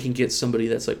know they can get somebody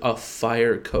that's, like, a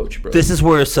fire coach, bro. This is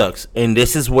where it sucks, and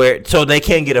this is where, so they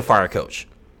can't get a fire coach.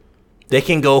 They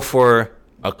can go for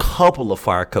a couple of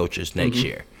fire coaches next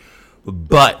year.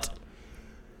 But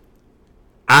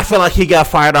I feel like he got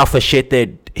fired off of shit that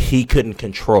he couldn't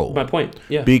control. My point,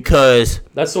 yeah. Because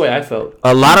that's the way I felt.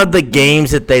 A lot of the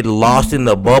games that they lost in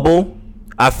the bubble,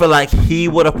 I feel like he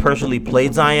would have personally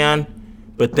played Zion,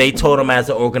 but they told him as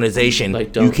an organization,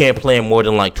 like, you can't play him more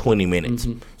than like 20 minutes.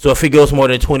 So if he goes more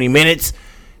than 20 minutes,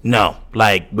 no,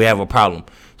 like, we have a problem.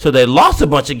 So they lost a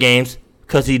bunch of games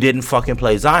because he didn't fucking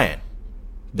play Zion.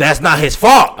 That's not his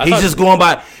fault. He's just going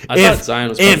by. I thought Zion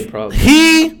was part of the problem.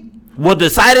 He would have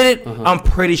decided it, I'm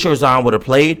pretty sure Zion would have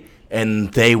played,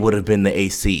 and they would have been the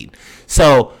 8th seed.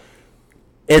 So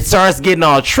it starts getting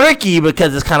all tricky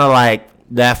because it's kind of like,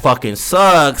 that fucking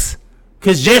sucks.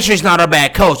 Because Gentry's not a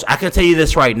bad coach. I can tell you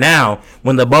this right now.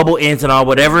 When the bubble ends and all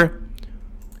whatever,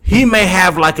 he may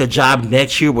have like a job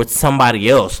next year with somebody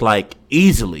else, like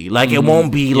easily. Like it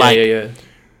won't be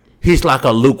he's like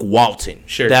a Luke Walton.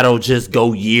 Sure. That'll just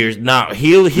go years. Now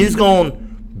he's gonna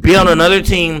be on another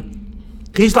team.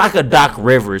 He's like a Doc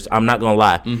Rivers. I'm not gonna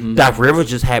lie. Doc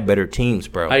Rivers just had better teams,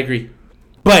 bro. I agree.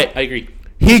 But I agree.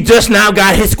 He just now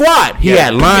got his squad. He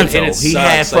had Lonzo. He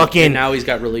had fucking. And now he's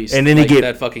got released. And then he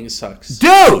that fucking sucks.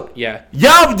 Dude. Yeah.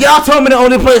 Y'all told me to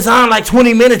only play Zion like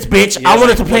 20 minutes, bitch. I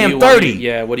wanted to play him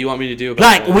 30. What do you want me to do about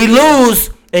that? We lose,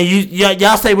 and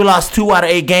y'all say we lost 2 out of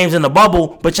 8 games in the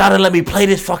bubble, but y'all didn't let me play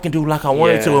this fucking dude like I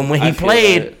wanted to. And when he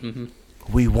played,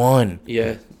 we won.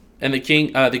 Yeah. And the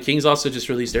Kings also just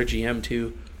released their GM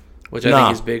too, which I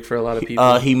think is big for a lot of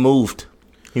people. He moved.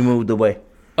 He moved away.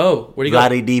 Oh, where'd he go?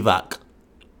 Vlade Divac.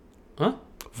 Huh?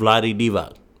 Vlade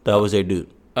Divac. That was their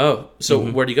dude. Oh, so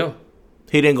where'd he go?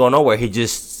 He didn't go nowhere. He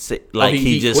just like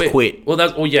he just quit. Well,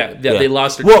 they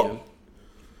lost their GM.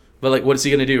 But like, what is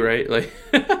he gonna do, right? Like,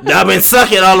 I've been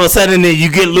sucking. All of a sudden, then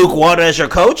you get Luke Walton as your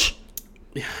coach.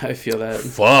 Yeah, I feel that.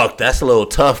 Fuck, that's a little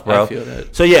tough, bro. I feel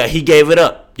that. So yeah, he gave it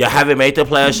up. Y'all haven't made the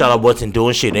playoffs. Y'all wasn't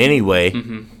doing shit anyway.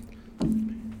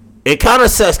 It kind of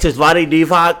sucks because Vlade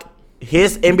Divac,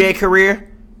 his NBA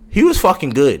career, he was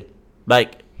fucking good.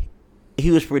 Like, he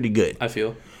was pretty good. I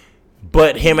feel.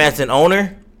 But him as an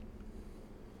owner,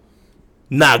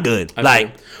 not good. Well, I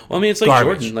mean, it's like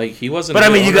garbage. Jordan. Like, he wasn't. But I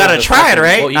mean, you gotta try it,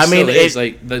 right? Well, I mean,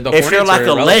 like the if you're like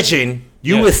a legend,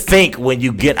 you would think when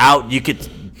you get out, you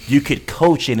could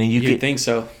coach it, and you could think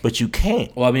so, but you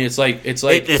can't. Well, I mean, it's a case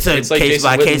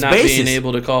by case basis. Being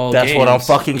able to call That's games. what I'm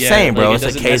fucking saying, bro. Like,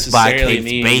 it's a case by case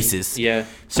basis. Yeah,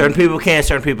 certain people can,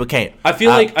 certain people can't. I feel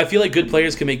like good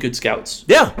players can make good scouts.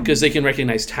 Yeah, because they can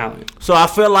recognize talent. So I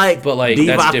feel like,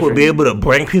 Divac would be able to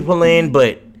bring people in,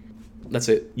 but that's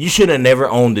it. You should have never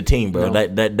owned the team, bro. No.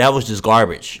 That was just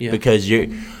garbage. Yeah. Because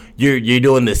you're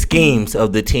doing the schemes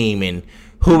of the team and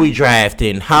who we draft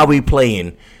and how we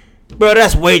playing. Bro,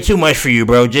 that's way too much for you,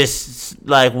 bro. Just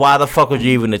like, why the fuck would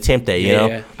you even attempt that? You know,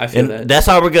 yeah, I feel that. That's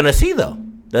all we're gonna see, though.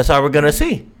 That's all we're gonna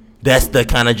see. That's the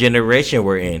kind of generation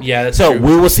we're in. Yeah, that's so true.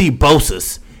 We will see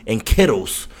Bosa's and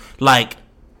Kittles like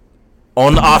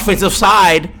on the offensive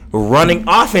side running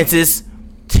offenses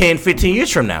 10, 15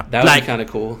 years from now. That would be kind of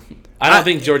cool. I don't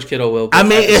think George Kittle will. I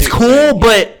mean, it's cool,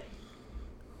 but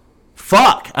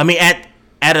fuck. I mean, it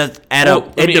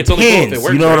depends.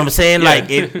 Works, you know what I'm saying? Yeah.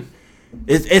 Like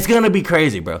it's gonna be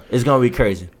crazy, bro. It's gonna be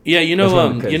crazy. Yeah, you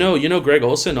know, Greg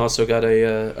Olsen also got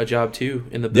a job too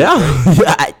in the Bills. Yeah,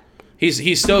 right?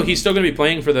 He's still gonna be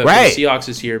playing for the Seahawks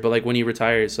this year, but like when he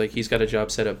retires, like he's got a job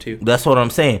set up too. That's what I'm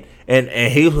saying, and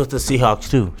he was with the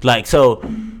Seahawks too. Like so,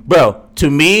 bro. To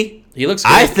me, he looks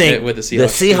good. I think with the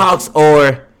Seahawks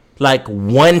are like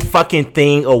one fucking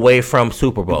thing away from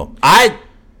Super Bowl. I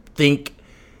think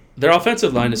their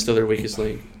offensive line is still their weakest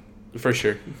link, for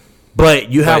sure.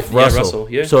 But you have Russell,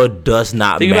 so it does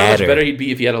not think matter. Think about how much better he'd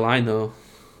be if he had a line, though.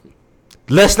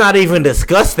 Let's not even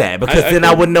discuss that, because then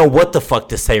I wouldn't know what the fuck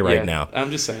to say right now.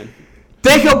 I'm just saying.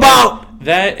 Think about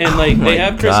that, and like they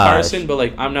have Chris Carson, but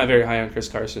like I'm not very high on Chris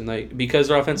Carson, like because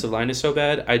their offensive line is so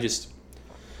bad. I just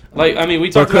like I mean we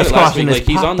talked about it last week. Like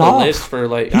he's on the list for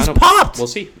like he's popped. We'll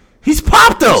see. He's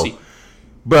popped though,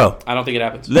 bro. I don't think it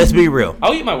happens. Let's be real.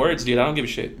 I'll eat my words, dude. I don't give a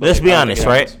shit. Let's be honest,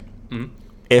 right? Mm-hmm.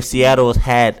 If Seattle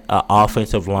had an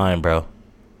offensive line, bro,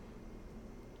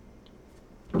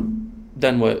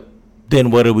 then what?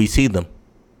 Then where do we see them?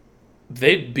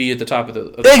 They'd be at the top of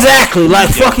the exactly top. Like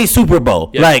fucking Super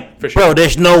Bowl. Yeah, like, for sure. Bro,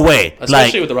 there's no way.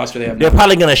 Especially with the roster they have now. They're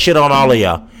probably gonna shit on all of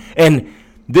y'all. And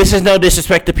this is no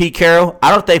disrespect to Pete Carroll. I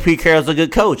don't think Pete Carroll's a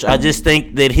good coach. I just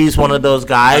think that he's one of those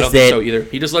guys I don't think so either.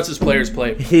 He just lets his players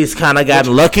play. He's kind of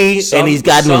gotten lucky, and he's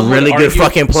gotten really good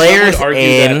fucking players. Some would argue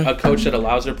and that a coach that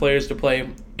allows their players to play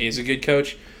is a good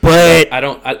coach. But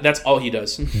that's all he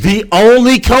does. The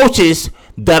only coaches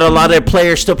that allow their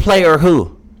players to play are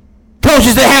who?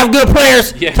 Coaches that have good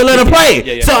players to let them play.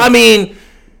 Yeah. So I mean,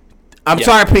 I'm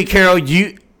sorry, Pete Carroll.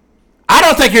 I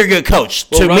don't think you're a good coach.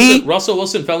 Well, Russell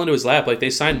Wilson fell into his lap. Like they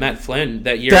signed Matt Flynn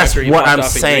that year after he popped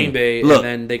off in Green Bay, and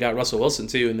then they got Russell Wilson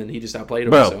too, and then he just outplayed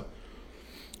him. Bro, so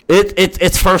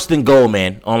it's first and goal,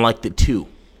 man. On like the 2,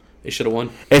 they should have won.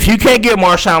 If you can't get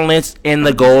Marshawn Lynch in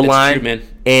the goal line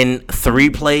in 3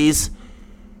 plays,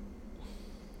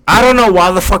 I don't know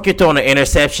why the fuck you're throwing an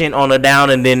interception on a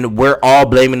down, and then we're all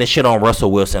blaming the shit on Russell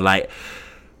Wilson. Like,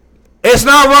 it's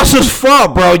not Russell's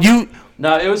fault, bro.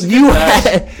 No, it was a good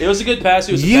pass. It was a good pass.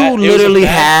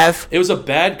 It was a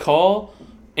bad call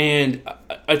and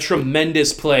a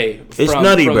tremendous play from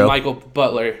Michael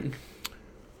Butler.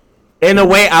 In a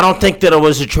way, I don't think that it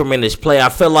was a tremendous play. I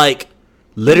feel like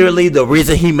literally the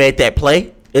reason he made that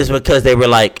play is because they were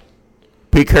like,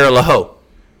 Pete Carroll a hoe.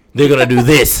 They're going to do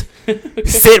this.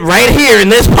 Sit right here in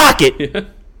this pocket.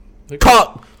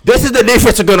 Yeah. This is the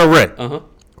defense they're going to run. Uh-huh.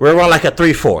 We're running like a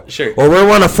 3-4. Sure. Or we're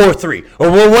running a 4-3.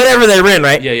 Or whatever they run,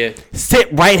 right? Yeah.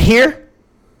 Sit right here.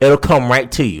 It'll come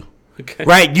right to you. Okay.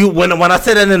 Right? When I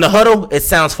said that in the huddle, it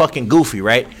sounds fucking goofy,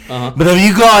 right? Uh-huh. But if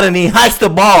you go out and he hikes the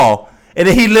ball, and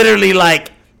then he literally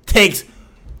like takes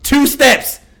 2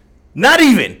 steps, not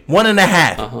even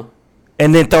 1.5,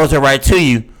 and then throws it right to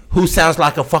you, who sounds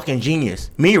like a fucking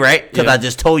genius? Me, right? Because I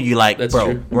just told you, like, that's bro,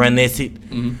 true. Run this.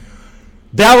 Mm-hmm.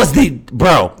 That was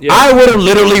bro. Yeah. I would have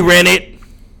literally ran it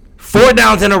 4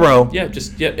 downs in a row. Yeah,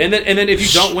 and then if you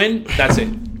don't win, that's it.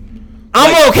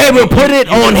 I'm okay with putting it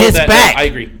on his back. I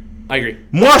agree.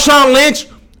 Marshawn Lynch,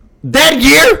 that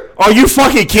year, are you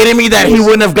fucking kidding me that he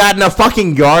wouldn't have gotten a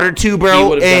fucking yard or 2,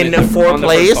 bro, in 4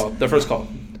 plays? The first call.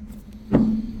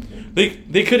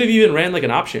 They could have even ran like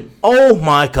an option. Oh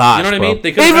my gosh, you know what bro. I mean?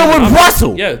 They even with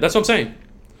Russell. Yeah, that's what I'm saying.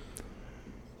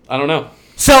 I don't know.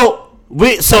 So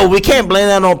we can't blame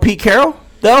that on Pete Carroll,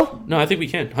 though? No, I think we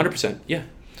can. 100%. Yeah.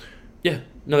 Yeah.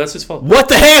 No, that's his fault. What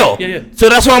the hell? Yeah. So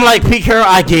that's why I'm like, Pete Carroll,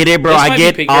 I get it, bro. I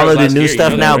get all of the new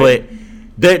stuff now, but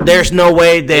there's no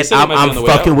way that I'm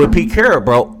fucking with Pete Carroll,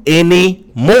 bro,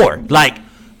 anymore. Like,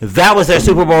 that was their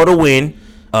Super Bowl to win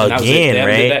again,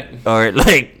 right? Or,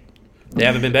 like, they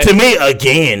haven't been back. To me,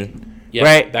 again,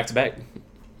 right? Back to back.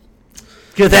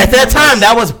 Because at that time,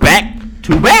 that was back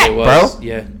to back, bro.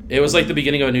 Yeah. It was like the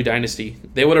beginning of a new dynasty.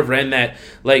 They would have ran that,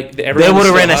 like, they would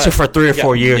have ran that shit for 3 or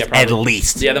 4 years at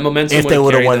least. Yeah, the momentum. If they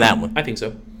would have won that one, I think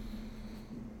so.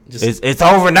 It's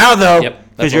over now though,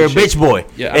 because you're a bitch boy.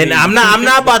 Yeah, and I'm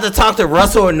not about to talk to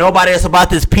Russell or nobody else about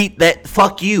this Pete. That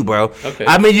fuck you, bro. Okay.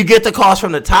 I mean, you get the calls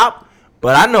from the top.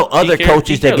 But I know other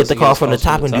coaches that get the call from the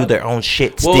top and do their own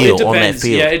shit still on that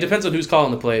field. Yeah, it depends on who's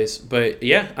calling the plays. But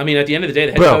yeah, I mean, at the end of the day,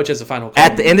 the head coach has the final call.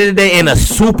 At the end of the day, in a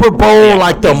Super Bowl,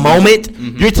 like the moment,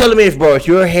 you're telling me, if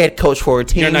you're a head coach for a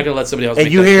team, you're not gonna let somebody else.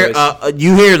 And you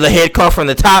hear the head call from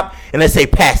the top, and they say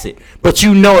pass it, but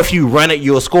you know if you run it,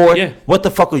 you'll score. Yeah. What the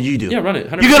fuck will you do? Yeah, run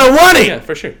it. 100%. You're gonna run it. Yeah,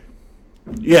 for sure.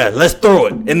 Yeah, let's throw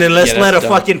it, and then let's let a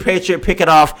fucking Patriot pick it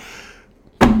off.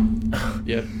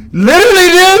 Yeah.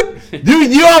 Literally,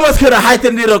 dude, you almost could have hiked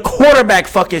and did a quarterback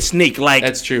fucking sneak, like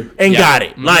that's true, and got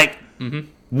it. Like,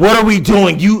 what are we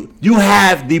doing? You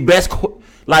have the best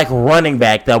running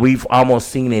back that we've almost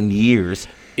seen in years.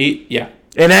 Yeah.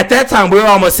 And at that time, we were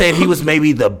almost saying he was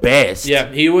maybe the best. Yeah,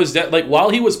 he was while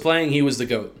he was playing, he was the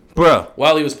GOAT, bro.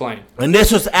 While he was playing, and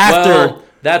this was after. Well,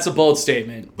 that's a bold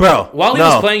statement, bro. While he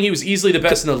was playing, he was easily the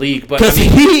best in the league. But because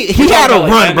he had a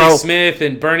run, bro. Smith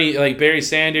and Barry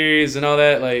Sanders and all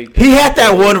that, like he had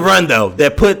that one run though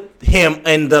that put him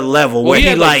in the level where he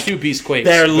had two beast quakes.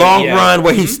 Their long run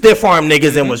where he stiff armed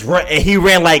niggas and was and he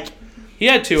ran like he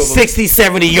had 2 of them 60,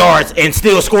 70 yards and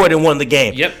still scored and won the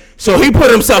game. Yep. So he put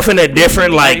himself in a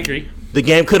different the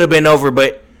game could have been over,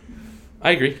 but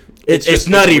I agree. It's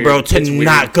nutty, bro, to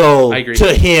not go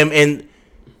to him and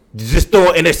just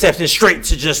throw an interception straight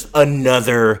to just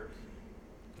another,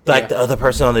 the other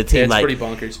person on the team. Yeah, it's pretty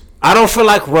bonkers. I don't feel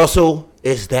like Russell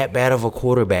is that bad of a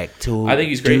quarterback to I think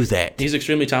he's great. do that. He's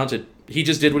extremely talented. He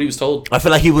just did what he was told. I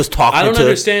feel like he was talking I don't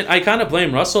understand. I kind of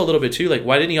blame Russell a little bit, too. Like,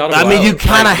 why didn't he audible I mean, you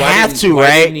kind of have to,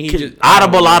 right?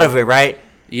 Audible out of it, right?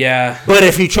 Yeah. But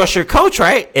if you trust your coach,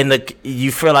 right, and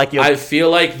you feel like I feel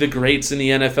like the greats in the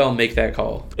NFL make that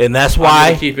call. And that's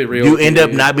why keep it real you end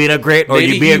up not being a great or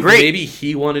you be a great. Maybe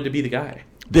he wanted to be the guy.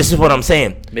 This is what I'm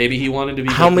saying. Maybe he wanted to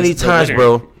be How many times,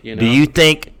 bro, do you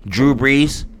think Drew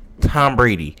Brees, Tom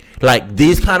Brady, like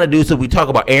these kind of dudes that we talk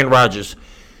about, Aaron Rodgers,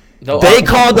 they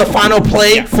called the final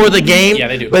play for the game. Yeah,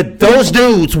 they do. But those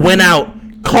dudes went out,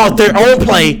 called their own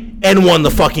play, and won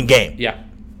the fucking game. Yeah.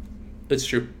 That's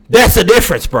true. That's the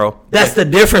difference, bro. That's the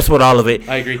difference with all of it.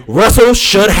 I agree. Russell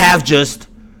should have just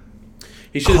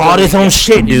called his own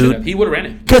shit, dude. He would have ran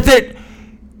it. Because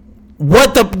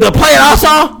what the play I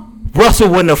saw, Russell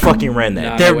wouldn't have fucking ran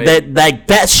that.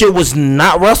 That shit was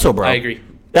not Russell, bro. I agree.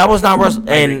 That was not Russell,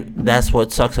 and that's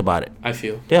what sucks about it. I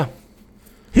feel. Yeah.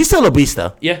 He's still a beast,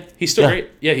 though. Yeah, he's still great.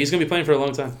 Yeah, he's gonna be playing for a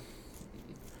long time.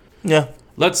 Yeah.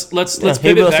 Let's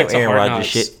pivot back to Hard Knocks.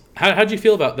 Shit. How'd you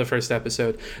feel about the first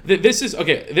episode? This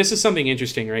is something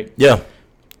interesting, right? Yeah.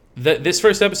 This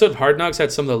first episode of Hard Knocks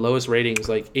had some of the lowest ratings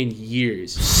in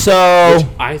years. So which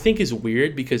I think is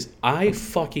weird because I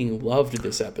fucking loved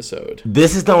this episode.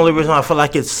 This is the only reason I feel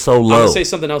like it's so low. I'm gonna say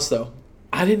something else though.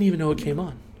 I didn't even know it came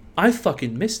on. I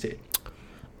fucking missed it.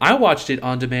 I watched it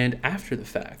on demand after the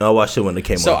fact. I watched it when it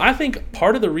came on. So I think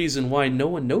part of the reason why no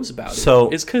one knows about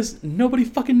it is because nobody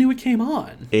fucking knew it came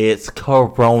on. It's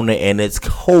Corona and it's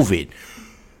COVID,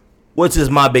 which is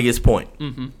my biggest point.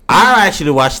 Mm-hmm. I actually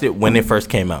watched it when it first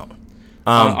came out,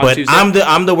 but Tuesday?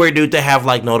 I'm the weird dude that have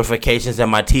notifications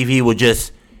and my TV will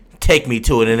just take me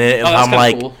to it, and then I'm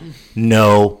like, cool.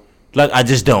 No, I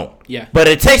just don't. Yeah. But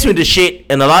it takes me to shit,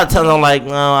 and a lot of times I'm like,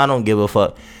 no, I don't give a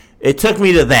fuck. It took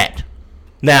me to that.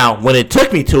 Now, when it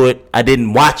took me to it, I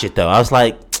didn't watch it, though. I was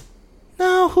like,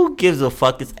 no, who gives a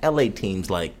fuck? It's LA teams.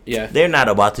 They're not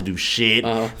about to do shit.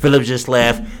 Phillips just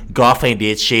left. Goff ain't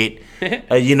did shit.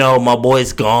 My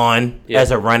boy's gone as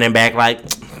a running back.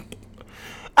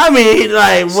 I mean,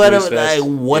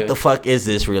 what the fuck is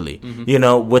this really?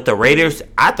 Mm-hmm. With the Raiders,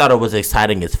 I thought it was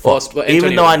exciting as fuck.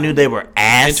 Even though I knew they were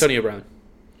ass. Antonio Brown.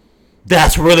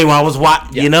 That's really what I was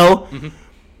watching, Mm-hmm.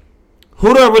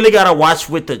 Who do I really gotta watch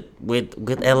with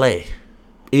LA?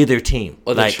 Either team.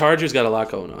 Well, the Chargers got a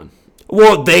lot going on.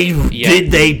 Well, they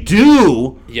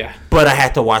do. Yeah. But I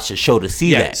had to watch the show to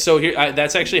see that. So here,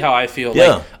 that's actually how I feel.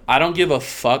 Yeah. Like, I don't give a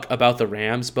fuck about the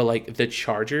Rams, but like the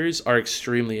Chargers are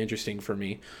extremely interesting for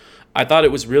me. I thought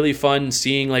it was really fun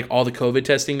seeing like all the COVID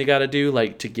testing they got to do,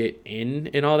 like to get in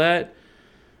and all that.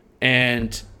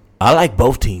 And I like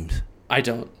both teams. I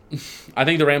don't. I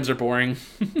think the Rams are boring.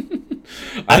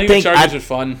 I think the Chargers are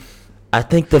fun. I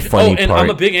think the funny part. I'm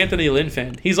a big Anthony Lynn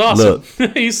fan. He's awesome.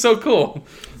 He's so cool.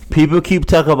 People keep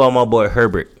talking about my boy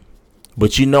Herbert,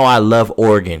 but you know I love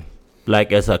Oregon,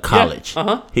 like as a college.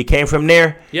 Yeah, He came from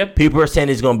there. Yep. People are saying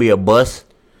he's going to be a bust,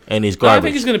 and he's garbage. I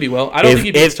think he's going to be well. I don't think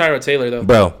he beats Tyrod Taylor though.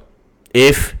 Bro,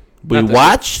 if we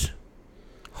watched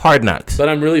Hard Knocks, but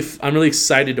I'm really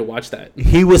excited to watch that.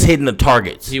 He was hitting the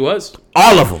targets. He was.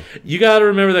 All of them. You got to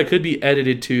remember that could be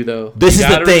edited too, though. This is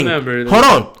the thing. Hold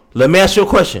on. Let me ask you a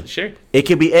question. Sure. It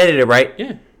can be edited, right?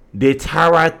 Yeah. Did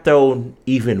Tyrod throw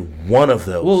even one of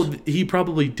those? Well, he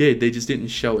probably did. They just didn't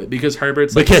show it because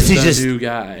Herbert's he's the new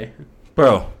guy.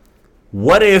 Bro,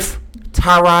 what if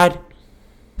Tyrod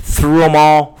threw them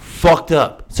all fucked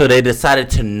up? So they decided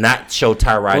to not show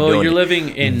Tyrod doing it. Well, you're living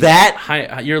in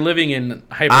that. You're living in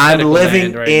hypothetical I'm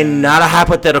living land in now. not a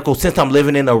hypothetical sense. I'm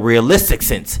living in a realistic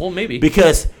sense. Well, maybe.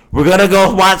 Because we're going to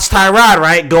go watch Tyrod,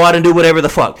 right? Go out and do whatever the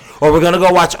fuck. Or we're going to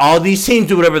go watch all these teams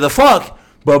do whatever the fuck,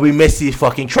 but we miss these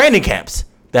fucking training camps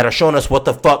that are showing us what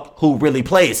the fuck, who really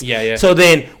plays. Yeah. So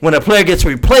then when a player gets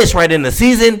replaced right in the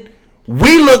season,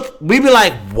 we be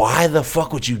like, why the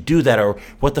fuck would you do that? Or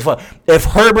what the fuck? If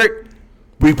Herbert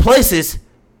replaces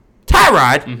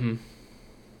Tyrod,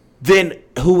 then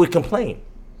who would complain?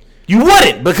 You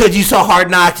wouldn't, because you saw Hard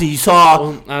Knocks and you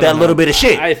saw that little bit of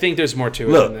shit. I think there's more to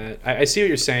it than that. I see what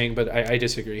you're saying, but I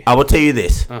disagree. I will tell you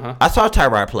this. I saw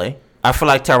Tyrod play. I feel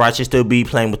like Tyrod should still be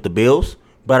playing with the Bills,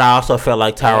 but I also felt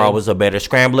like Tyrod was a better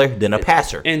scrambler than a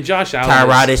passer. And Josh Allen.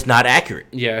 Tyrod is not accurate.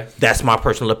 Yeah. That's my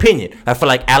personal opinion. I feel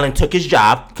like Allen took his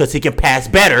job because he can pass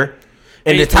better,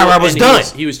 and then Tyrod was done.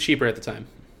 He was cheaper at the time.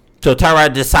 So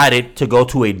Tyrod decided to go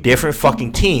to a different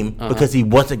fucking team because he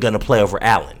wasn't going to play over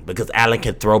Allen, because Allen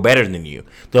can throw better than you.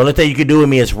 The only thing you can do with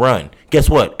me is run. Guess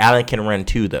what? Allen can run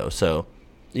too, though. So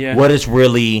what is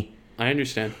really... I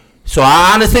understand. So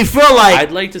I honestly feel like...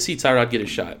 I'd like to see Tyrod get a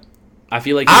shot. I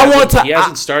feel like he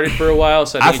hasn't started for a while,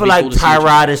 so I feel like cool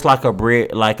Tyrod is like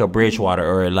a Bridgewater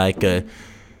or like a...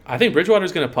 I think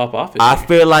Bridgewater's going to pop off. I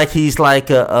feel like he's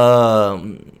like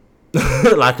a...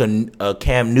 like a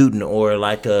Cam Newton or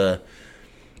like a...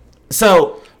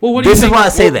 So, this is why I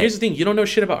say that. Here's the thing. You don't know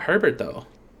shit about Herbert, though.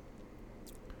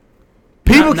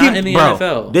 People not in the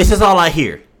NFL. This is all I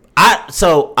hear.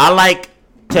 I like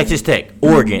Texas Tech,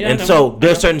 Oregon. And so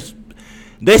there's certain...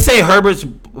 They say Herbert's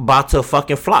about to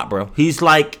fucking flop, bro. He's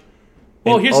like...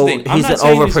 Well, here's the thing. He's an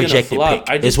overprojected pick.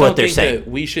 I just is what they're think saying.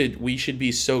 That we should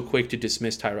be so quick to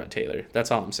dismiss Tyrod Taylor.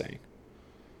 That's all I'm saying.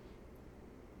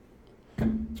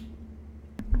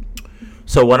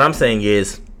 So what I'm saying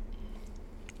is,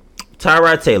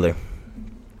 Tyrod Taylor,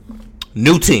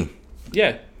 new team.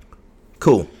 Yeah.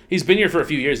 Cool. He's been here for a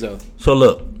few years, though. So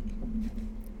look.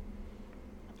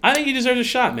 I think he deserves a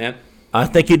shot, man. I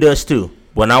think he does, too.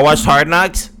 When I watched Hard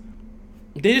Knocks,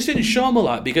 they just didn't show him a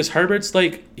lot because Herbert's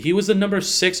he was the number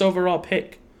 6 overall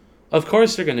pick. Of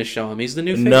course they're going to show him. He's the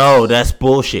new face. No, that's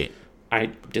bullshit. I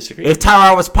disagree. If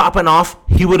Tyrod was popping off,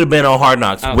 he would have been on Hard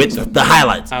Knocks with the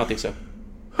highlights. I don't think so.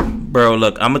 Bro,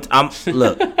 look,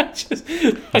 look.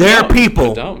 There are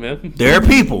people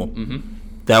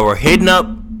that were hitting up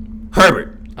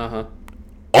Herbert on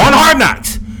Hard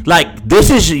Knocks. Like,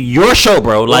 this is your show,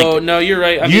 bro. Like, oh no, you're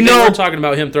right. I mean, they were talking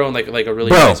about him throwing like a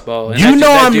really nice ball. And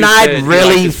I'm not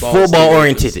really football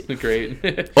oriented. Great.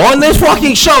 On this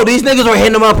fucking show, these niggas were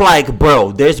hitting him up like,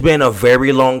 bro, there's been a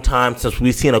very long time since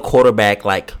we've seen a quarterback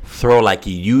throw like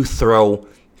you throw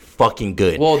fucking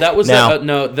good. Well, that was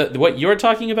what you're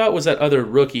talking about was that other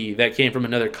rookie that came from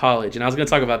another college, and I was going to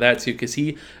talk about that too because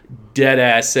he dead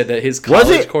ass said that his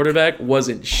college quarterback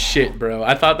wasn't shit, bro.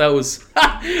 I thought that was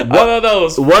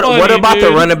what about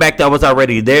the running back that was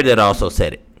already there that also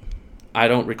said it? I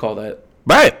don't recall that.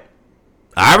 Right,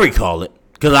 I recall it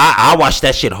because I watched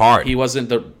that shit hard. He wasn't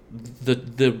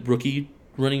the rookie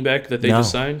running back that they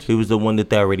just signed. He was the one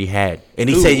that they already had, and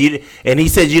he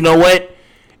said you know what.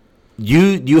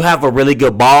 You have a really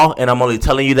good ball, and I'm only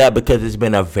telling you that because it's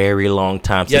been a very long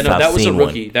time since I've seen one. Yeah, no, that was a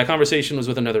rookie. That conversation was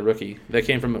with another rookie that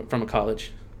came from a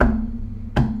college.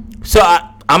 So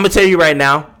I'm gonna tell you right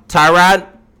now, Tyrod,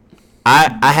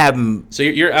 I have. So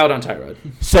you're out on Tyrod.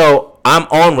 So I'm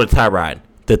on with Tyrod.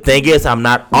 The thing is, I'm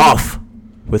not off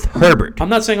with Herbert. I'm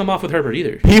not saying I'm off with Herbert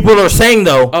either. People are saying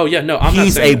though. Oh yeah, no, I'm not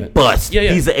saying he's a bust.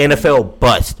 Yeah, he's an NFL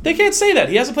bust. They can't say that.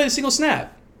 He hasn't played a single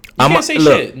snap. can't say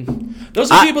shit. Those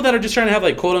are people that are just trying to have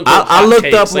like quote unquote. I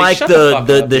looked up like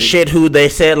the shit who they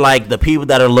said like the people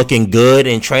that are looking good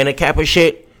in training camp and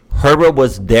shit. Herbert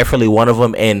was definitely one of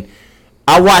them, and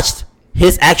I watched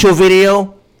his actual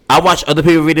video. I watched other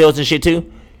people's videos and shit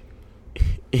too.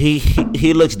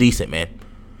 He looks decent, man.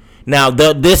 Now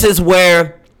this is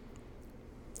where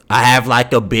I have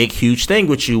like a big huge thing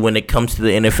with you when it comes to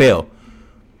the NFL.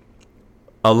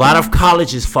 A lot of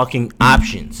college is fucking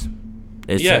options.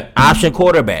 It's an option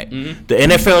quarterback. Mm-hmm. The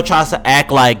NFL tries to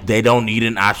act like they don't need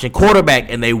an option quarterback,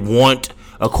 and they want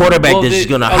a quarterback that's just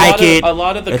gonna hike it. A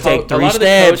lot of the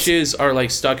coaches are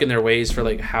like stuck in their ways for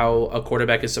like how a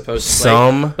quarterback is supposed to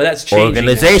play. But that's changing.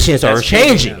 Organizations are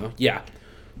changing. Yeah,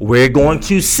 we're going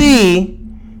to see.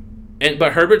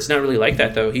 But Herbert's not really like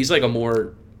that though. He's like a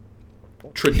more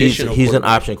traditional. He's an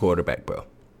option quarterback, bro.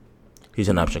 He's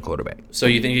an option quarterback. So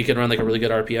you think he could run like a really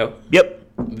good RPO? Yep.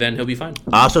 Then he'll be fine.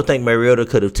 I also think Mariota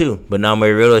could have too, but now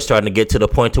Mariota is starting to get to the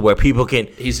point to where people can.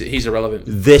 He's irrelevant.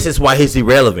 This is why he's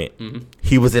irrelevant. Mm-hmm.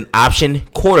 He was an option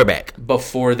quarterback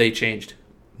before they changed.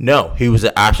 No, he was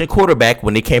an option quarterback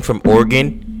when he came from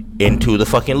Oregon into the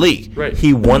fucking league. Right.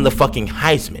 He won the fucking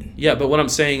Heisman. Yeah, but what I'm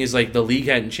saying is like the league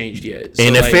hadn't changed yet. So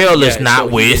NFL is not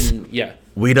with. Yeah.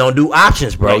 We don't do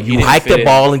options, bro. Right, you hike the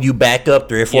ball and you back up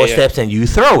 3 or 4 steps and you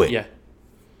throw it. Yeah.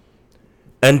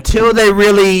 Until the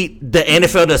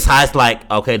NFL decides like,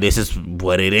 okay, this is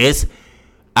what it is.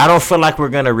 I don't feel like we're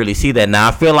gonna really see that. Now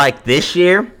I feel like this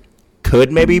year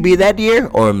could maybe be that year,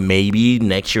 or maybe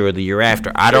next year or the year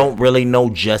after. I don't really know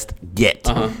just yet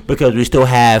because we still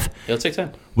have. It'll take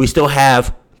time. We still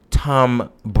have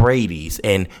Tom Brady's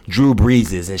and Drew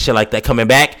Brees's and shit like that coming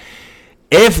back.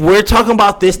 If we're talking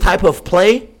about this type of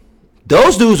play,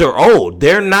 those dudes are old.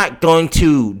 They're not going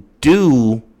to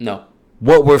do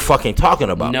what we're fucking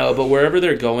talking about. No, but wherever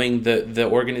they're going, the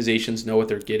organizations know what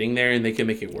they're getting there, and they can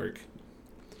make it work.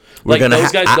 Like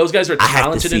those guys are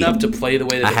talented enough to play the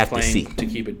way that they're playing to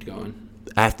keep it going.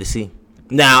 I have to see.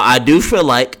 Now, I do feel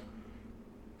like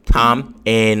Tom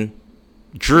and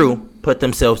Drew put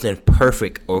themselves in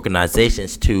perfect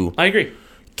organizations to I agree.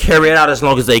 Carry it out as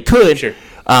long as they could. Sure.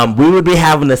 We would be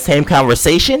having the same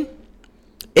conversation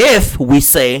if we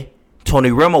say Tony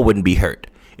Romo wouldn't be hurt.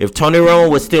 If Tony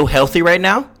Romo was still healthy right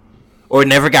now or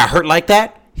never got hurt like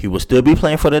that, he would still be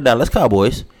playing for the Dallas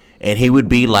Cowboys, and he would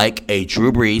be like a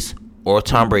Drew Brees or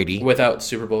Tom Brady without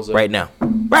Super Bowls right now.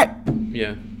 Right.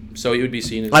 Yeah. So he would be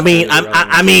seen as I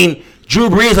mean, Drew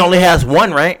Brees only has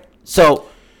one, right? So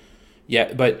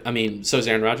yeah, but I mean, so is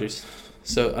Aaron Rodgers.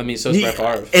 So I mean, so is Brett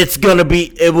Favre.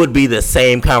 It would be the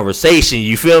same conversation.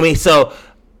 You feel me? So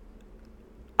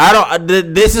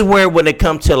this is where when it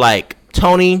comes to like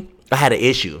Tony, I had an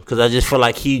issue because I just feel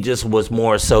like he was just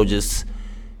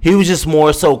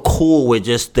more so cool with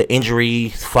just the injury.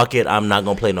 Fuck it, I'm not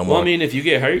gonna play no more. Well, I mean, if you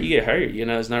get hurt, you get hurt. You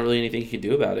know, there's not really anything you can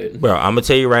do about it. Bro, I'm gonna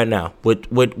tell you right now,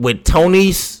 with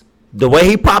Tony's the way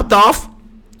he popped off,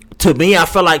 to me, I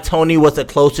feel like Tony was the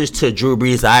closest to Drew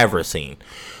Brees I ever seen.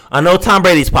 I know Tom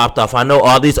Brady's popped off. I know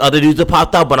all these other dudes have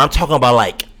popped off, but I'm talking about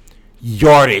like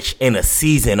yardage in a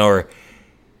season or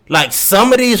like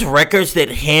some of these records that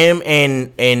him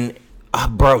and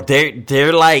bro,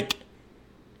 they're like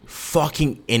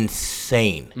fucking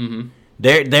insane. Mm-hmm.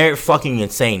 They're fucking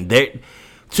insane.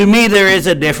 To me, there is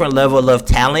a different level of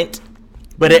talent,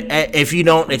 but if you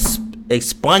don't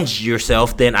expunge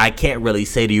yourself, then I can't really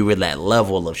say to you with that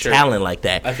level of talent like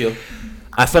that.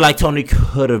 I feel like Tony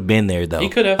could have been there though. He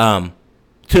could have.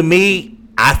 To me,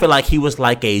 I feel like he was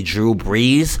like a Drew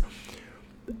Brees.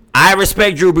 I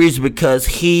respect Drew Brees because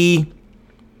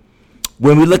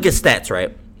when we look at stats,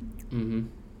 right,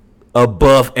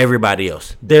 above everybody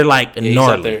else, they're like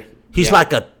gnarly. He's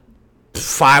like a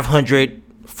 500,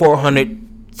 400,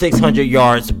 600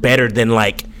 yards better than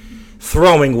like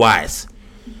throwing wise.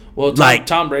 Well,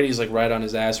 Tom Brady's like right on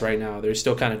his ass right now. They're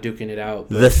still kind of duking it out.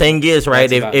 The thing is,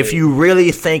 right, if you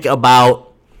really think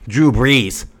about Drew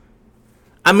Brees,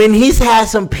 I mean, he's had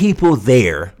some people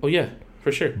there. Oh, yeah,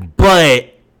 for sure.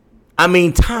 But, I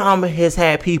mean, Tom has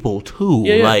had people too.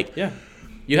 Yeah.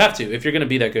 You have to if you're going to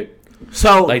be that good.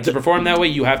 So, like, to perform that way,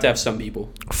 you have to have some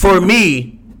people. For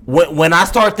me, when I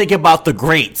start thinking about the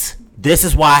greats, this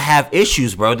is why I have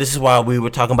issues, bro. This is why we were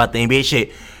talking about the NBA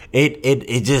shit.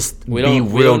 It just we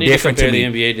don't need different to compare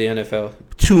the NBA to the NFL.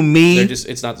 To me,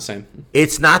 it's not the same.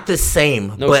 It's not the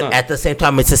same, no, but at the same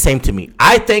time, it's the same to me.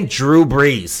 I think Drew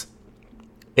Brees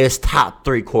is top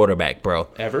 3 quarterback, bro.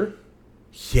 Ever?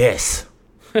 Yes.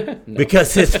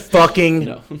 Because his fucking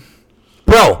no.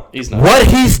 Bro, he's not. What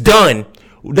he's done.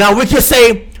 Now we can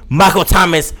say Michael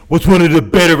Thomas was one of the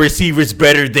better receivers,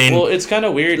 better than. Well, it's kind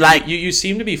of weird. Like you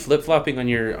seem to be flip flopping on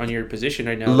your position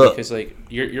right now because like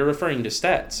you're referring to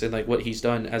stats and like what he's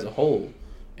done as a whole,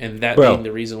 and that being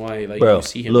the reason why like you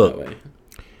see him that way.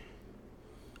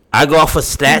 I go off of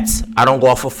stats. I don't go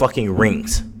off of fucking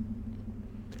rings.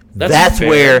 That's fair.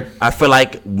 where I feel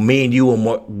like me and you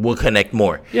will connect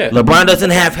more. Yeah. LeBron doesn't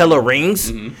have hella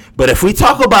rings, but if we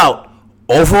talk about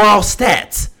overall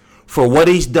stats for what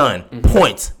he's done,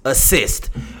 points, assists,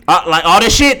 like all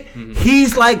this shit,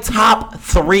 he's like top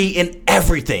 3 in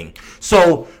everything.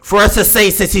 So for us to say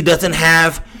since he doesn't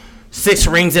have 6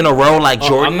 rings in a row like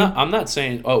Jordan, I'm not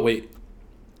saying. Oh wait.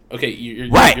 Okay,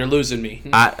 you're losing me.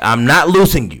 I'm not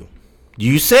losing you.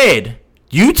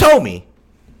 You told me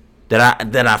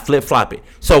that I flip flop it.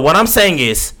 So what I'm saying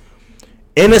is,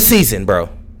 in a season, bro,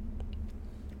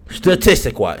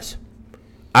 statistic wise,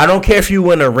 I don't care if you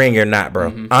win a ring or not,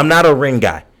 bro. I'm not a ring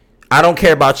guy. I don't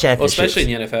care about championships. Well,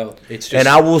 especially in the NFL, it's just. And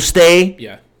I will stay.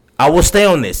 Yeah. I will stay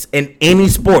on this in any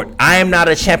sport. I am not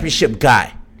a championship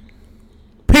guy.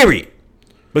 Period.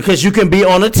 Because you can be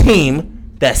on a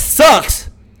team that sucks,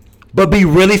 but be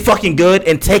really fucking good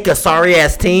and take a sorry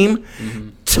ass team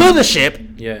to the ship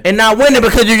and not win it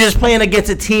because you're just playing against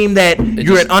a team that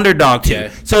you're an underdog to.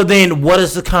 Yeah. So then what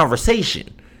is the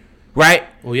conversation? Right?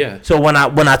 Well, yeah. So when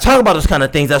I talk about those kind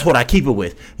of things, that's what I keep it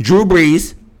with. Drew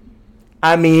Brees,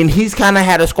 I mean, he's kind of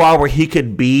had a squad where he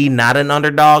could be not an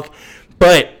underdog,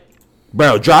 but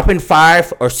bro, dropping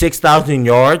 5,000 or 6,000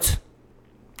 yards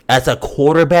as a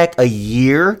quarterback a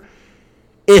year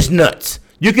is nuts.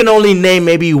 You can only name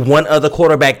maybe one other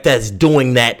quarterback that's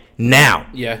doing that now.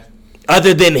 Yeah.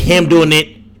 Other than him doing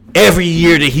it every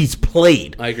year that he's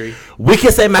played. I agree. We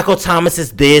can say Michael Thomas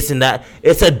is this and that.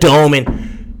 It's a dome. And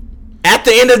at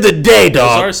the end of the day,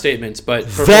 dog. Those are statements, but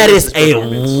that is a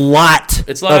lot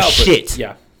of shit.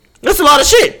 Yeah. That's a lot of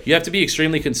shit. You have to be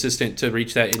extremely consistent to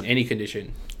reach that in any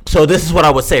condition. So this is what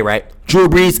I would say, right? Drew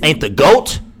Brees ain't the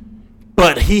GOAT,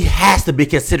 but he has to be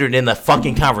considered in the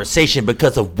fucking conversation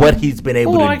because of what he's been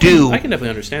able to do. I can definitely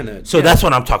understand that. So that's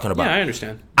what I'm talking about. Yeah, I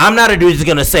understand. I'm not a dude who's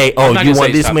gonna say, "Oh, you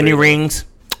won this many rings."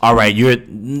 All right,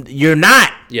 you're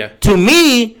not. Yeah. To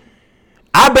me,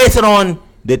 I base it on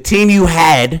the team you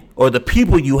had or the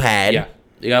people you had. Yeah.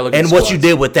 You gotta look at and what you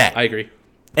did with that. I agree.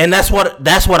 And that's what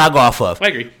I go off of. I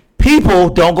agree. People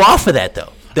don't go off of that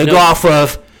though. They go off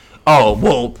of, oh,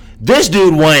 well, this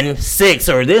dude won 6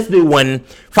 or this dude won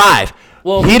 5.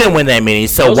 Well, he didn't win that many,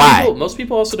 so why? Most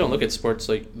people also don't look at sports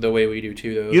like the way we do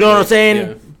too, though. You know what I'm saying?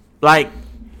 Yeah.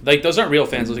 Like those aren't real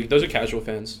fans. Those are casual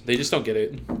fans. They just don't get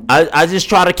it. I just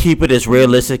try to keep it as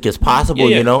realistic as possible,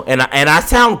 you know. And I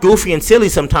sound goofy and silly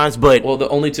sometimes, but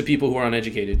only to people who are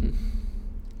uneducated.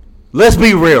 Let's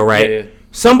be real, right? Yeah.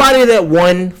 Somebody that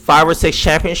won 5 or 6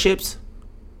 championships,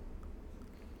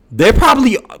 they're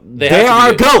probably they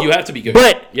are GOAT. You have to be good.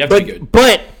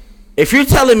 But if you're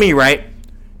telling me, right,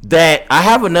 that I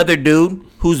have another dude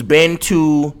who's been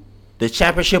to the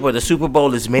championship or the Super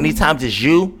Bowl as many times as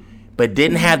you, but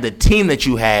didn't have the team that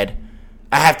you had,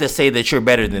 I have to say that you're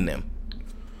better than them.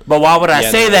 But why would I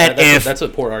say that if that's a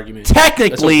poor argument?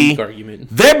 Technically,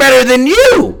 they're better than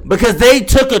you because they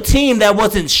took a team that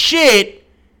wasn't shit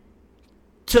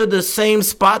to the same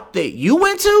spot that you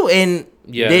went to, and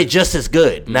they're just as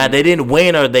good. Mm-hmm. Now, they didn't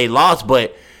win or they lost,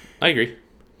 but I agree.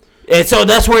 And so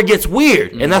that's where it gets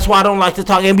weird. Mm-hmm. And that's why I don't like to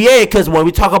talk NBA, because when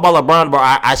we talk about LeBron, bro,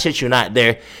 I shit you not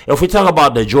there. If we talk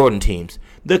about the Jordan teams,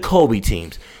 the Kobe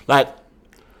teams, like,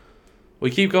 we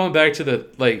keep going back to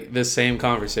the same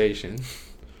conversation.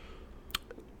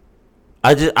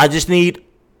 I just need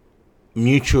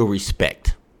mutual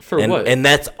respect. For what? And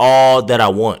that's all that I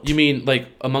want. You mean like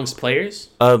amongst players?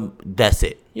 That's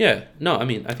it. Yeah. No, I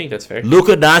mean, I think that's fair.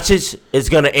 Luka Doncic is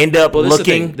going to end up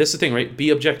looking. This is the thing, right? Be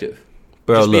objective.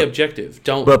 Bro, just be objective.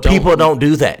 But people don't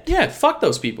do that. Yeah, fuck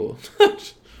those people.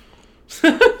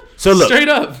 So look, straight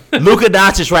up, Luka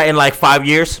Doncic, right, in like 5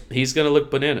 years, he's gonna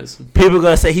look bananas. People are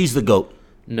gonna say he's the GOAT.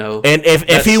 No. And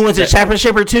if he wins a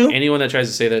championship or two, anyone that tries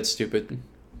to say that's stupid.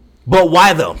 But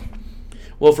why though?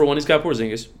 Well, for one, he's got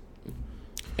Porzingis,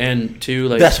 and two,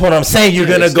 like, that's what I'm saying. You're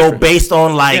gonna go based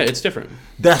on like, yeah, it's different.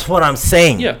 That's what I'm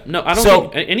saying. Yeah, no, I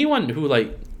don't think anyone who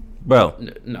like. Bro,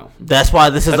 no. That's why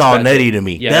this is all nutty to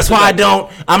me. Yeah, that's why I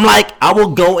don't. I'm like, I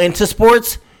will go into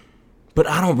sports, but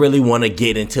I don't really want to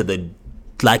get into the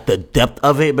depth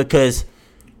of it because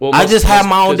I just have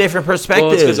my own different perspectives.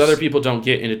 Well, it's because other people don't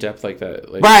get into depth like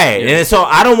that. Like, right, and so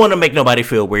I don't want to make nobody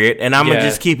feel weird, and I'm gonna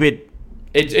just keep it.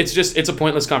 It's a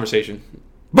pointless conversation.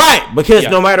 Right, because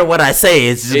no matter what I say,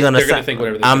 it's just gonna think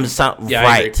whatever they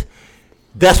right.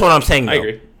 That's what I'm saying. Though. I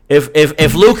agree.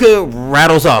 If Luka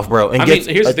rattles off, bro, and here's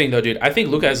the thing though, dude. I think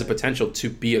Luka has the potential to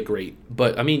be a great,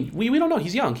 but I mean, we don't know.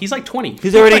 He's young. He's like 20.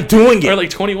 He's already doing it. Or like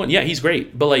 21. Yeah, he's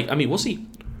great. But like, I mean, we'll see.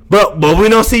 But we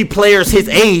don't see players his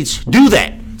age do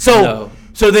that.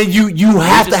 So then you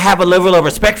have to have a level of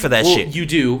respect for that shit. You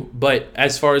do, but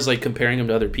as far as like comparing him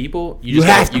to other people, you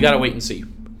gotta wait and see.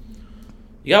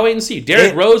 You gotta wait and see.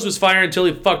 Derrick Rose was fire until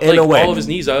he fucked like all of his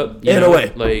knees up. In a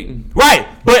way, like right.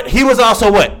 But he was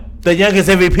also what? The youngest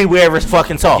MVP we ever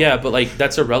fucking saw. Yeah, but like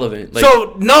that's irrelevant. Like,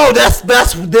 so no, this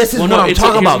is what I'm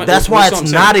talking about. That's why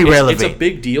it's not irrelevant. It's a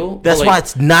big deal. That's why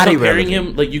it's not irrelevant. Comparing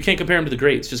him, like you can't compare him to the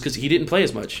greats just because he didn't play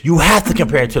as much. You have to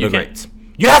compare it to the greats.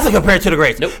 You have to compare it to the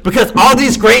greats. Nope. Because all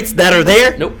these greats that are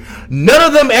there, none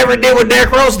of them ever did what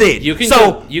Derrick Rose did.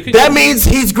 That means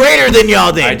he's greater than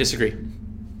y'all did. I disagree.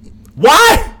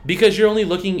 Why? Because you're only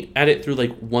looking at it through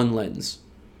like one lens.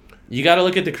 You got to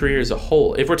look at the career as a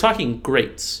whole. If we're talking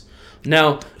greats.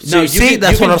 Now,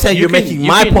 that's what I'm saying. You're making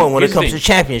my point when it comes to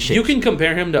championship. You can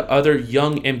compare him to other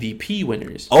young MVP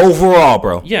winners. Overall,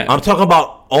 bro. Yeah. I'm talking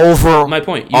about overall. My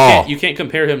point. You can't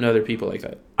compare him to other people like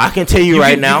that. I can tell you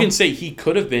right now. You can say he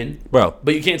could have been. Bro.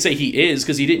 But you can't say he is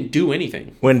because he didn't do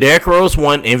anything. When Derrick Rose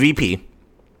won MVP,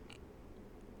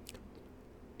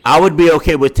 I would be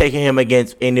okay with taking him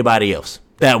against anybody else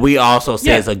that we also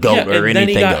say is a GOAT or anything else. And then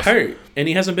he got hurt. And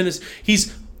he hasn't been this.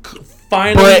 He's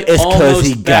finally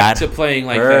almost back to playing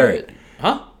like that.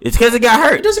 Huh? It's because he got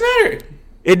hurt. It doesn't matter.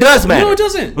 It does matter. No, it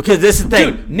doesn't. Because this is the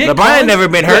thing. Dude, Nick LeBron Collins, had never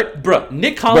been hurt. Bro,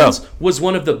 Nick Collins was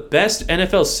one of the best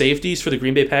NFL safeties for the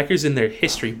Green Bay Packers in their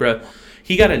history, bro.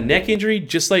 He got a neck injury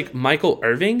just like Michael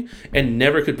Irving and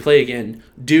never could play again.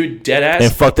 Dude, dead ass.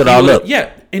 And fucked it all up.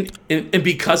 Yeah. And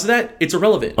because of that, it's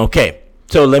irrelevant. Okay.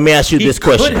 So let me ask you this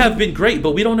question. He could have been great,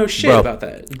 but we don't know shit about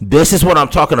that. This is what I'm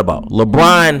talking about.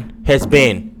 LeBron has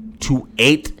been to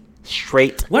 8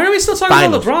 straight Why are we still talking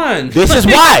about LeBron? This is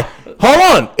why. Hold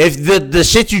on. If the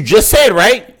shit you just said,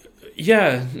 right?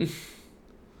 Yeah.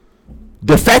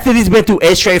 The fact that he's been through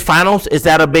 8 straight finals, is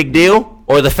that a big deal?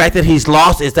 Or the fact that he's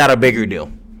lost, is that a bigger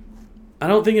deal? I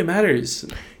don't think it matters.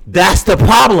 That's the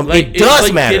problem. Like, it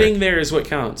does matter. Getting there is what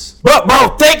counts. But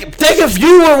bro, think if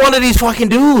you were one of these fucking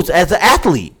dudes as an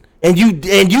athlete and you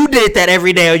did that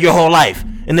every day of your whole life,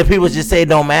 and the people just say it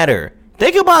don't matter.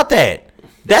 Think about that.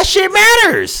 That shit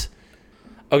matters.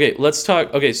 Okay, let's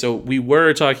talk. Okay, so we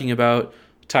were talking about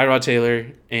Tyrod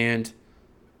Taylor and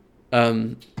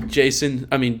Jason.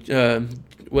 I mean,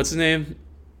 what's his name?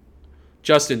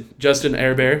 Justin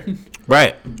Herbert.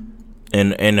 Right.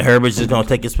 And Herbert's just gonna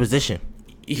take his position.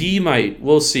 He might.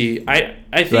 We'll see. I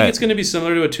think it's going to be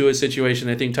similar to a Tua situation.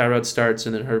 I think Tyrod starts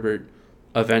and then Herbert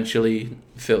eventually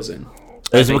fills in.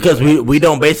 It's because we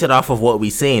don't base it off of what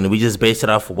we've seen. We just base it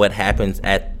off of what happens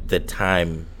at the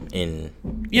time in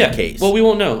case. Well, we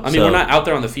won't know. I mean, we're not out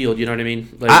there on the field. You know what I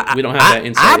mean? Like we don't have that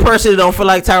insight. I personally don't feel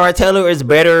like Tyrod Taylor is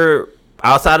better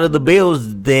outside of the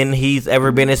Bills than he's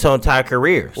ever been his whole entire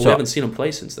career. Well, we haven't seen him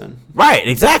play since then. Right,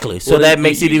 exactly. So that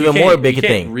makes it even more big a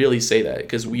thing. You can't really say that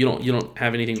because you don't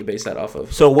have anything to base that off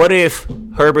of. So what if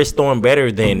Herbert's throwing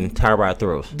better than Tyrod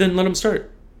throws? Then let him start.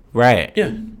 Right.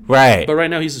 Yeah. Right. But right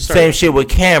now he's the starter. Same shit with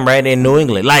Cam, right, in New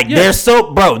England. Like, there's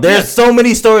so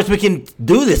many stories we can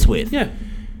do this with. Yeah.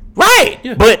 Right.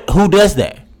 Yeah. But who does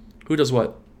that? Who does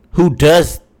what? Who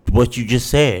does what you just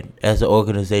said as an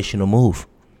organizational move?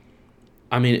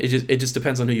 I mean, it just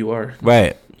depends on who you are.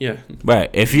 Right. Yeah. Right.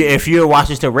 If you're a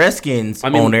Washington Redskins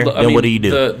owner, then what do you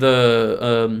do?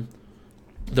 The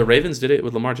Ravens did it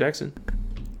with Lamar Jackson.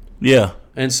 Yeah.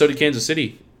 And so did Kansas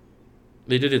City.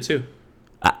 They did it too.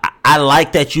 I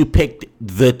like that you picked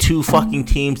the two fucking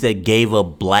teams that gave a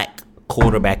black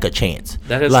quarterback a chance.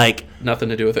 That has nothing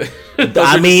to do with it.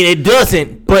 I mean, it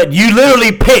doesn't. But you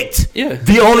literally picked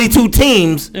the only two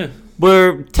teams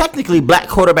where technically black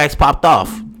quarterbacks popped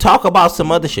off. Talk about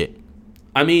some other shit.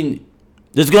 I mean,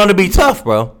 it's going to be tough,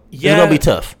 bro. Yeah, it's going to be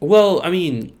tough. Well, I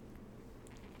mean,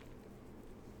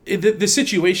 the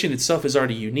situation itself is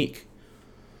already unique.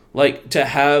 Like, to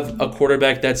have a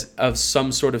quarterback that's of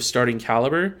some sort of starting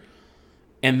caliber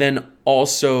and then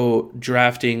also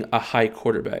drafting a high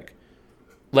quarterback.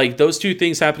 Like, those two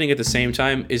things happening at the same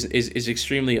time is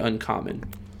extremely uncommon.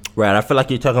 Right, I feel like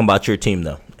you're talking about your team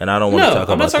though, and I don't want to talk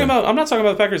about them. I'm not talking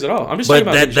about the Packers at all. I'm just talking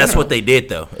about that's what they did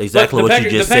though. Exactly what you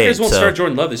just said. The Packers won't start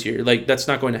Jordan Love this year. Like, that's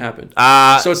not going to happen.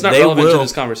 So it's not relevant to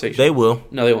this conversation. They will.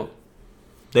 No, they won't.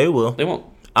 They will. They won't.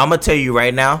 I'm gonna tell you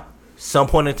right now. Some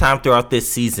point in time throughout this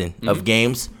season of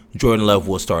games, Jordan Love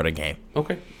will start a game.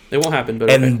 Okay, it won't happen. But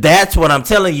and that's what I'm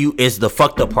telling you is the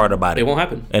fucked up part about it. It won't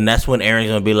happen. And that's when Aaron's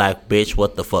gonna be like, "Bitch,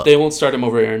 what the fuck?" They won't start him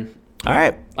over Aaron. All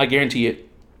right, I guarantee it.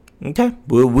 Okay,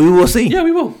 we will see. Yeah,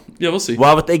 we will. Yeah, we'll see.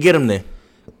 Why would they get him then?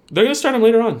 They're gonna start him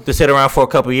later on to sit around for a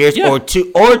couple of years, or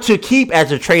to keep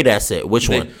as a trade asset. Which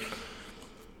one?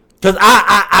 Because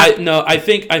I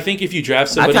think if you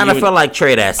draft somebody, I kind of feel like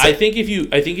trade asset. I think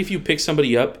if you pick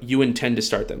somebody up, you intend to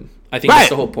start them. I think that's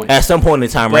the whole point. At some point in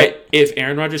time, right? If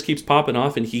Aaron Rodgers keeps popping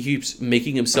off and he keeps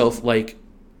making himself like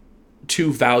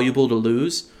too valuable to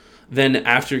lose, then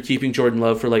after keeping Jordan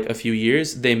Love for like a few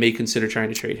years, they may consider trying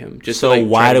to trade him. Just so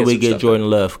why do we get Jordan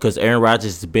Love? Because Aaron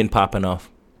Rodgers has been popping off.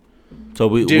 So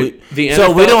we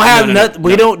don't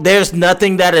have There's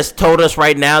nothing that has told us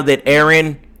right now that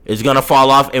Aaron is gonna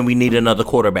fall off and we need another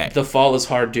quarterback. The fall is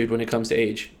hard, dude. When it comes to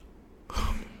age.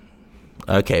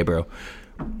 Okay, bro.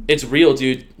 It's real,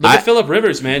 dude. Look at Phillip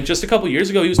Rivers, man. Just a couple years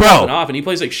ago, he was popping off, and he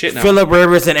plays like shit now. Phillip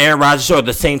Rivers and Aaron Rodgers are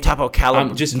the same type of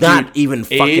caliber.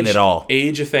 Fucking at all.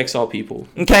 Age affects all people.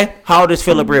 Okay, how old is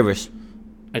Phillip Rivers?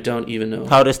 I don't even know.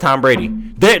 How old is Tom Brady?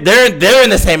 They're in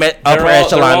the same upper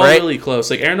echelon, they're all right? Really close.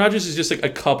 Like Aaron Rodgers is just like a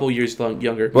couple years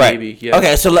younger, right. Maybe. Yeah.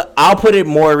 Okay, so I'll put it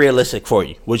more realistic for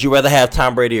you. Would you rather have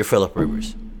Tom Brady or Phillip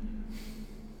Rivers?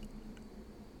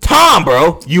 Tom,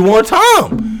 bro. You want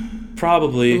Tom?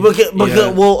 Probably.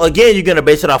 Well, again, you're gonna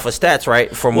base it off of stats,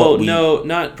 right? No,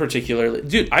 not particularly,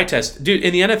 dude.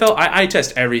 In the NFL, I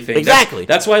test everything. Exactly.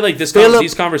 That's why like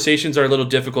these conversations are a little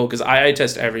difficult because I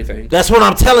test everything. That's what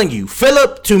I'm telling you.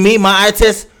 Phillip, to me, my eye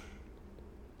test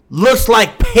looks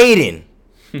like Peyton,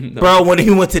 bro, when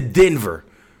he went to Denver.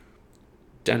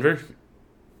 Peyton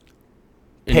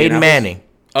Manning.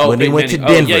 Oh, when he went to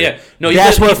Denver. Yeah. No,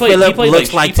 that's what Phillip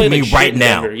looks like to me right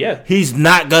now. Yeah. He's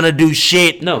not gonna do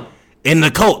shit. No. In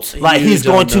the Colts. Like, he's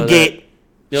going to get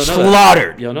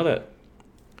slaughtered. You'll know that.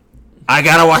 I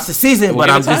got to watch the season, but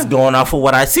I'm just going off of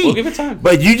what I see. We'll give it time.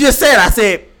 But you just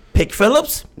said, pick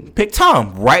Phillips, pick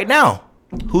Tom right now.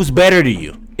 Who's better to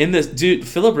you? Dude,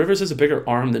 Phillip Rivers has a bigger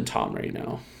arm than Tom right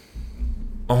now.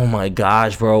 Oh, my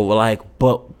gosh, bro. Like,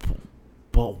 but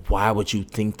why would you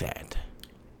think that?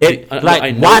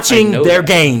 Watching their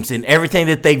games and everything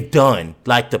that they've done,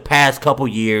 like the past couple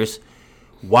years,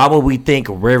 why would we think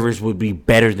Rivers would be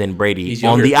better than Brady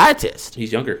on the eye test?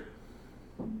 He's younger.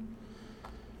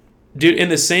 Dude, in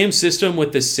the same system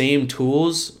with the same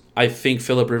tools, I think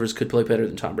Phillip Rivers could play better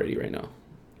than Tom Brady right now.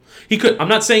 He could. I'm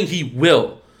not saying he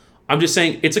will. I'm just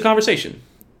saying it's a conversation.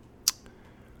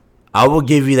 I will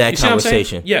give you that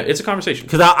conversation. Yeah, it's a conversation.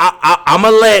 Because I'm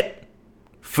going to let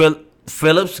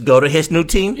Phillips go to his new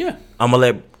team. Yeah. I'm going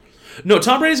to let... No,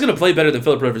 Tom Brady's going to play better than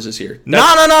Phillip Rivers this year. No.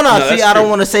 See, I don't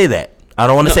want to say that. I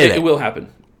don't want to say that. It will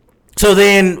happen. So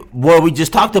then, what we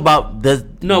just talked about...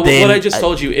 what I just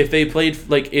told you, if they played,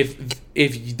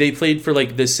 if they played for,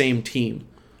 the same team.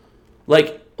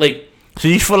 So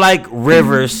you feel like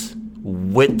Rivers,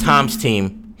 with Tom's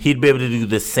team, he'd be able to do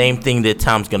the same thing that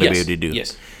Tom's going to be able to do?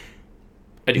 Yes.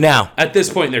 I do. Now... At this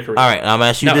point in their career. All right, I'm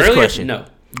asking you this question. No.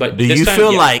 But do you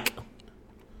feel like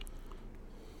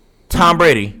Tom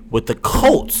Brady, with the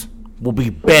Colts, will be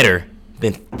better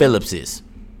than Phillips is?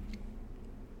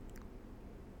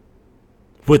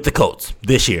 With the Colts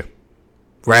this year.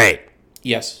 Right.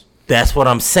 Yes. That's what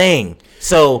I'm saying.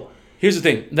 So here's the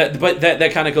thing.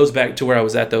 That kind of goes back to where I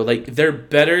was at though. Like, they're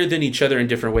better than each other in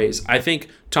different ways. I think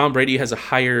Tom Brady has a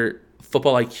higher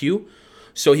football IQ,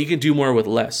 so he can do more with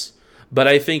less. But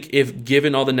I think if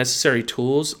given all the necessary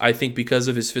tools, I think because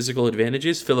of his physical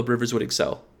advantages, Phillip Rivers would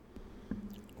excel.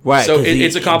 Right. So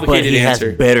it's a complicated answer.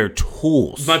 He has better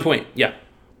tools. My point. Yeah.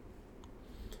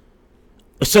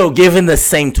 So, given the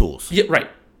same tools. Yeah, right.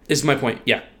 Is my point.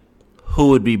 Yeah. Who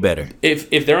would be better? If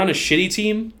they're on a shitty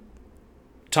team,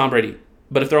 Tom Brady.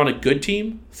 But if they're on a good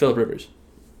team, Phillip Rivers.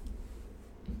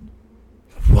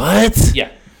 What?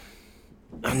 Yeah.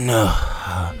 No.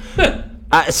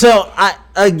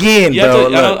 Again, yeah,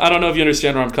 bro. I don't know if you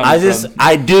understand where I'm coming from.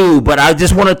 I do, but I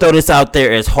just want to throw this out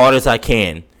there as hard as I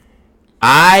can.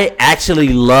 I actually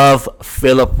love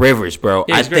Phillip Rivers, bro.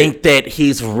 Yeah, I think that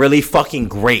he's really fucking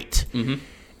great. Mm-hmm.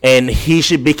 And he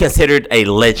should be considered a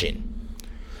legend.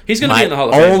 He's going to be in the Hall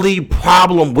of Fame. My only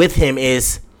problem with him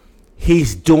is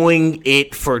he's doing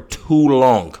it for too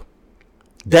long.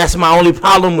 That's my only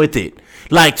problem with it.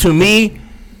 Like, to me,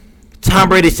 Tom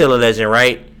Brady's still a legend,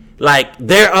 right? Like,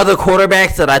 there are other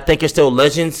quarterbacks that I think are still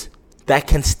legends that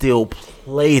can still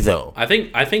play, though. I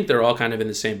think they're all kind of in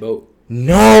the same boat.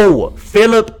 No.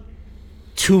 Phillip,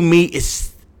 to me,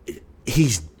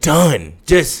 he's done.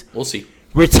 We'll see.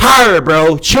 Retire,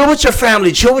 bro. Chill with your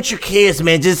family. Chill with your kids,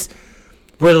 man. Just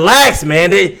relax, man.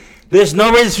 There's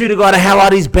no reason for you to go out and have all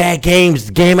these bad games,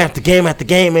 game after game after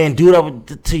game, man. Do it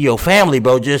up to your family,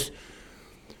 bro. Just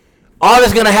all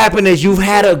that's going to happen is you've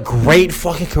had a great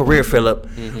fucking career, Phillip.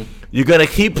 Mm-hmm. You're going to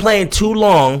keep playing too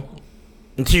long,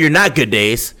 until your not good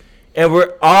days. And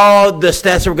we're all the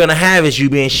stats we're gonna have is you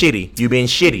being shitty. You being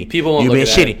shitty. People won't you look being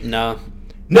at shitty. That.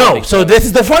 No. So this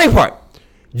is the funny part.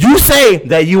 You say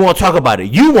that you won't talk about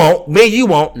it. You won't. Me, you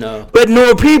won't. No. But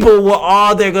no people will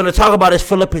all they're gonna talk about is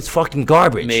Philip is fucking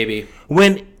garbage. Maybe.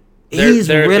 When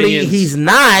he's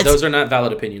not. Those are not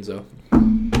valid opinions though.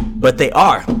 But they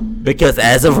are. Because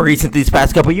as of recent these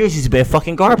past couple of years, he's been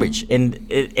fucking garbage. And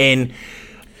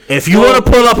if you want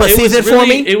to pull up a season for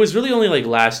me, it was really only like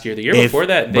last year. The year before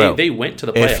that, they went to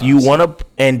the playoffs. If you want to,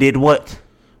 and did what?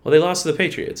 Well, they lost to the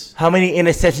Patriots. How many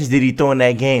interceptions did he throw in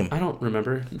that game? I don't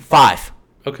remember. 5.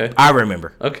 Okay. I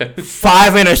remember. Okay.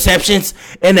 5 interceptions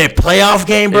in a playoff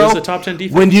game, bro. It was a top 10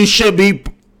 defense. When you should be.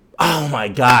 Oh my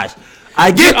gosh.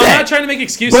 I get that. I'm not trying to make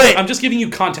excuses. But, I'm just giving you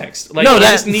context. Like, no, you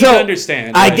just need to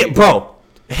understand. I get, bro.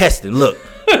 Heston, look.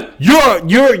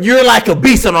 You're like a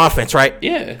beast on offense, right?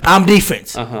 Yeah. I'm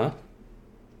defense.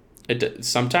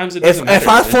 Sometimes it doesn't matter. If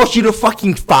I force you to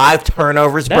fucking 5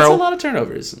 turnovers, bro. That's a lot of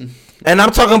turnovers. And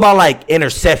I'm talking about like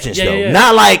interceptions, though. Yeah.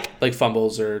 Not like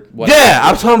fumbles or whatever. Yeah,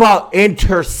 I'm talking about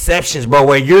interceptions, bro,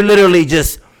 where you're literally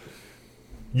just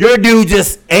your dude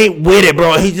just ain't with it,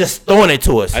 bro. He's just throwing it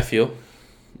to us. I feel.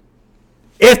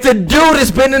 If the dude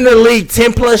has been in the league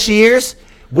 10 plus years,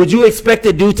 would you expect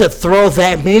the dude to throw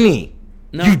that many?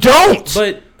 No. You don't.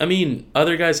 But I mean,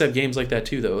 other guys have games like that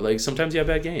too, though. Like sometimes you have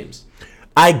bad games.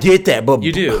 I get that, but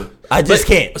you do. I just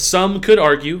can't. Some could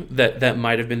argue that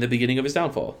might have been the beginning of his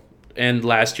downfall, and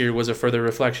last year was a further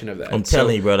reflection of that. I'm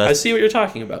telling you, bro. I see what you're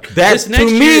talking about. That's to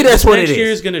me. That's what it is. Next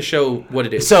year is going to show what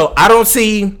it is. So I don't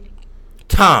see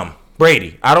Tom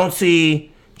Brady. I don't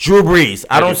see Drew Brees.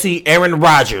 I don't see Aaron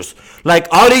Rodgers. Like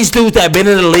all these dudes that have been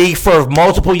in the league for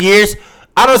multiple years.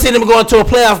 I don't see them going to a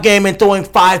playoff game and throwing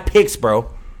 5 picks,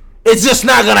 bro. It's just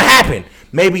not gonna happen.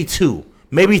 Maybe 2.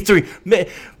 Maybe 3.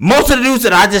 Most of the dudes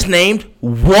that I just named,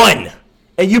 1.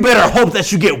 And you better hope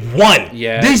that you get 1.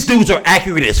 Yeah. These dudes are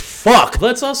accurate as fuck.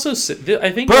 Let's also say,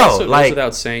 I think it also goes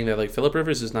without saying that like Phillip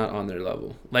Rivers is not on their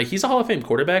level. Like he's a Hall of Fame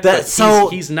quarterback, but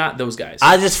he's not those guys.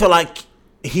 I just feel like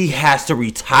he has to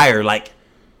retire. Like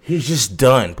he's just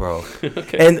done, bro.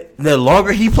 Okay. And the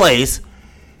longer he plays,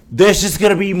 there's just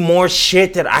going to be more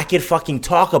shit that I could fucking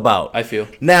talk about. I feel.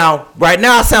 Now, right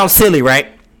now I sound silly, right?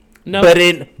 No.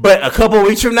 But a couple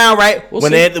weeks from now, right? We'll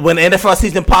when the NFL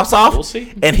season pops off, we'll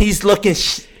see. And he's looking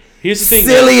Here's the thing,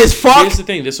 silly as fuck. Here's the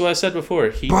thing. This is what I said before.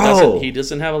 He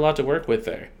doesn't have a lot to work with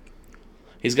there.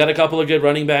 He's got a couple of good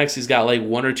running backs. He's got like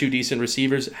 1 or 2 decent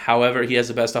receivers. However, he has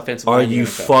the best offensive line. Are you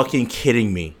fucking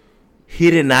kidding me? He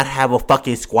did not have a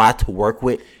fucking squad to work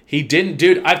with. He didn't,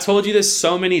 dude. I've told you this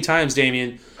so many times,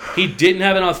 Damien. He didn't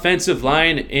have an offensive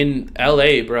line in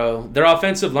LA, bro. Their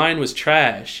offensive line was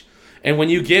trash. And when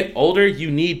you get older, you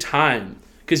need time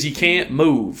because you can't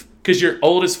move because you're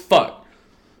old as fuck.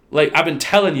 Like, I've been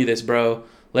telling you this, bro.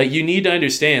 Like, you need to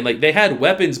understand. Like, they had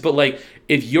weapons, but, like,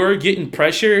 if you're getting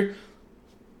pressure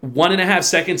 1.5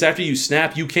 seconds after you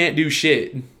snap, you can't do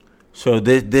shit. So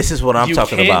this is what I'm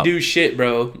talking about. You can't do shit,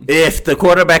 bro. If the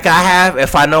quarterback I have,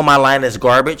 if I know my line is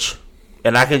garbage,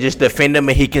 and I can just defend him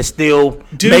and he can still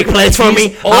make plays for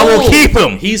me, old. I will keep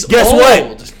him. Guess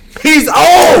what? He's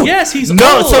old. Yes, he's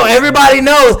old. So everybody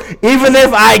knows, even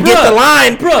if I get the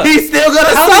line, he's still going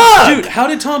to suck. Dude, how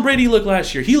did Tom Brady look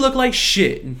last year? He looked like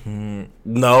shit.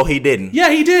 No, he didn't. Yeah,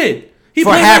 he did. He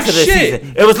for played half like of the shit.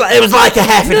 season. It was like a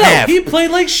half and half. He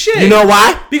played like shit. You know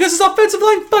why? Because his offensive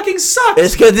line fucking sucks.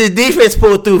 It's because his defense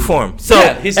pulled through for him. So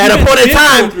at a point in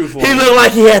time, he looked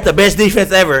like he had the best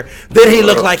defense ever. Then he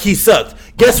looked like he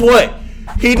sucked. Guess what?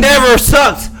 He never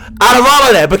sucked out of all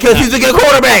of that because he's a good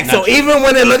quarterback. So even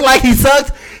when it looked like he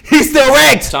sucked, he still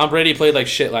ranked. Tom Brady played like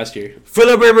shit last year.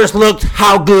 Phillip Rivers looked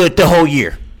how good the whole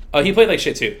year. Oh, he played like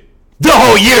shit too. The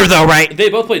whole year, though, right? They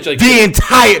both played like the shit.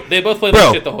 entire. They both played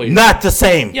like shit the whole year. Not the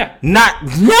same. Yeah.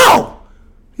 No.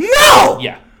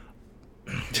 Yeah.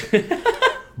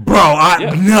 Bro,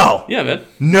 no. Yeah, man.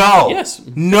 No. Yes.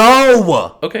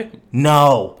 No. Okay.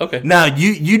 No. Okay. Now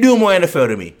you do more NFL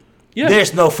than me. Yeah.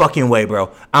 There's no fucking way,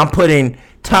 bro. I'm putting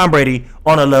Tom Brady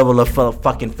on a level of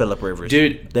fucking Phillip Rivers.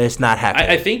 Dude, that's not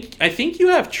happening. I think you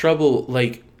have trouble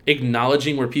like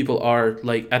acknowledging where people are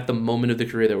like at the moment of the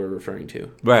career that we're referring to.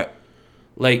 Right.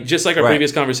 Like just like our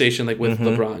previous conversation, like with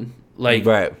LeBron. Like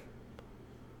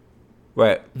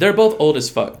Right. They're both old as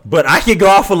fuck. But I could go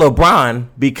off of LeBron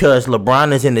because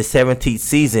LeBron is in his 17th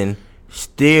season,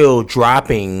 still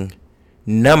dropping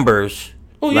numbers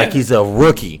like he's a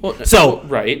rookie.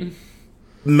 Right.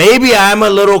 Maybe I'm a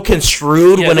little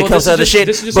construed when it comes to other shit.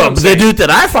 But the dude that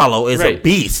I follow is a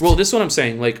beast. Well, this is what I'm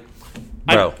saying. Like,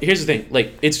 Here's the thing.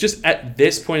 Like, it's just at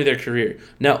this point of their career.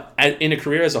 Now, in a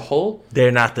career as a whole,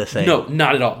 they're not the same. No,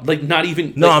 not at all. Like, not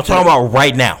even. No, like, I'm talking about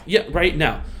right now. Yeah, right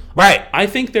now. Right. I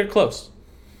think they're close.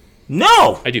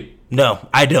 No. I do. No,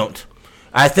 I don't.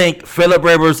 I think Phillip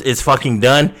Rivers is fucking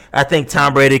done. I think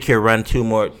Tom Brady can run 2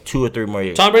 or 3 more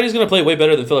years. Tom Brady's going to play way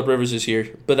better than Phillip Rivers this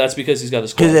year, but that's because he's got a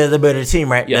squad. Because they're the better team,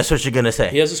 right? Yeah. That's what you're going to say.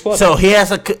 He has a squad. So he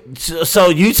has So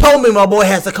you told me my boy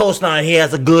has a coach now and he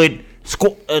has a good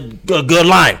good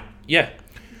line. Yeah.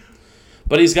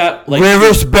 But he's got like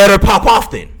Rivers better pop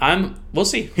off then. We'll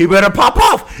see. He better pop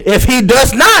off. If he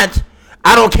does not,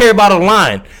 I don't care about a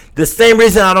line. The same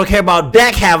reason I don't care about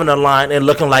Dak having a line and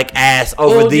looking like ass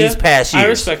over these past years. I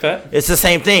respect that. It's the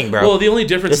same thing, bro. Well, the only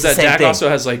difference is that Dak also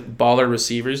has like baller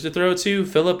receivers to throw to.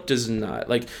 Phillip does not.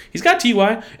 Like, he's got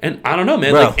T.Y. and I don't know,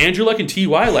 man. Bro. Like Andrew Luck and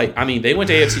T.Y. Like, I mean, they went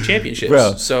to AFC championships.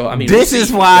 Bro. So I mean, this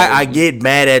is why I get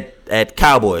mad at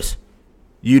Cowboys.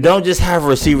 You don't just have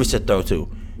receivers to throw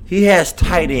to. He has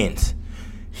tight ends.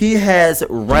 He has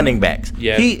running backs.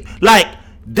 Yeah. He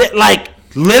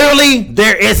literally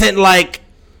there isn't like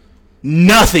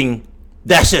nothing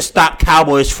that should stop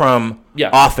Cowboys from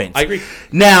offense. I agree.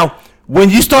 Now, when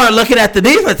you start looking at the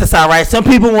defensive side, right? Some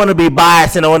people want to be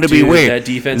biased and want to be weird. That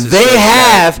defense is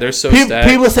they're so stacked.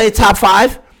 People say top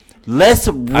 5. Let's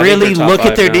really look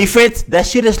at their defense. That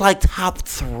shit is like top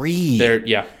 3.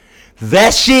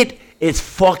 That shit is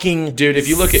fucking dude. If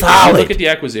you look solid. at the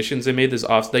acquisitions they made this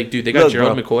off, like dude, they got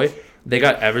Gerald McCoy, they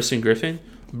got Everson Griffin.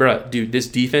 Bruh, dude, this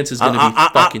defense is going to be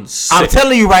fucking sick. I'm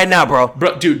telling you right now, bro.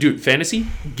 Dude, fantasy,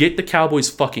 get the Cowboys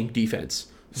fucking defense.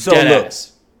 So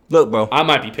look, bro. I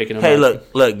might be picking them up. Hey,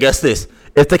 look, guess this.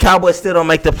 If the Cowboys still don't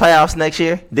make the playoffs next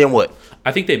year, then what?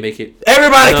 I think they make it.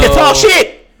 Everybody can talk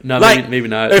shit. No, like, maybe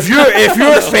not. If you're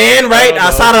a fan, right,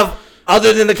 outside of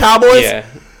other than the Cowboys,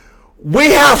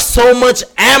 we have so much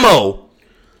ammo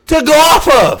to go off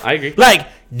of. I agree. Like,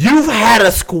 you've had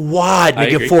a squad,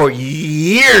 nigga, for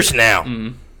years now.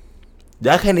 Mm-hmm.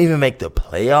 That can't even make the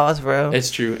playoffs, bro. It's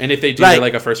true. And if they do, they're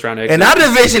like a first-round exit. And our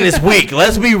division is weak.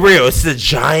 Let's be real. It's the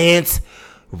Giants,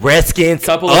 Redskins,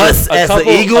 the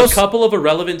Eagles. A couple of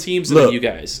irrelevant teams, and then you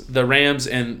guys. The Rams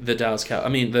and the Dallas Cowboys. I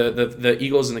mean, the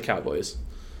Eagles and the Cowboys.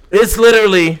 It's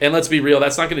literally... And let's be real.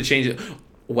 That's not going to change it.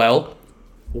 Well...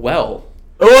 Well,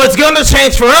 it's going to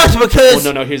change for us because...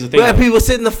 Well, no, here's the thing. We have people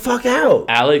sitting the fuck out.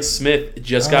 Alex Smith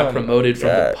just got promoted from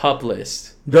the PUP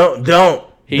list. Don't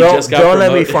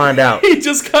let me find out. He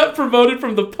just got promoted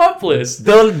from the PUP list.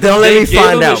 Don't let me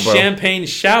find out, bro. Champagne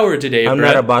shower today, I'm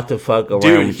not about to fuck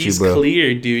around with you, bro. He's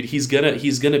cleared, dude. He's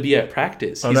gonna be at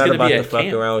practice. I'm not about to fuck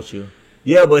around with you.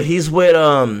 Yeah, but he's with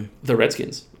the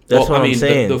Redskins. That's what I'm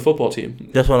saying. The football team.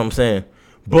 That's what I'm saying.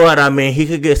 But I mean, he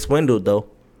could get swindled though.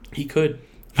 He could.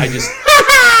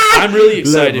 I'm really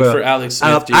excited for Alex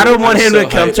Smith, dude. I don't want him to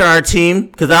come to our team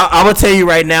because I will tell you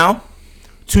right now.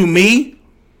 To me,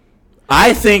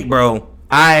 I think, bro,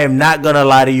 I am not going to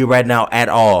lie to you right now at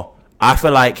all. I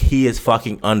feel like he is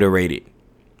fucking underrated.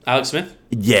 Alex Smith?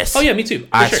 Yes. Oh, yeah, me too.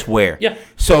 I swear. Yeah.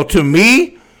 So, to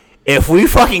me, if we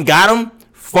fucking got him,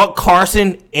 fuck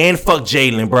Carson and fuck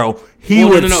Jalen, bro. He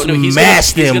would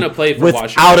smash them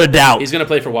without a doubt. He's going to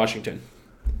play for Washington.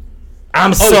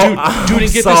 I'm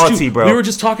salty, bro. We were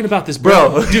just talking about this,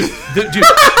 bro. Dude,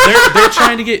 they're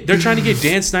trying to get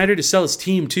Dan Snyder to sell his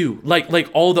team too. Like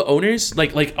all the owners,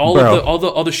 like all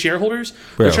the shareholders,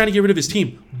 they're trying to get rid of his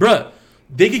team, bro.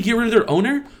 They could get rid of their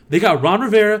owner. They got Ron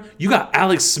Rivera. You got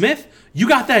Alex Smith. You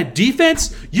got that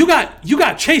defense. You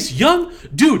got Chase Young,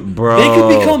 dude. Bro, they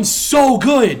could become so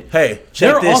good. Hey,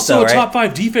 they're also a top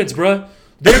 5 defense, bro.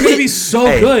 They're gonna be so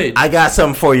good. I got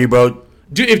something for you, bro.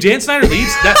 Dude, if Dan Snyder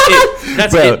leaves, that's it.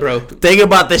 That's it, bro. Think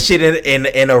about this shit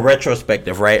in a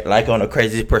retrospective, right? Like on a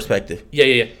crazy perspective.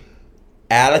 Yeah.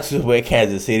 Alex was with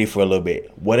Kansas City for a little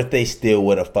bit. What if they still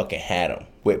would have fucking had him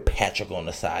with Patrick on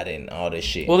the side and all this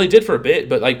shit? Well, they did for a bit,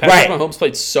 but like Patrick Mahomes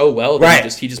played so well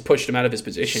that he just pushed him out of his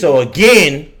position. So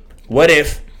again, what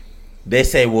if they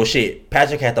say, well, shit,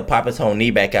 Patrick had to pop his whole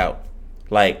knee back out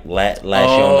like last year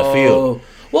on the field.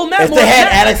 Well, Matt Moore, they had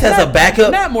Alex as a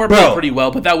backup, Matt Moore played pretty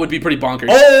well, but that would be pretty bonkers.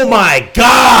 Oh my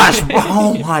gosh!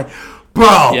 Oh my,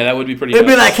 bro. Yeah, that would be pretty. It'd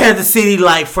be like Kansas City,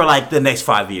 like for like the next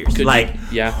 5 years.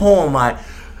 Oh my,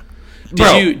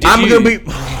 bro. Gonna be.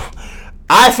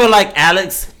 I feel like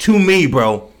Alex, to me,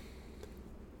 bro,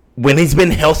 when he's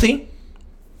been healthy.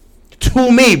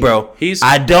 To me, bro,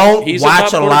 I don't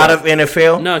watch a lot of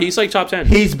NFL. No, he's like top 10.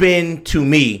 He's been, to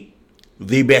me,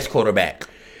 the best quarterback.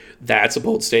 That's a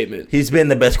bold statement. He's been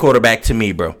the best quarterback to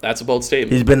me, bro. That's a bold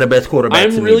statement. He's been the best quarterback to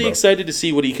me, I'm really excited to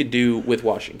see what he could do with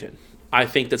Washington. I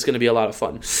think that's going to be a lot of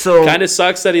fun. So kind of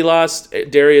sucks that he lost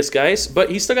Darius Geis, but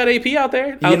he still got AP out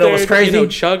there. You know what's crazy?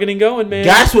 Chugging and going, man.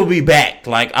 Geis will be back.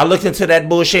 Like, I looked into that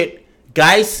bullshit.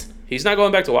 Geis, he's not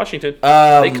going back to Washington.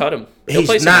 They cut him.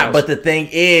 He's not. But the thing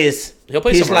is,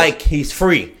 he's like he's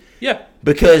free. Yeah.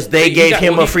 Because they gave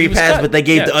him a free pass, but they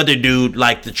gave the other dude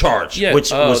like the charge,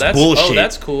 which was bullshit. Oh,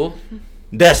 that's cool.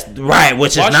 That's right,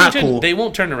 which is not cool. They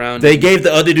won't turn around. They gave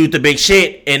the other dude the big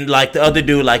shit, and like the other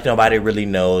dude, like nobody really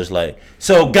knows. Like,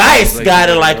 so guys got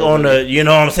it like on the, you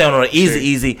know what I'm saying, on the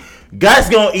easy. Guys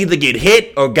gonna either get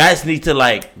hit or guys need to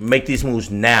like make these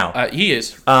moves now. He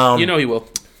is. You know he will.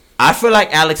 I feel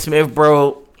like Alex Smith,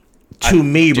 bro,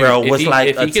 was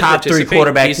like a top 3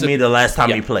 quarterback to me the last time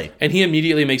he played. And he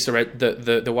immediately makes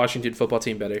the Washington football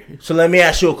team better. So let me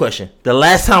ask you a question. The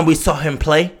last time we saw him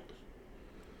play,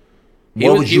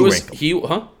 what would you rank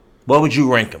him? What would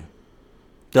you rank him?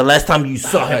 The last time you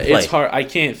saw him play. It's hard. I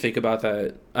can't think about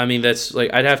that. I mean, that's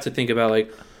like I'd have to think about like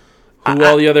who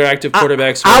all the other active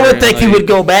quarterbacks were. I would think he would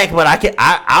go back, but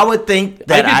I would think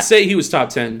that I could say he was top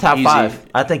 10. Top easy. 5.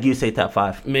 I think you'd say top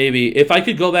 5. Maybe. If I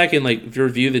could go back and like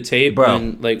review the tape, bro,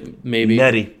 and like maybe.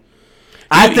 Nutty.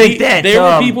 I think that there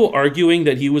were people arguing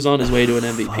that he was on his way to an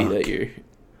MVP that year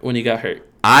when he got hurt.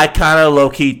 I kind of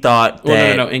low-key thought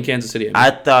that... No, in Kansas City. I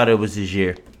thought it was his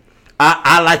year.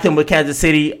 I liked him with Kansas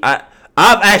City. I've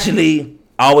actually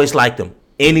always liked him.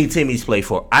 Any team he's played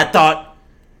for. I thought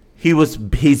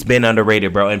he's been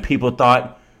underrated, bro. And people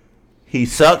thought he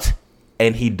sucked,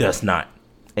 and he does not.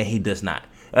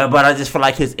 But I just feel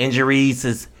like his injuries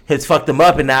has fucked him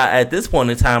up. And now at this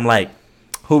point in time, like,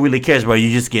 who really cares, bro?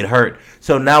 You just get hurt.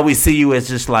 So now we see you as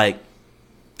just like,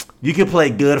 you can play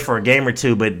good for a game or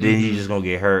two, but then you're just gonna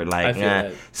get hurt.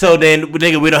 Like, so then,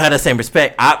 nigga, we don't have the same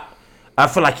respect. I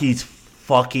feel like he's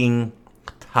fucking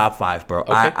top 5, bro.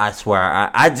 Okay. I swear.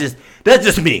 That's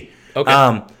just me.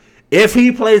 Okay. If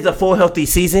he plays a full healthy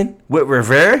season with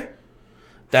Rivera,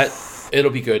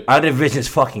 it'll be good. Our division's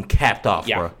fucking capped off,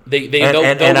 bro. They'll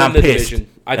win the division.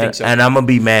 I think so. And I'm gonna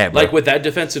be mad, bro. Like with that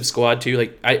defensive squad too.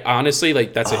 Like I honestly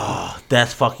like that's it.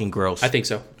 That's fucking gross. I think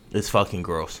so. It's fucking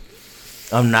gross.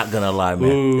 I'm not gonna lie, man.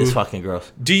 Ooh. It's fucking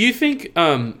gross. Do you think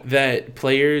that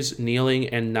players kneeling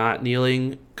and not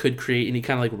kneeling could create any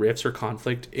kind of like rifts or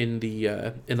conflict in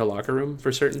the locker room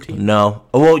for certain teams? No.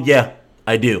 Well, yeah,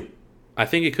 I do. I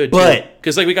think it could, but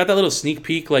because like we got that little sneak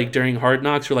peek like during Hard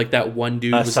Knocks where like that one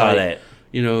dude was like, that.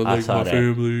 You know, like my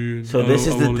family. And so this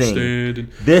is the thing.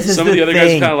 This is some of the other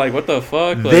guys are kind of like, what the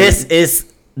fuck? Like, This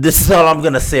is all I'm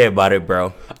gonna say about it,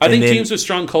 bro. I think teams with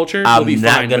strong culture will be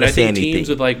fine, but I think teams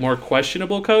with like more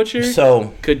questionable culture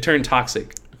could turn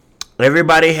toxic.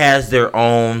 Everybody has their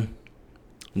own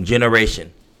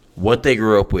generation, what they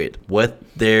grew up with, what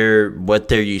they're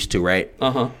used to, right?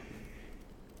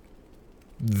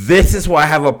 This is why I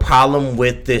have a problem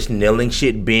with this kneeling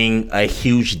shit being a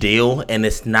huge deal, and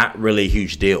it's not really a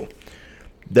huge deal.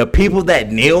 The people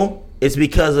that kneel is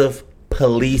because of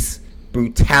police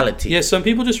brutality. Yeah, some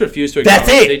people just refuse to acknowledge.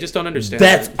 That's it. They just don't understand.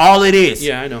 That's all it is.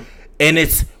 Yeah, I know. And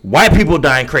it's white people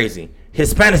dying crazy.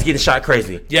 Hispanics getting shot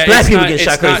crazy. Yeah, black people getting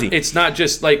shot crazy. It's not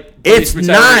just like it's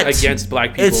not against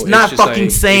black people. It's not just fucking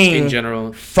like, saying in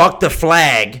general. Fuck the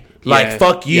flag. Like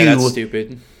fuck you. Yeah, that's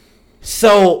stupid.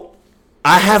 So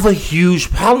I have a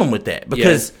huge problem with that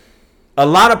because a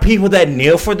lot of people that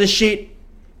kneel for the shit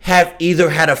have either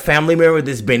had a family member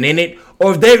that's been in it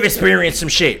or they've experienced some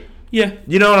shit. Yeah,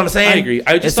 you know what I'm saying. I agree.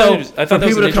 I just thought for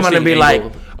people to come out and be like,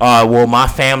 "Well, my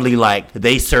family like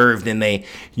they served and they,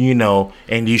 you know,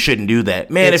 and you shouldn't do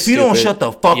that." Man, if you don't shut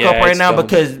the fuck up right now,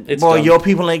 because your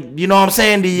people ain't, you know what I'm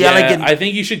saying? I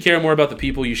think you should care more about the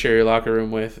people you share your locker room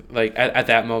with, like at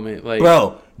that moment, like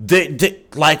bro.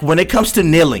 Like when it comes to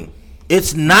kneeling,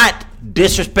 it's not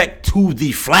disrespect to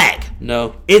the flag.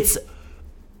 No,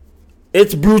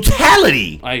 it's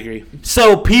brutality. I agree.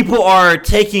 So people are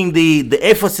taking the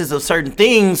emphasis of certain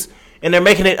things and they're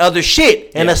making it other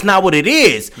shit, and that's not what it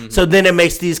is. Mm-hmm. So then it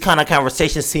makes these kind of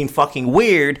conversations seem fucking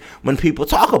weird when people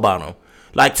talk about them.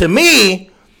 Like to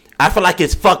me, I feel like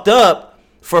it's fucked up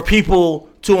for people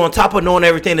to, on top of knowing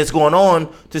everything that's going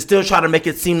on, to still try to make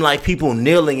it seem like people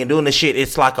kneeling and doing this shit,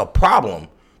 it's like a problem.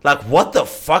 Like what the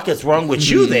fuck is wrong with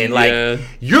you then? Like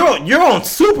you're on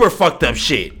super fucked up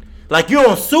shit. Like, you're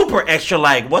on super extra,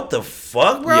 like, what the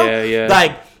fuck, bro? Yeah.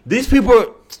 Like, these people are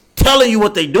telling you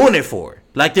what they're doing it for.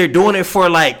 Like, they're doing it for,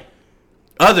 like,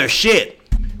 other shit.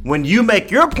 When you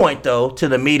make your point, though, to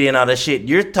the media and all that shit,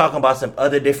 you're talking about some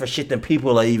other different shit than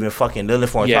people are even fucking looking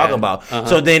for and talking about.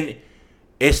 So then,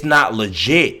 it's not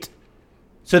legit.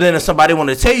 So then if somebody want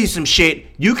to tell you some shit,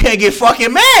 you can't get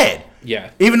fucking mad.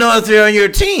 Yeah. Even though they're on your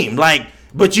team. Like,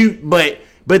 but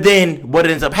But then what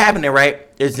ends up happening, right,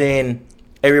 is then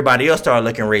everybody else start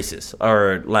looking racist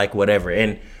or like whatever.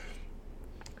 And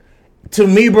to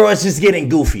me, bro, it's just getting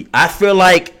goofy. I feel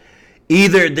like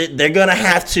either they're going to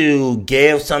have to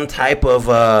give some type of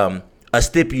a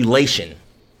stipulation,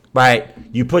 right?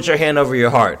 You put your hand over your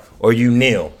heart, or you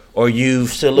kneel, or you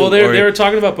salute. Well, they were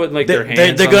talking about putting like their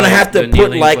hands. They're gonna have to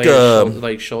put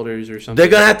like shoulders or something.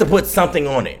 They're gonna have to put something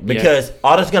on it because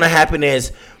all that's gonna happen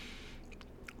is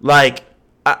like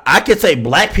I could say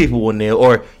black people will kneel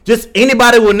or just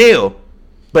anybody will kneel,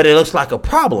 but it looks like a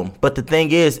problem. But the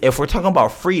thing is, if we're talking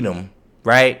about freedom,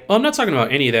 right? Well, I'm not talking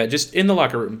about any of that. Just in the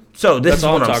locker room. So this is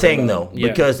what I'm saying though,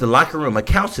 because the locker room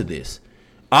accounts to this.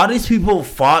 All these people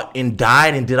fought and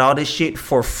died and did all this shit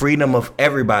for freedom of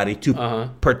everybody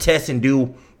to protest and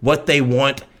do what they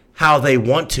want, how they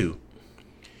want to.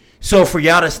 So for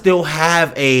y'all to still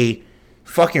have a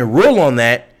fucking rule on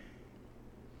that,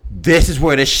 this is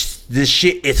where this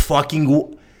shit is fucking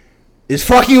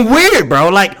weird, bro.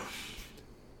 Like,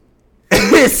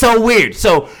 it's so weird.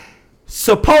 So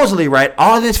supposedly, right,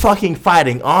 all this fucking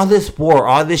fighting, all this war,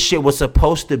 all this shit was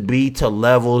supposed to be to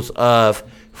levels of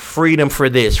freedom for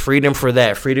this, freedom for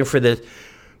that, freedom for this.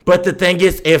 But the thing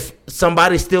is, if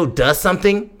somebody still does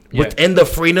something within the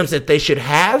freedoms that they should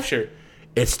have,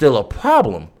 it's still a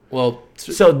problem. Well,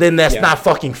 so then that's not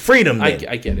fucking freedom then.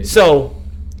 I get it. So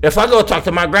if I go talk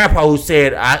to my grandpa who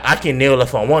said I can kneel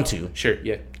if I want to. Sure,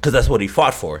 yeah. Because that's what he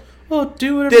fought for. Well,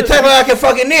 do whatever. Then tell me I can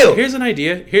fucking kneel. Here's an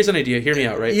idea. Hear me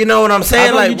out, right? You know what I'm saying?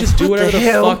 How about like, you just do whatever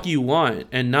the fuck you want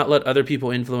and not let other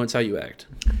people influence how you act?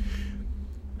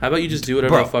 How about you just do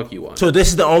whatever the fuck you want? So this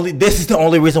is the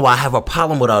only reason why I have a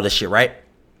problem with all this shit, right?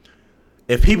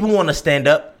 If people want to stand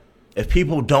up, if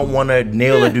people don't want to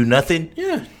kneel or do nothing,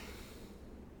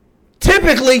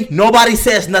 typically nobody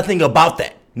says nothing about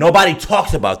that. Nobody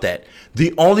talks about that.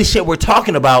 The only shit we're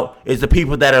talking about is the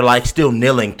people that are like still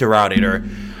kneeling throughout it, or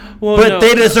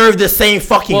they deserve the same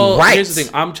fucking rights. Here's the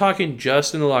thing: I'm talking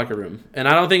just in the locker room, and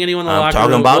I don't think anyone in the locker room. I'm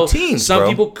talking about teams. Some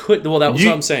people could. Well, that was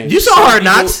what I'm saying. You saw Hard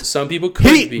Knocks. Some people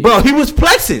could be. Bro, he was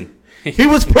flexing. He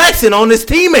was flexing on his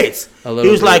teammates. He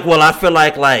was like, "Well, I feel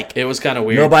like it was kind of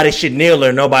weird. Nobody should kneel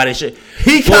or nobody should."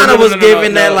 He kind of was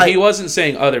giving that like he wasn't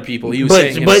saying other people. He was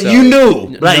saying himself. But you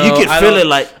knew, like you could feel it.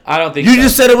 Like I don't think you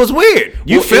just said it was weird.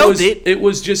 You felt it. It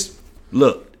was just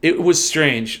look. It was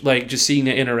strange, like just seeing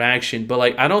the interaction. But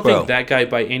like, I don't think that guy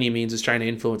by any means is trying to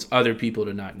influence other people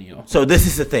to not kneel. So this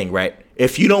is the thing, right?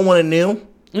 If you don't want to kneel.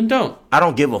 And don't. I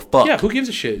don't give a fuck. Yeah, who gives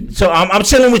a shit? So I'm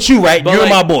chilling with you, right? You're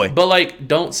my boy. But like,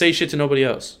 don't say shit to nobody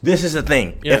else. This is the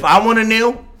thing. Yeah. If I want to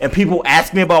kneel and people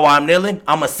ask me about why I'm kneeling,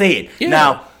 I'm going to say it. Yeah.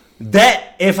 Now,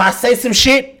 that if I say some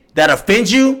shit that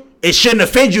offends you, it shouldn't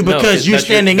offend you because you're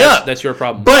standing up. That's your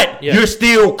problem. But you're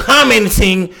still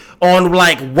commenting on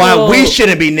like why we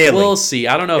shouldn't be kneeling. We'll see.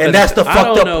 I don't know. And that's the fucked up.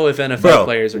 I don't know if NFL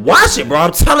players are. Watch it, bro.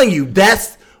 I'm telling you,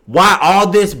 that's why all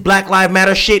this Black Lives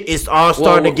Matter shit is all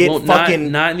starting to get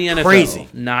fucking not in the NFL. Crazy.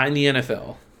 Not in the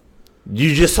NFL.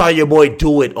 You just saw your boy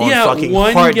do it on fucking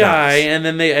one Hard guy, Knocks. And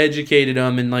then they educated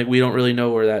him, and like we don't really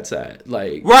know where that's at.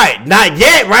 Like right, not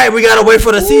yet. Right, we gotta wait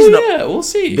for the season. Yeah, we'll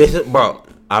see. This is, bro.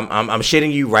 I'm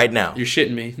shitting you right now. You're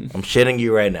shitting me. I'm shitting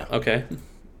you right now. Okay.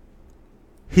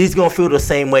 He's gonna feel the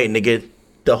same way, nigga,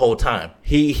 the whole time.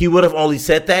 He would have only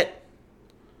said that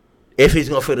if he's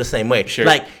gonna feel the same way. Sure.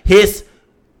 Like his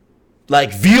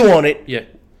view on it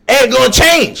ain't gonna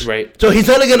change. Right. So he's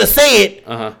only gonna say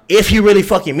it if he really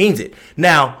fucking means it.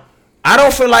 Now, I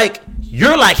don't feel like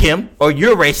you're like him or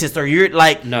you're racist or you're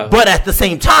like but at the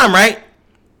same time, right?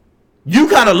 You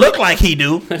kind of look like he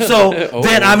do. So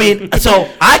then I mean, so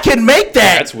I can make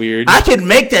that. That's weird. I can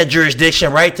make that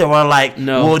jurisdiction, right? To where like,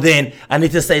 no. Well then I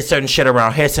need to say certain shit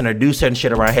around Heston or do certain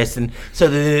shit around Heston. So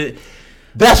then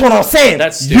that's what I'm saying.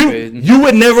 That's stupid. You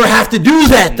would never have to do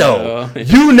that though. No.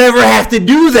 You never have to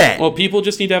do that. Well, people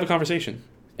just need to have a conversation.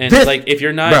 And like if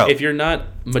you're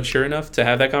not mature enough to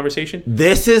have that conversation,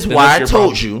 this is why I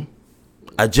told you.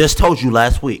 I just told you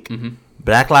last week. Mm-hmm.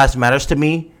 Black Lives Matters to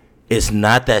me. It's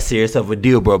not that serious of a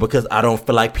deal, bro, because I don't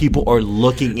feel like people are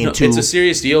looking into it's a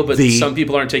serious deal, but some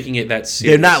people aren't taking it that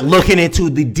serious. They're not looking into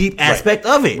the deep aspect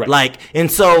of it. Right. Like, and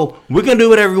so we're going to do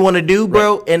whatever we want to do,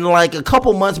 bro. Right. In like a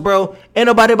couple months, bro, ain't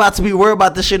nobody about to be worried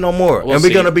about this shit no more. And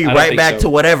we're going to be right back to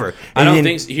whatever. And I don't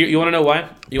think so. You want to know why?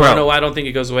 You want to know why I don't think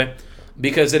it goes away?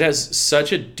 Because it has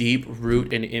such a deep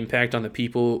root and impact on the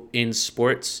people in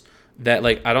sports that,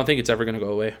 like, I don't think it's ever going to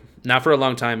go away. Not for a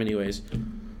long time anyways.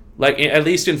 Like, at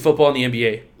least in football and the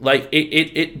NBA. Like,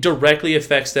 it directly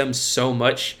affects them so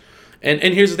much. And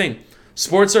here's the thing.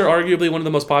 Sports are arguably one of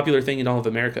the most popular thing in all of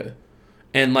America.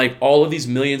 And, like, all of these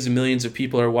millions and millions of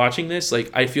people are watching this. Like,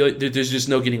 I feel like there's just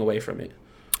no getting away from it.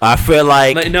 I feel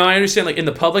like no, I understand. Like in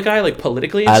the public eye, like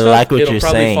politically, and I stuff, like what it'll you're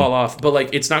probably saying. fall off. But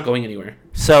like, it's not going anywhere.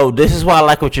 So this is why I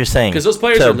like what you're saying, because those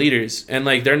players are leaders, and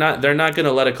like they're not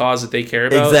gonna let a cause that they care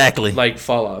about like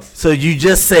fall off. So you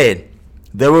just said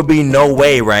there will be no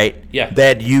way, right? Yeah.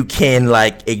 That you can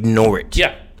like ignore it.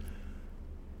 Yeah.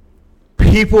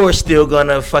 People are still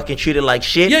gonna fucking treat it like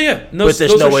shit. Yeah. No, but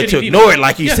there's no way to ignore it,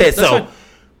 like you said. So fine.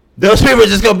 Those people are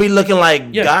just gonna be looking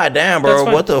like, God damn, bro,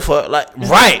 what the fuck? Like,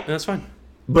 right? That's fine.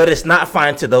 But it's not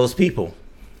fine to those people.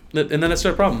 And then that's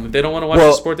their problem. If they don't want to watch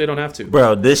the sport, they don't have to.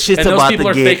 Bro, this shit's about to get... And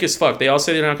those people are fake as fuck. They all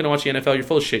say they're not going to watch the NFL. You're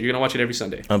full of shit. You're going to watch it every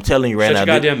Sunday. I'm telling you right now. Shut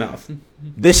your goddamn mouth.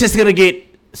 This shit's going to get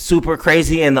super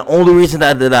crazy. And the only reason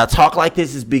that I talk like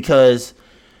this is because...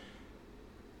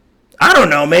 I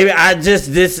don't know. Maybe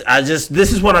this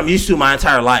is what I'm used to my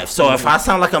entire life. So if I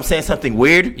sound like I'm saying something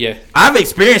weird, I've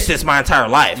experienced this my entire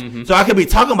life. So I could be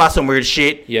talking about some weird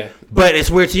shit. Yeah. But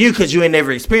it's weird to you because you ain't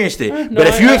never experienced it. No, but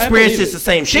if you experienced the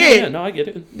same shit, no, I get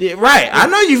it. Yeah, right. I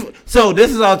know you. So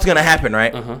this is all that's gonna happen,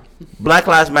 right? Black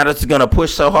Lives Matter is gonna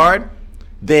push so hard,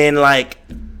 then like.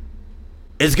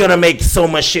 It's gonna make so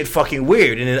much shit fucking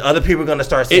weird, and then other people are gonna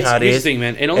start seeing how it is. Here's the thing,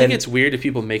 man. It only gets weird if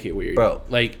people make it weird, bro.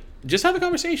 Like. Just have a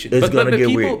conversation. It's gonna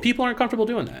get weird. People aren't comfortable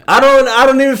doing that. I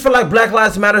don't even feel like Black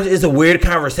Lives Matter is a weird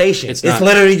conversation. It's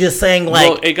literally just saying like.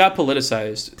 Well, it got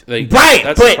politicized. Like, right.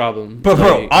 That's the problem. But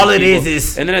bro, all it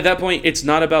is. And then at that point, it's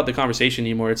not about the conversation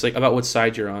anymore. It's like about what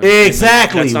side you're on.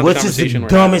 Exactly. Which is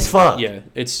dumb as fuck. Yeah,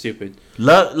 it's stupid.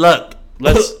 Look.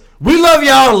 We love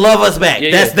y'all. Love us back.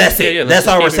 That's it. Yeah, that's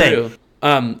all we're saying.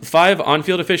 5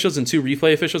 on-field officials and 2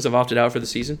 replay officials have opted out for the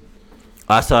season.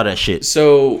 I saw that shit.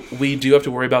 So we do have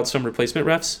to worry about some replacement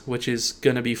refs, which is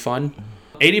going to be fun.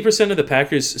 80% of the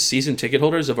Packers season ticket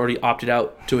holders have already opted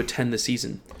out to attend the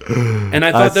season. And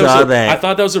I thought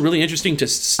that was a really interesting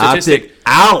statistic.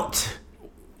 Opted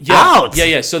out.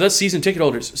 Yeah. So that's season ticket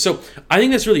holders. So I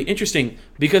think that's really interesting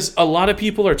because a lot of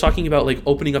people are talking about like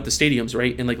opening up the stadiums,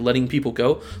 right, and like letting people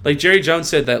go. Like Jerry Jones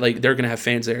said that like they're gonna have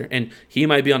fans there, and he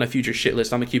might be on a future shit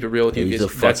list. I'm gonna keep it real with you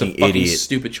because that's a fucking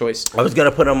stupid choice. I was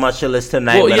gonna put him on my shit list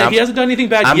tonight. Well, yeah, he hasn't done anything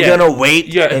bad yet. I'm gonna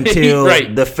wait until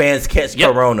the fans catch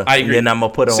Corona, and then I'm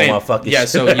gonna put him on my fucking shit.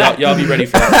 So y'all be ready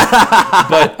for that.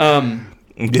 But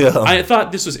I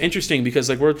thought this was interesting because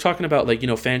like we're talking about like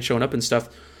fans showing up and stuff.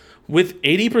 With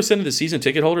 80% of the season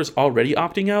ticket holders already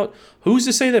opting out, who's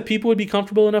to say that people would be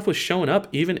comfortable enough with showing up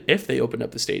even if they opened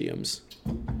up the stadiums?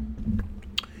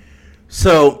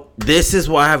 So this is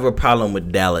why I have a problem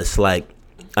with Dallas. Like,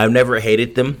 I've never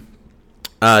hated them.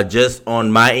 Just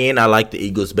on my end, I like the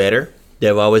Eagles better.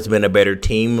 They've always been a better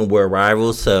team. We're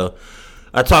rivals, so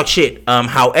I talk shit.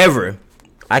 However,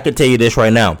 I can tell you this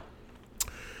right now.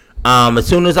 As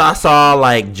soon as I saw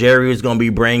like Jerry was gonna be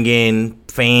bringing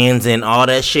fans and all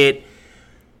that shit,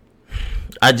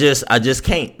 I just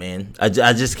can't, man. I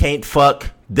just can't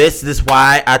fuck. This is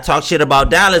why I talk shit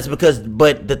about Dallas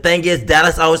but the thing is,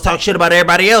 Dallas always talk shit about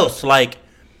everybody else. Like,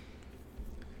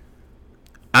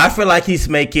 I feel like he's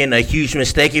making a huge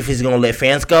mistake if he's gonna let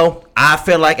fans go. I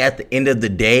feel like at the end of the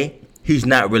day, he's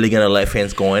not really gonna let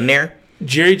fans go in there.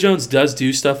 Jerry Jones does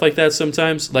do stuff like that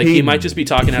sometimes. Like he might just be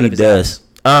talking out of his ass.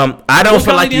 I don't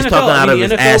feel like he's talking out of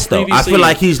his ass, though. I feel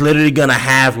like he's literally going to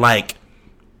have, like,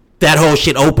 that whole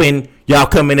shit open. Y'all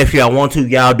come in if y'all want to.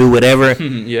 Y'all do whatever.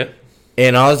 Yeah.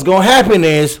 And all that's going to happen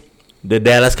is the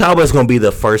Dallas Cowboys going to be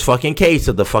the first fucking case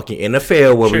of the fucking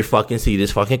NFL where we fucking see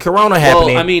this fucking corona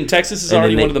happening. Well, I mean, Texas is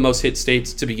already one of the most hit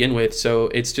states to begin with, so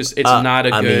it's not a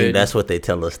good... I mean, that's what they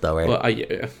tell us, though, right? Well,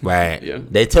 yeah. Right. Yeah.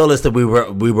 They told us that we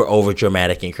were over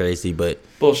dramatic and crazy, but...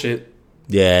 Bullshit.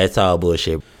 Yeah, it's all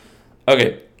bullshit.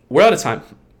 Okay, we're out of time.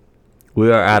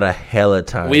 We are out of hella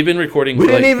time. We've been recording. We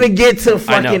didn't even get to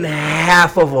fucking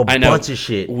half of a bunch of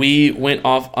shit. We went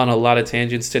off on a lot of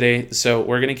tangents today, so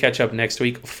we're going to catch up next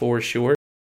week for sure.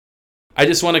 I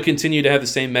just want to continue to have the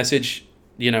same message.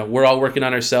 We're all working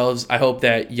on ourselves. I hope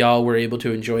that y'all were able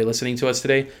to enjoy listening to us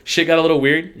today. Shit got a little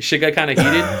weird. Shit got kind of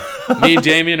heated. Me and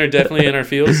Damien are definitely in our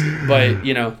fields, but,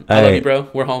 I love you,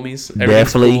 bro. We're homies.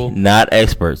 Definitely cool. Not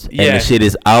experts. Yeah. And the shit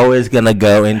is always going to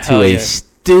go into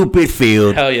stupid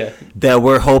field. Hell yeah. That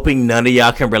we're hoping none of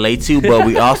y'all can relate to, but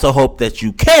we also hope that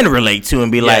you can relate to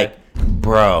and be like,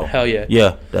 bro. Hell yeah.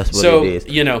 Yeah, that's what it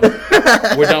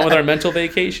is. We're done with our mental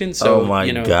vacation. So, oh my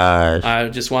gosh. I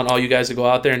just want all you guys to go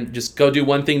out there and just go do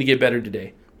one thing to get better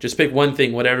today. Just pick one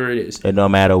thing, whatever it is. It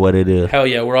don't matter what it is. Hell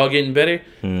yeah. We're all getting better.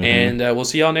 Mm-hmm. And we'll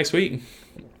see y'all next week.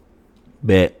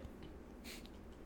 Bet.